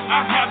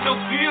 I have no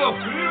fear.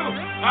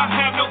 I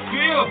have no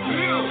fear.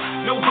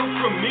 No hope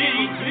from me.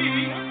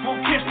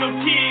 Won't catch no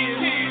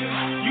tears.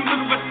 You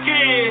look but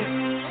scared.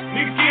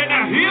 Niggas scared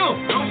not heal.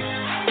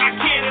 I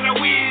can and I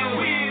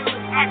will.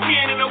 I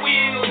can and I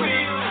will.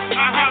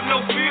 I have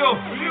no fear.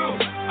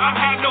 I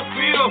have no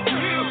fear.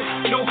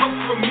 No hope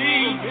from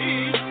me.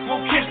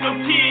 Won't catch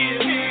no tears.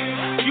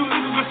 You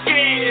look but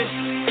scared.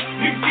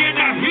 Niggas scared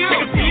not heal.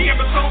 Niggas see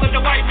every soul of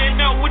the white man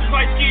now. Which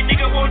light skin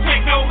nigga won't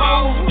take no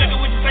more. Nigga,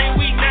 what you say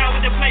we now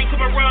in the play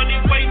come around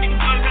this way. Niggas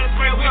know how to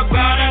spray. We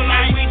about our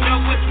life. We know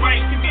what's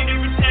right.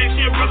 Community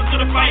protection, brothers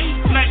to the fight.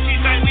 Black sheep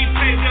like we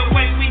pave the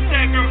way. We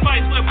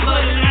sacrifice with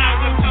blood and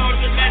eyes. I'm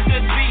told to let us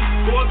be.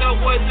 For the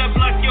words that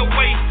block your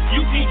way.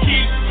 You can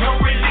keep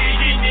your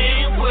religion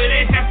in what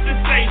it has to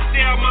say.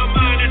 Stay out my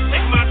mind and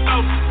take my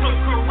thoughts. So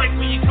correct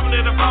when you come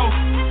to the boss.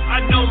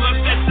 I know my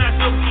best, I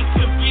don't get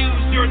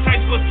confused. Your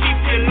types will keep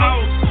you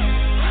lost.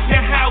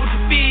 Now how would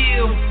you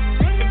feel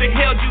if they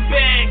held you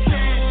back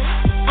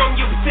from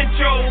your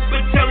potential,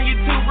 but telling you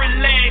to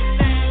relax?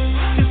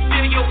 To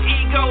steal your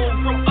ego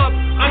from up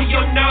under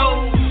your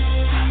nose.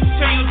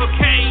 Tell you it's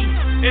okay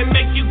and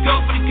make you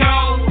go for the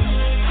goal.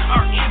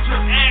 Our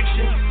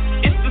interaction,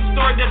 it's the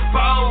story that's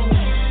bold.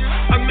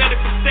 A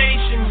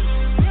manifestation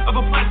of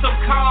a plateau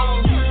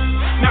cold.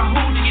 Now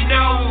who do you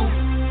know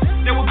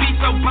that will be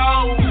so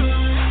bold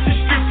to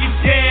strip you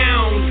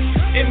down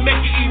and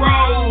make you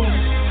erode?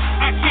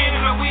 I can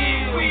and I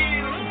will.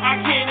 I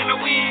can and I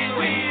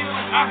will.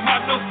 I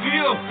have no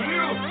fear.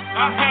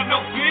 I have no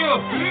fear.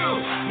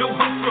 No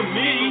hope from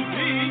me.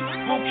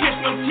 Won't catch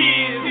no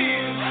tears.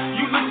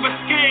 You look but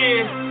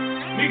scared.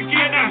 Niggas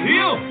scared not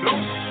heal.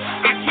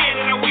 I can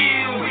and I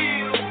will.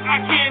 I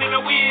can and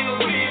I will.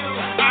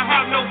 I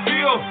have no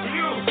fear.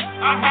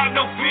 I have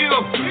no fear.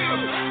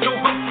 No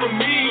hope from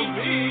me.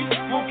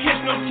 Won't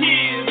catch no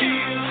tears.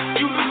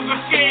 You look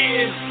but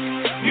scared.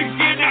 Niggas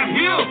scared not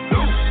heal.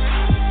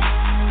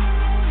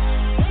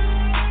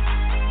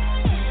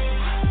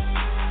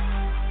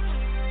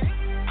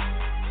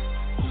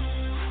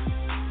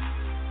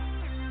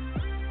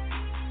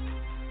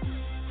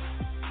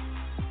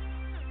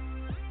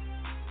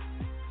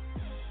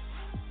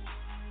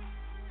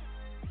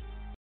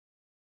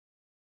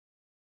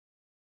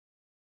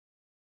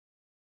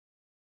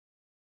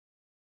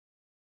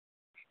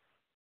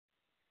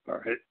 All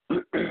right.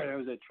 That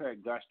was that track,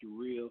 Gosh to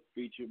Real,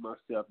 featuring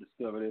myself,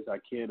 Discover This. I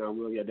Can, I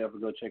Will. Yeah,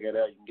 definitely go check it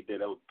out. You can get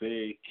that on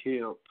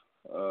Bandcamp.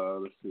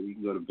 Let's see, you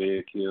can go to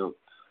Bandcamp.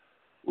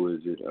 What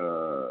is it?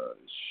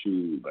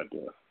 Shoot, about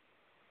to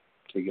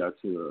take you out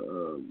to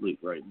a link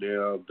right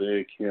now,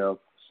 Bandcamp.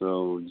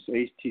 So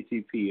it's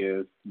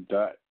https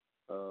dot,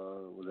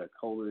 was that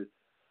colon,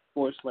 /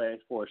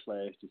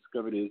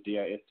 discover this,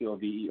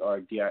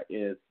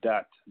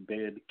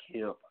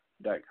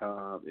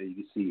 discoverdis.bandcamp.com, and you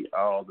can see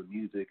all the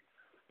music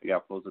I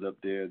got posted up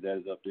there. That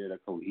is up there.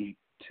 That code Heat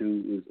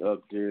 2 is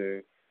up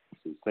there.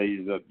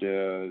 Sensation is up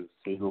there.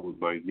 Single with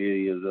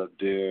Magnesia is up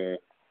there.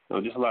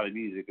 Just a lot of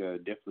music.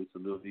 Definitely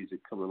some new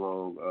music coming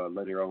along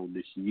later on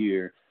this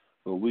year.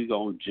 But we're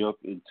going to jump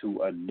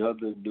into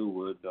another new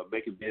one.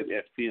 Making Bib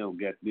FM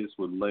got this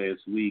one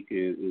last week.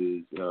 It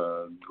is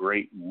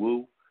Great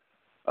Woo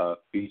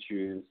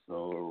featuring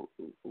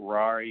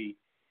Rari.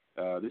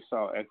 This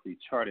song actually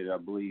charted, I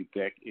believe,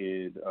 back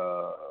in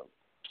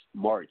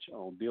March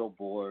on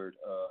Billboard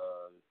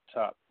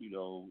top,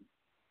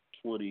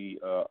 20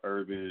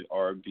 urban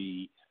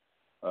R&B,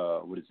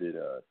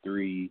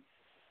 3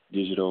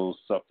 digital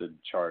something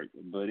chart.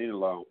 But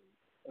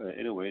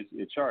anyways,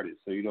 it charted.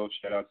 So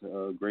shout out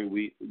to Great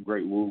Woo.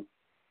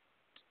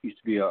 Used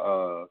to be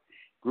a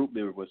group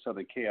member with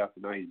Southern Chaos,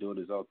 and now he's doing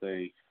his own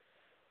thing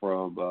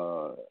from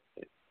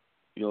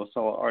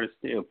solo artist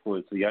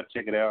standpoint. So y'all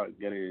check it out. If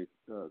you got any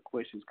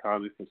questions,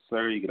 comments,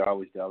 concerns, you can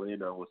always dial in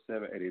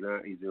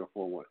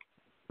 917-889-8041.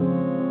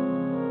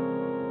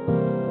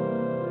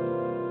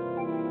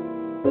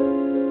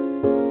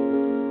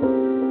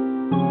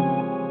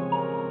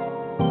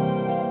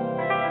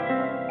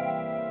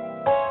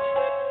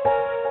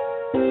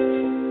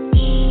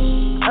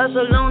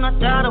 Hustle on, I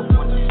thought I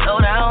wanted to slow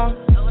down.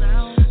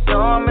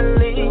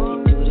 Normally, we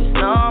do this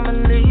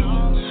normally.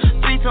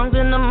 3 times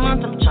in a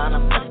month, I'm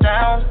tryna bust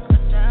down.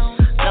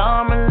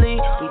 Normally,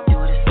 we do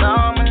this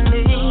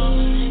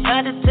normally.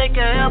 Had to take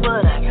a L,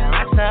 but I got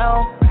rocks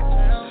now.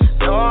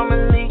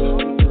 Normally,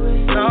 we do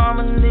this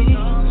normally.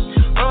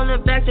 Roll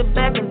it back to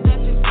back and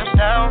then we push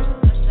down.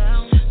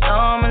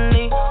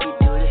 Normally, we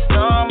do this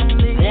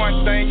normally.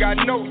 One thing I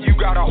know, you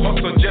gotta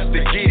hustle just to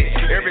get it.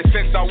 Ever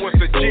since I was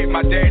a jit,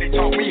 my daddy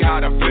taught me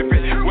how to flip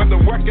it. Whether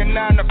working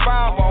 9 to 5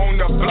 or on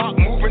the block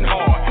moving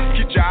hard.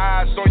 Keep your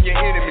eyes on your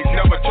enemies,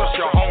 never trust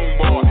your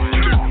homeboy.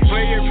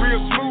 Play it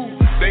real smooth.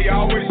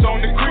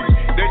 on the creek.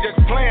 They just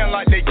playing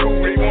like they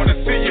cool. They wanna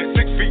see you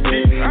 6 feet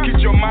deep.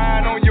 Get your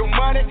mind on your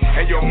money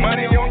and your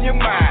money on your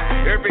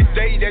mind. Every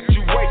day that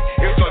you wait,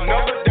 it's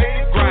another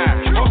day to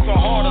grind. Hustle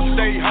hard or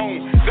stay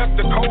home. That's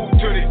the code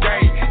to the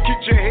game.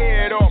 Keep your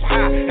head up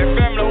high and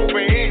family over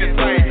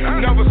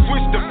anything. Never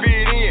switch to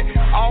fit in.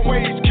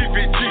 Always keep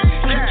it G.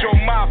 Keep your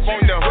mouth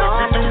on the hook.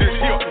 We do this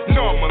here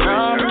normally.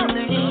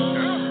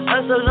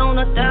 Hustle on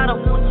the dot, I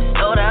want to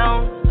slow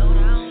down.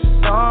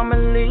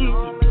 Normally,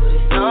 we do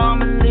this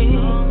normally.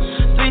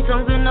 3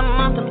 times in a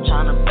month, I'm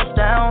tryna bust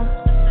down.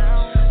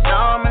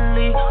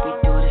 Normally, we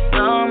do this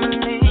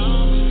normally.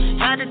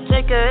 Had to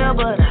take a L,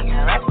 but I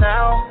got racks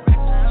now.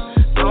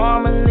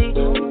 Normally, we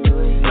do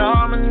this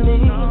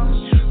normally.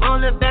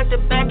 Roll it back to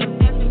back and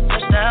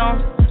touch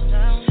down.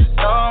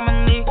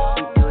 Normally, we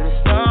do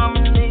this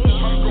normally.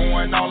 I'm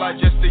going all out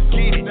just to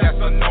get it, that's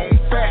a known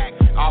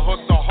fact. I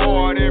hustle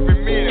hard every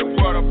minute,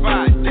 what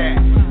about that?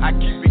 I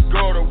keep it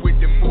guarded with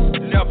the move,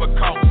 never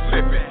caught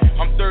slipping.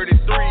 I'm 33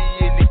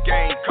 in the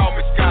game, call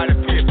me Scottie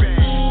Pippen.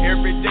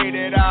 Every day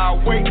that I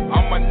wait,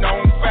 I'm a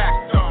known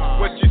factor.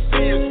 What you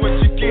see is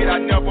what you get,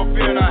 I never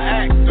been an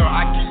actor.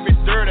 I keep it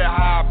dirty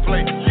how I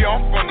play, yeah,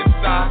 I'm from the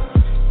side.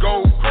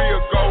 Gold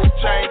grill, gold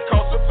chain,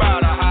 cost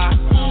about a high.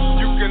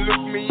 You can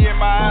look me in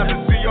my eyes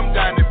and see I'm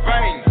down the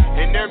vein.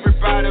 And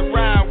everybody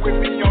around with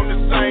me on the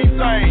same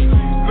thing.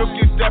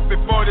 Looking step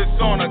before this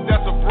honor,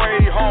 that's a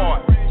brave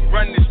heart.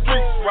 Run the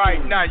streets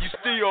right now, you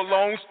still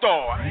Lone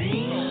Star.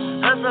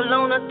 Hustle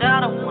on the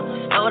dot, I want to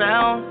slow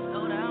down.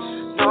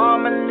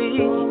 Normally, we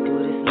do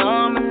this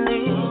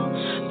normally.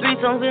 3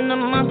 times in a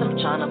month, I'm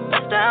tryna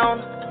bust down.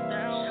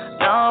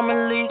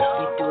 Normally,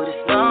 we do this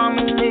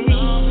normally.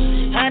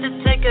 Had to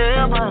take a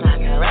L, but I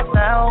got racks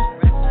now.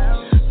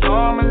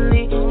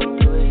 Normally, we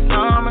do this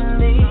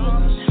normally.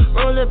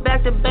 Roll it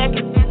back to back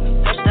and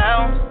touch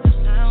down.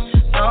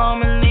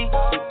 Normally,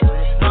 we do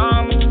this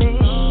normally.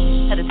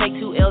 Had to take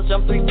 2 L's,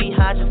 jump 3 feet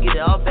high, just get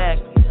it all back.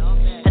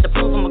 Had to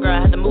prove I'm a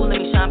grind, had to move,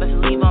 let me shine, best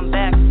believe I'm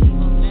back.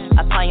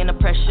 Applying the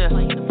pressure,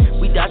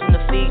 we dodging the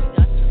feet.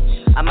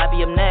 I might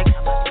be up next,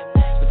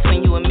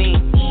 between you and me.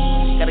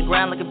 Gotta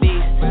grind like a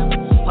beast,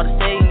 hard to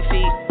stay in your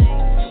feet.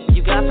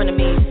 You got from the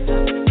me,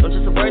 don't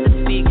just a word to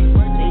speak.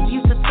 They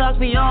used to talk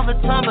me all the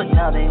time, but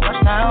now they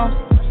watch now.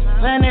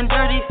 Planting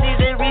dirty seeds,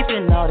 they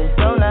reaping all this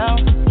so now.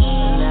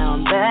 And now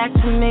I'm back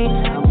to me,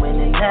 I'm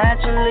winning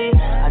naturally.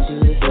 I do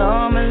this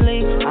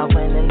normally, I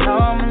win it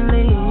normally.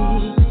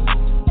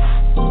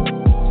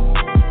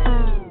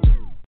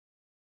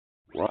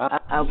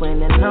 I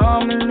win it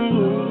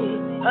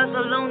normally.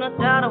 Hustle on the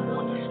dot, I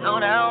want to slow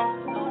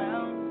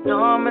down.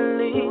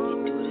 Normally, we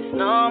do this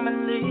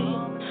normally.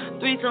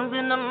 3 times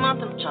in a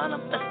month, I'm tryna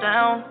bust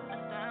down.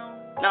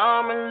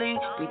 Normally,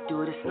 we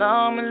do this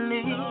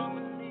normally.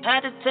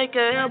 Had to take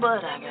a L,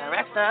 but I got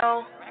racks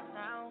now.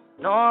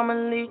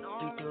 Normally,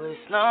 we do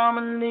this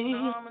normally.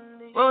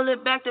 Roll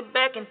it back to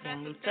back and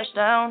then we touch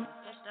down.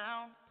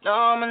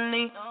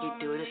 Normally, we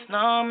do this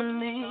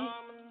normally.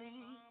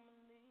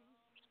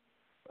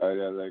 I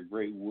got that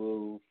Great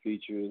Wolf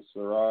featuring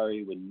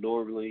Sorari with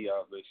Normally.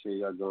 Y'all make sure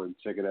y'all go and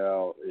check it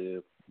out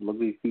and look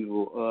these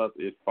people up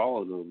and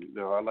follow them.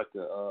 Now, I'd like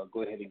to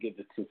go ahead and get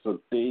into some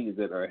things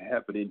that are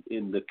happening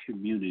in the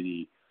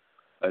community,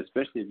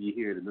 especially if you're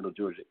here in the Middle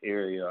Georgia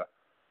area.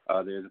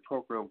 There's a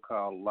program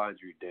called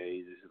Laundry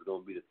Days. This is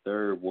going to be the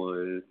 3rd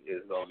one.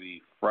 It's going to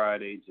be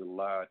Friday,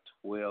 July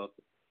 12th,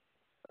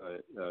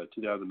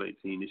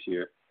 2019 this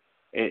year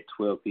at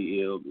 12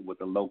 p.m.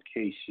 with a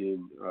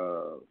location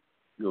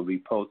going to be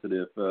posted.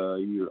 If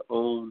you're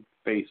on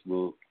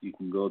Facebook, you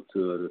can go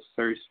to the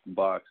search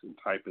box and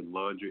type in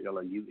Laundry,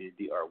 Laundry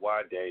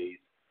Days.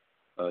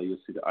 You'll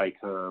see the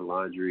icon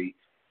Laundry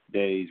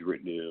Days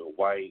written in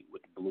white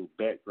with the blue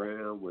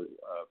background with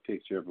a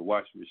picture of a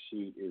washing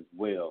machine as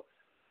well.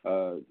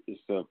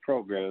 It's a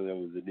program that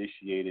was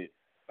initiated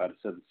by the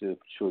Southern Center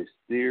for Choice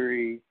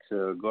Theory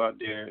to go out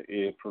there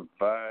and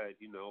provide,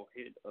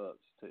 head-ups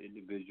to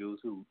individuals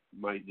who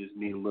might just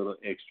need a little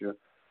extra,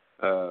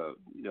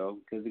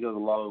 because it goes a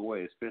long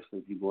way, especially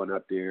if you're going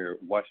out there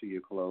washing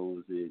your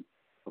clothes. And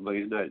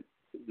it's not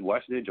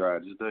washing and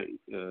drying. It's not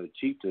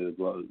cheap to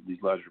go out these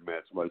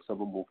laundromats. Like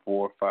some of them are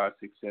 $4, $5,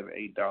 $6,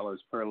 $7, $8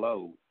 per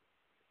load.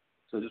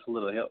 So just a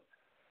little help,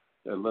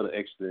 a little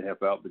extra to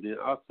help out. But then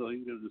also,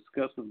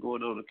 discuss what's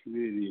going on in the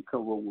community and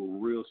come up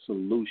with real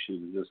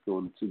solutions that's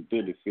going to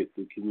benefit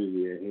the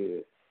community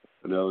ahead.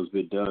 I know it's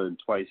been done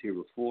twice here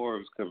before. It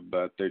was covered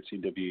by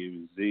 13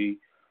 WMZ.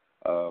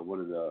 One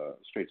of the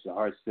Straight to the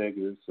Heart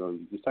segments. So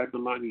you just type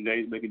in Laundry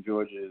Days, Macon,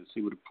 Georgia, and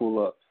see what it pull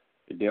up,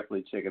 and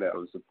definitely check it out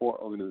and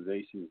support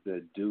organizations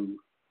that do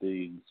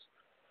things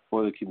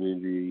for the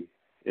community,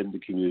 in the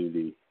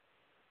community.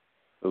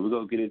 So we're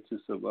going to get into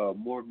some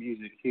more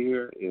music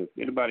here. If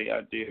anybody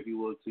out there, if you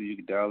want to, you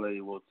can dial in.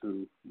 You want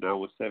to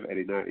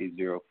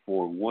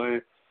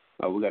 917-899-8041.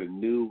 We got a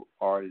new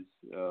artist,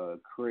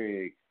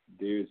 Craig.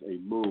 There's a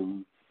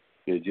Moon.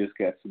 It just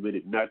got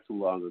submitted not too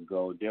long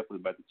ago. Definitely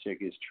about to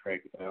check his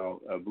track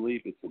out. I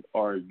believe it's an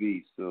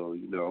R&B, so,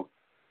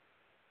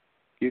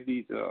 give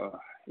these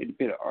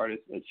independent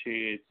artists a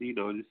chance, you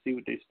know, just see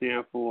what they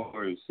stand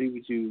for and see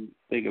what you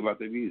think about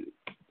their music.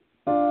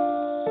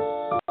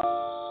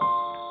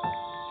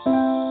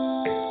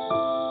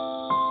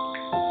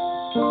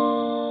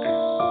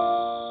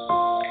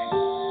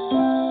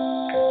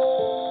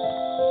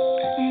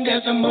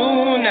 There's a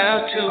moon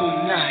out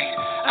tonight,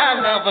 I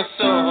love her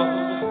so.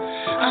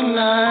 I'm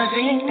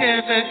loving,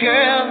 there's a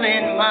girl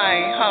in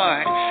my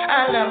heart,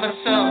 I love her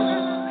so.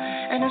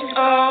 And it's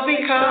all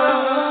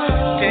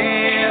because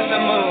there's a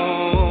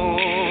moon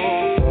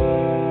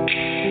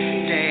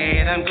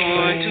that I'm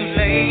going to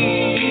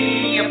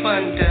lay up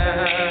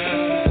under.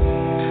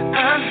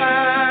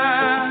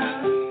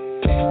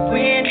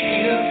 When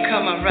you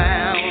come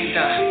around,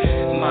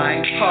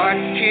 my heart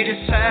hears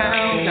the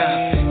sound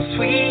of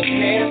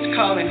sweetness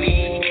calling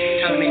me,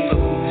 telling me, boo,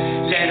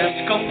 let us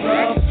go,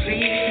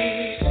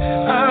 please.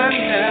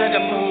 Under the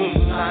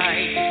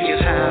moonlight, you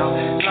howl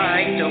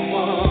like the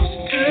wolves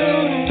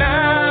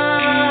tonight.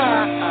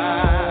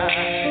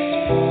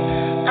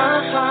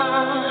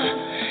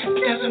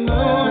 There's a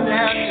moon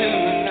out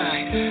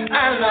tonight,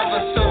 I love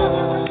her so.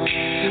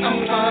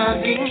 I'm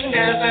longing,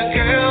 there's a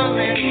girl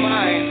in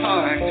my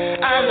heart,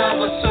 I love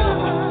her so.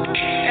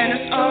 And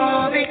it's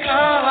all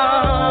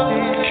because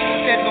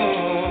that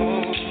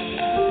moon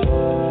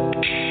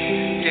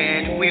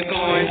that we're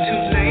going to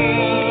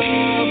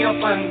lay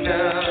up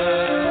under.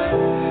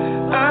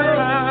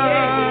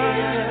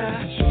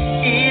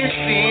 It's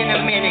been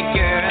a minute,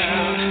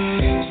 girl,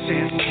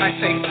 since I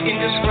faced in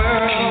this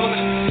world,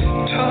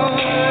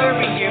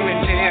 touring here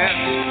and there.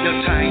 No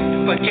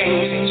time for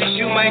games, just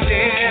you, my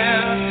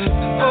dear.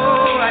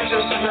 Oh, I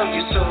just love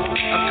you so.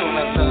 I'm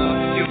gonna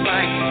love you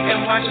right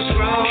and watch us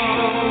grow.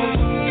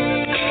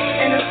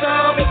 And it's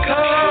all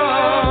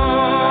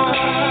because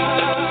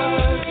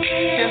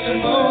there's a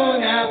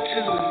moon out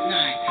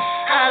tonight.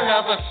 I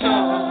love her so.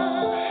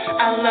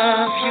 I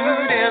love you.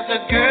 There's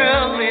a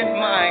girl in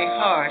my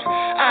heart.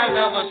 I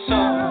love her so.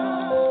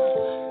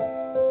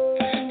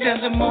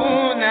 There's a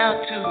moon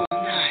out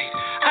tonight.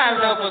 I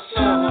love her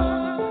so.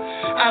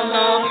 I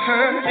love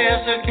her.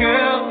 There's a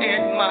girl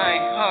in my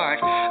heart.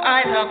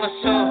 I love her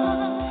so.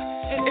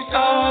 It's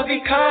all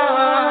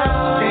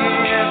because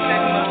there's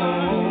that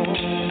moon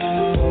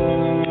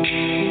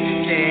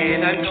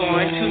that I'm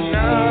going to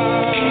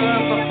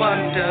love up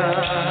under.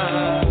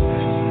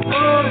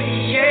 Oh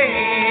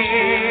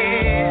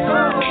yeah.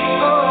 Oh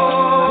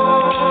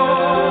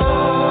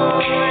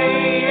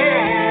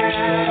yeah.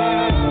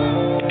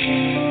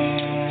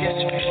 Yes,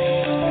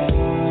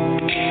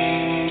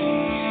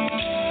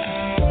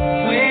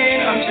 when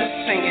I'm just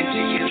singing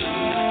to you,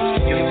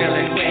 you're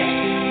feeling wet.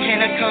 Can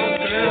I come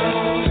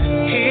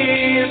through?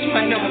 Here's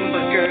my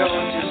number, girl,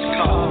 just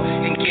call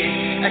and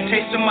get a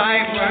taste of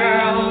my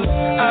world.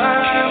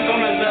 I'm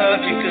gonna love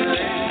you good,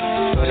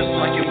 just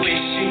like you wish,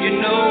 and you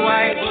know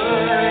I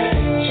would.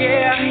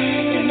 Yeah,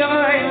 you know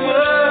I would.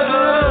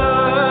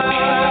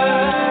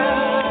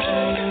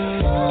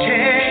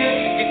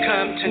 Can you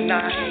come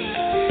tonight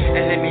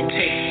and let me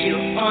take you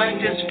on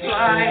this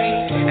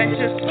flight? And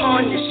just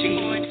on the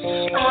sheets,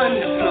 on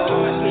the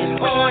floor,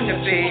 on the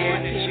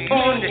bed,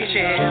 on the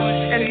chair,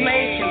 and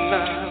making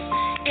love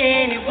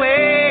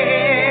anywhere.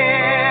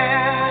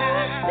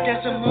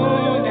 There's a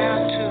moon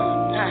out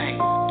tonight.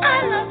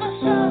 I love her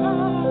so.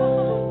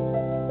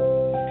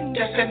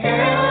 There's a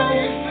girl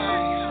in my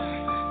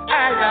heart.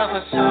 I love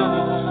her so.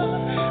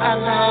 I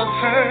love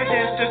her.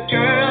 There's a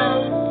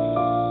girl.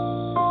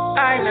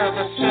 I love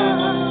her so.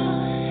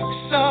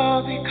 It's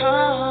all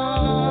because.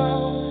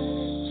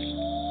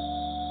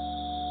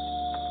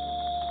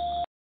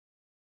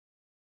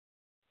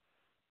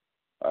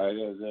 All right,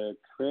 there's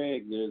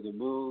Craig. There's a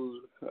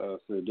moon.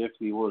 So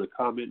definitely want to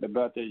comment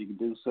about that. You can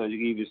do so. You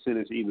can even send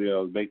us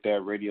emails.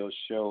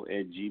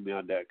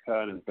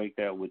 BakeThatRadioShow@gmail.com. And Bake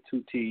That with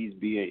 2 T's,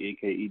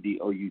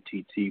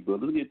 BANKEDOUTT.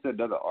 But let's get to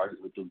another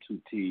artist with them 2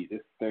 T's.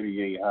 It's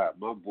 38 Hot.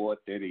 My boy,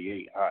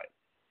 38 Hot.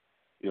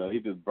 You know,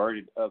 he's been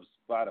burning up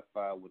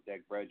Spotify with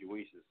that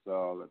Graduation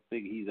song. I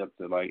think he's up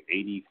to like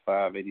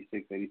 85,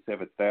 86,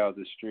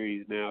 87,000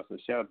 streams now. So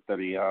shout out to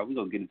 38 Hot. We're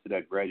going to get into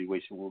that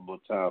Graduation one more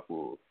time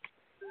for him.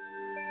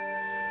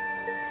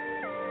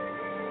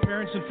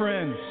 Parents and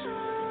friends,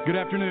 good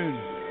afternoon.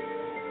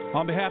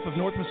 On behalf of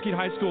North Mesquite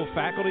High School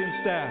faculty and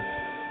staff,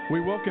 we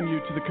welcome you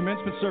to the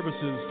commencement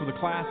services for the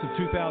class of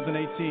 2018.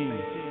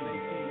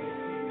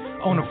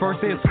 On the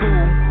first day of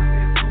school,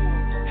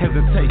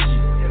 hesitation.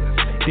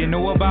 Didn't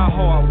know about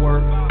hard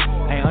work,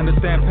 ain't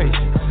understand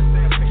patience.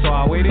 So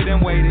I waited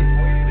and waited,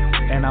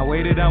 and I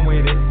waited and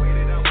waited.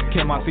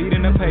 Kept my feet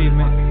in the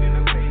pavement.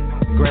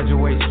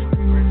 Graduation.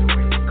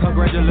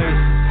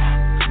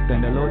 Congratulations.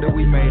 Thank the Lord that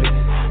we made it.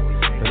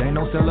 But ain't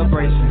no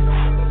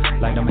celebration,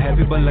 like them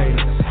happy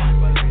belated.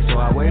 So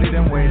I waited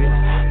and waited,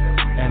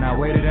 and I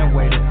waited and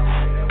waited.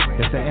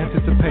 It's the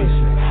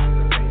anticipation,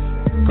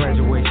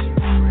 graduation.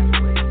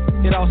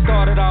 It all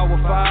started out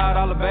with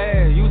 $5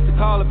 bag, used to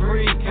call it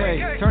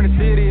pre-K. Turned the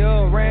city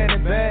up, ran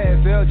it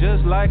bad, felt felt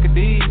just like a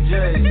DJ. I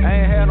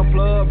ain't had no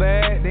plug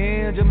back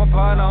then, just my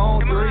partner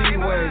on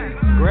three-way.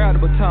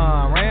 Grabbed the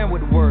baton, ran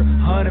with the work,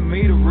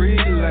 100-meter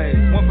relay.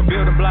 Went from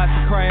building blocks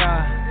to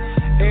crayon,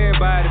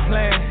 everybody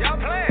playing.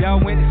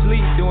 Y'all went to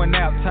sleep during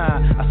nap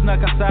time. I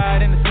snuck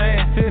outside in the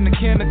sand, sitting in the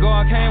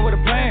kindergarten, came with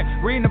a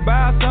plan. Reading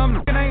about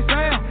something, ain't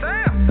Sam.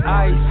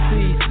 I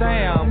see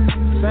Sam,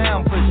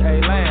 Sam push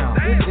a lamb.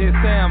 This is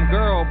Sam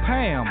girl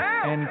Pam,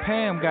 and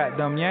Pam got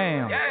them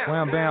yam.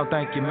 Wham bam,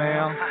 thank you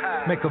ma'am.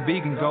 Make a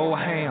vegan go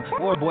ham.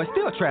 Boy,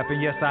 still trapping,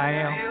 yes I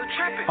am.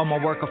 On my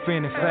work I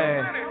finished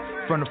fast,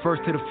 from the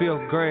 1st to the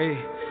 5th grade.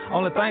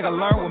 Only thing I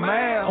learned was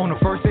math. On the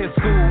first day of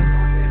school,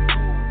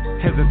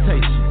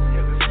 hesitation.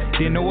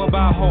 Didn't know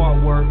about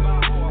hard work,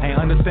 ain't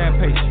understand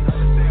patience.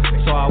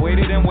 So I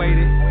waited and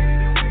waited,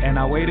 and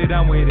I waited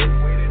and waited.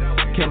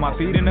 Kept my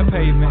feet in the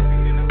pavement.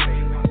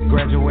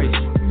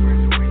 Graduation,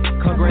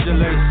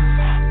 congratulations.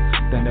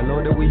 Thank the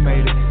Lord that we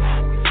made it,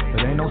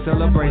 but ain't no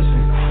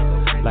celebration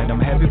like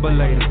them happy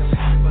belated.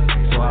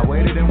 So I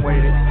waited and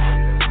waited,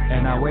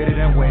 and I waited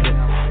and waited.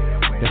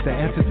 That's the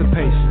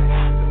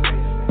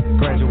anticipation.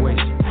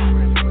 Graduation.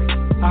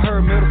 I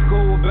heard middle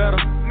school was better.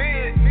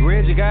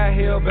 Reggie got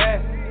held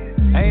back.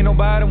 Ain't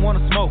nobody wanna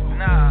smoke,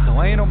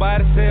 so ain't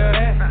nobody sell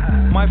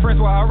that. My friends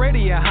were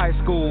already in high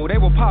school, they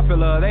were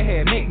popular, they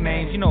had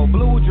nicknames, you know,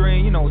 Blue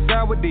Dream, you know,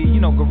 Sour D, you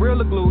know,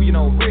 Gorilla Glue, you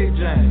know, Rick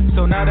James.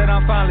 So now that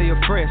I'm finally a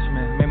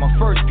freshman, made my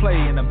first play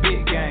in a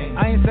big game.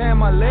 I ain't saying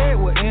my leg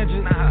was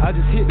injured, I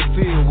just hit the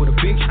field with a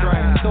big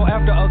strain. So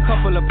after a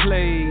couple of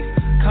plays,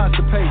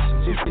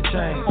 constipation, just a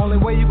change. Only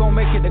way you gon'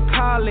 make it to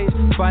college,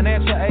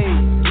 financial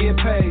aid, get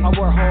paid. I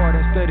work hard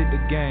and studied the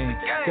game.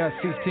 Got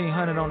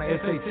 1600 on the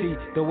SAT.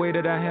 The way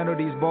that I handle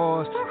these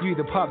bars, you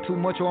either pop too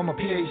much or I'm a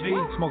PhD.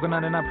 Smoking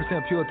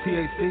 99% pure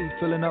THC,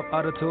 filling up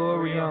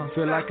auditorium.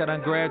 Feel like I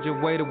done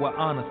graduated with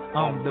honors.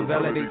 I'm the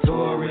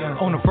valedictorian.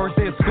 On the first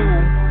day of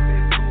school,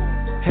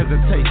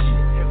 hesitation.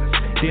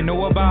 Didn't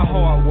know about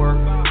hard work,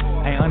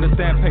 ain't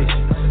understand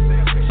patience.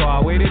 So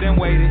I waited and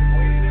waited,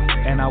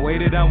 and I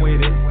waited and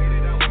waited.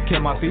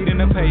 Kept my feet in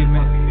the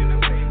pavement.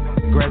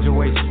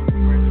 Graduation,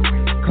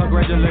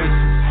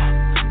 congratulations.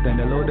 Thank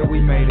the Lord that we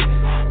made it,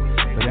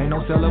 but ain't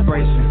no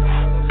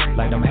celebration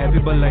like them happy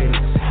belated.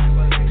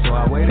 So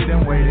I waited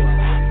and waited,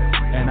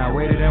 and I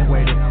waited and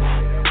waited.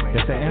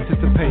 That's the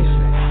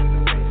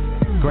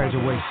anticipation.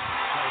 Graduation.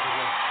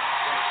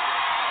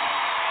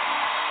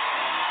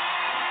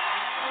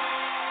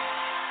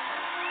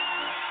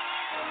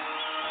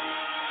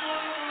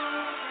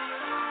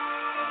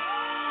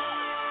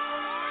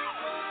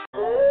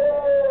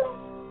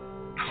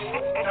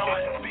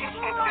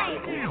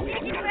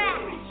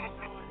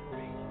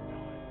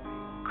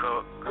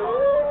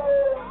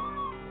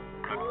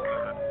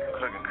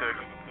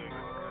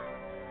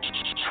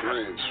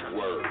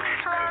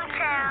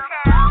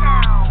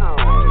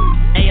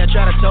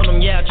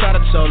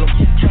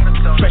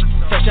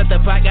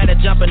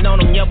 Jumping on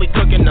them, yeah, we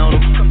cooking on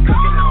them.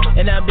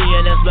 And I be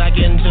in this back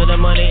into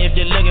the money if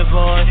you're looking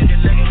for it.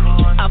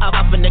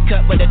 Up in the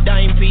cut with a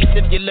dime piece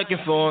if you're looking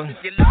for it.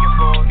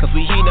 Cause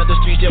we heat up the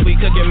streets, yeah, we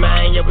cooking,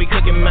 man, yeah, we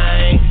cooking,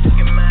 man.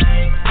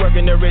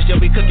 Working the wrist, yeah,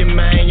 we cooking,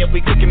 man, yeah,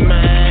 we cooking,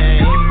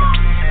 man.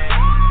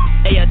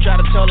 Hey, I try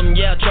to tell them,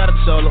 yeah, I try to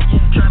tell them.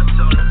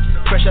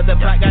 Fresh out the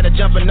pot, got it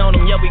jumping on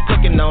them, yeah, we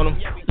cooking on them.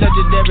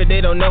 Legendary,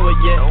 they don't know it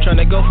yet.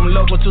 Tryna go from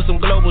local to some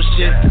global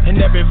shit.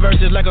 And every verse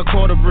is like a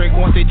quarter brick.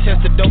 Once they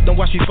test the dope, then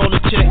watch me fold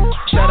a check.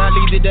 Shout out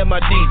Leezy, that my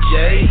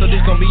DJ. So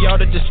this gon' be all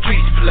that the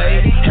streets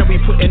play. And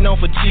we putting on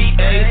for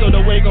GA. So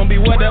the way gon'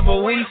 be whatever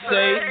we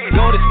say.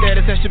 Go to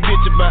status, that's your bitch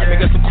about me.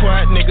 Got some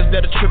quiet niggas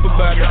that'll trip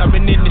about it. I've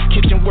been in this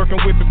kitchen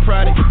working whipping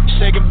product.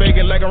 Shaking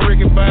bacon like I'm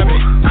Ricky Bobby.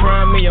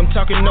 Crime me, I'm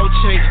talking no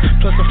chase.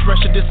 Plus I'm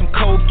fresher than some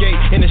Colgate.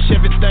 And the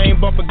Chevy thing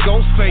bumping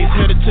Ghostface.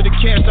 Headed to the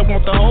cash, I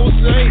want the whole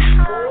safe.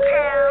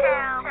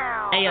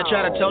 Hey, I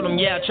try to tell them,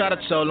 yeah, I try to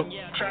tell them.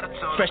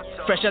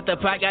 Fresh out the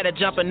pot, got it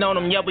jumping on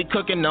them, yeah, we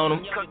cooking on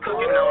them.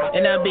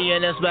 And I be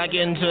in this back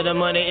into the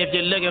money if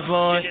you're looking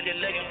for it.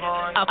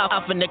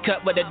 Up in the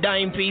cut with a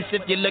dime piece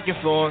if you're looking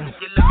for it.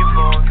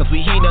 Cause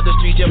we heat up the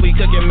streets, yeah, we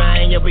cooking,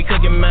 man, yeah, we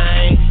cooking,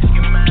 man.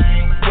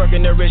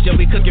 Working the wrist, yeah,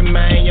 we cooking,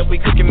 man, yeah, we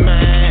cooking,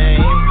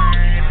 man.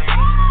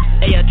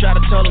 Hey, I try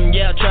to tell them,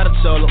 yeah, I try to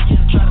tell them.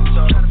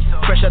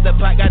 Fresh out the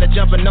pot, got it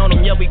jumping on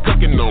them, yeah, we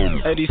cooking on them.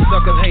 Hey, these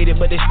suckers hate it,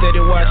 but they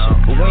steady watching.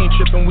 But we ain't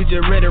tripping, we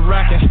just ready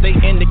rocking. Stay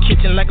in the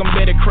kitchen like I'm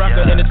Betty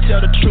Crocker. And to tell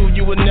the truth,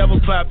 you would never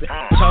pop it.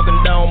 Talking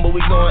down, but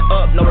we going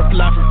up. No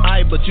reply from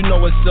I, but you know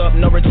what's up.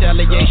 No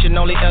retaliation,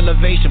 only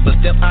elevation. But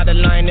step out of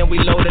line and we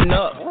loading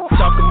up.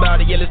 Talk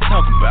about it, yeah, let's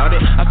talk about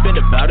it. I've been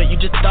about it, you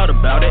just thought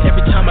about it.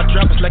 Every time I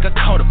drop, it's like I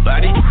caught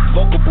about it.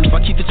 Vocal booth, I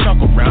keep the chalk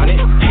around it.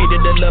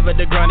 Hated the love of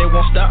the grind, it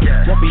won't stop.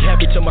 Won't be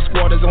happy till my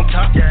squad is on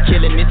top.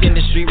 Killing this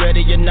industry,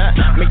 ready or not.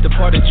 Make the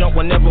party jump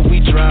whenever we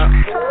drop.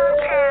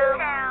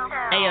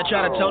 Hey, I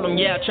try to tell them,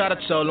 yeah, I try to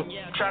tell them.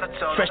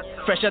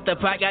 Fresh out the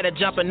pot, got it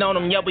jumping on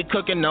them, yeah, we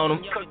cooking on them.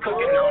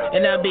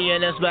 And I be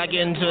in this back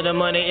into the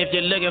money if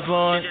you're looking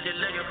for it.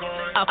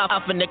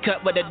 Off in the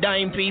cut with a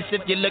dime piece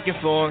if you're looking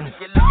for 'em.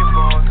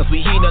 Cause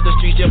we heat up the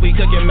streets, yeah, we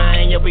cooking,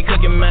 man, yeah, we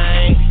cooking,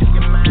 man.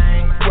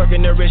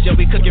 Working the wrist, yeah,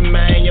 we cooking,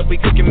 man, yeah, we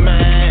cooking,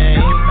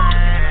 man.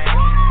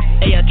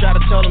 Hey, I try to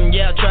tell them,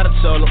 yeah, I try to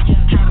tell them.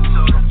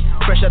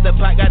 Fresh out the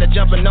pot, got it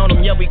jumping on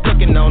them, yeah, we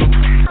cooking on them.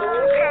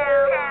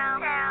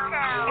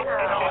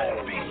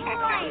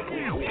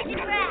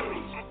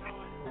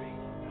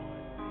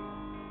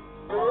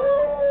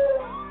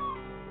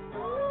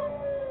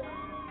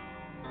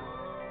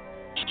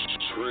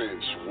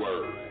 Trench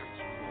work.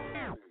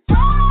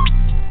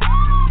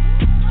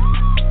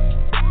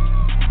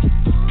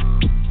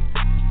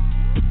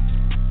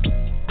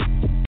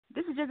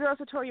 This is your girl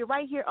Satoria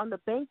right here on the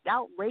Banked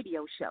Out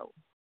Radio Show.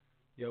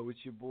 Yo, it's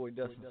your boy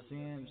Dustin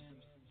Sims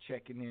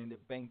checking in the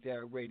Banked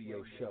Out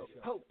Radio Show.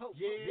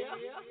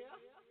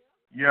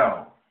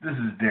 Yo, this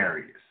is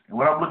Darius. And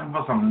when I'm looking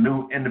for some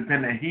new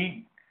independent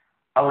heat,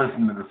 I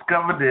listen to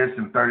Discover This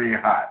and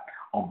 38 Hot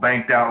on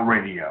Banked Out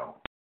Radio.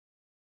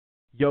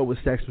 Yo,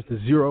 it's Sex with the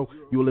Zero.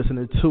 You're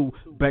listening to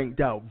Banked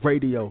Out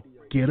Radio.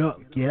 Get up,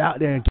 get out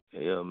there. And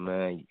yeah,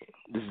 man.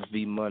 This is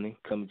V Money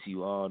coming to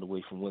you all the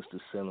way from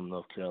Winston-Salem,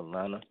 North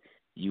Carolina.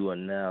 You are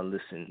now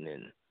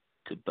listening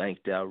to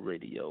Banked Out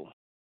Radio.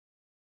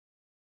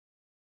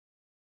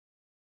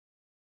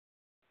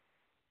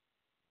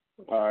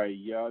 All right,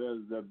 y'all.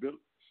 That's the Bill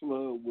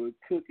Slug with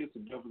Cooking. So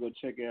definitely go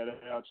check it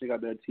out. Check out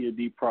that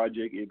TND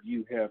project if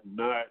you have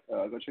not.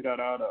 Go check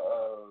out all the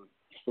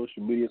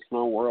social media,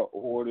 Slum World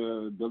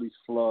Order, Billy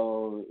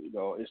Slow,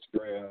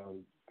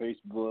 Instagram,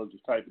 Facebook.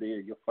 Just type it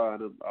in, you'll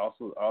find them.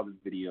 Also, all the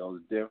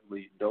videos,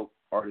 definitely dope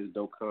artists,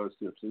 dope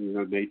concepts in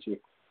that nature.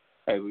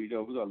 Hey, we're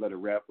gonna let it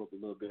wrap up a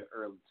little bit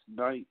early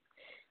tonight.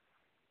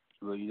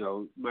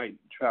 Well, might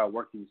try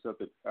working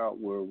something out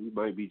where we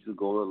might be just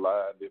going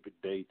live every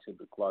day, 10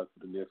 o'clock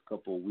for the next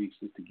couple of weeks,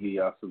 just to give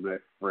y'all some of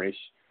that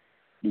fresh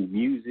new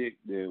music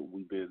that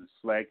we've been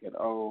slacking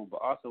on.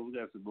 But also, we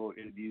got some more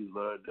interviews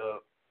lined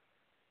up.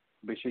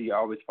 Make sure you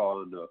always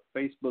follow the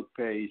Facebook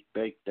page,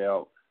 Baked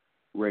Out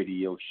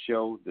Radio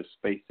Show. The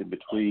space in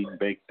between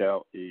Baked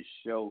Out is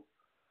Show.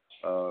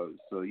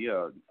 So,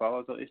 yeah, follow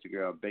us on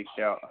Instagram, Baked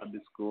Out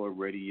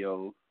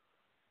 _radio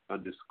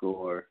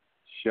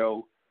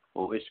 _show.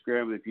 On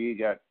Instagram, if you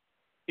got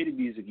any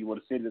music you want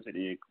to send us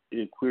any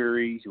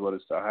inquiries, you want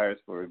us to hire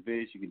us for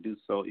events, you can do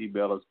so.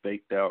 Email us,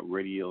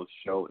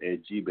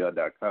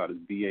 bakedoutradioshow@gmail.com.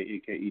 It's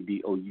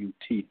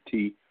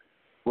BANKEDOUTT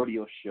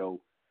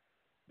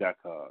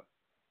radioshow.com.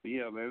 But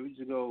yeah, man, we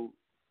just go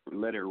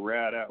let it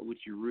ride out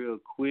with you real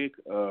quick.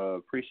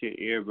 Appreciate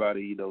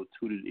everybody,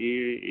 tuning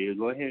in, and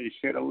go ahead and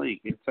share the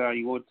link. Anytime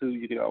you want to,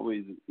 you can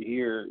always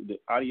hear the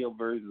audio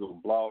versions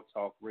on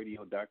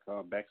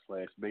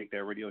blogtalkradio.com/Make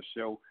That Radio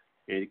Show,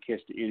 and catch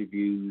the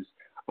interviews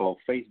on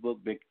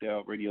Facebook, Baked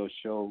Out Radio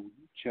Show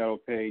channel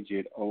page,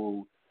 and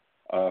on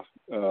that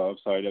was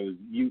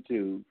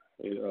YouTube,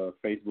 and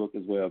Facebook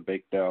as well,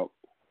 Baked Out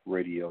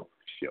Radio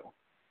Show.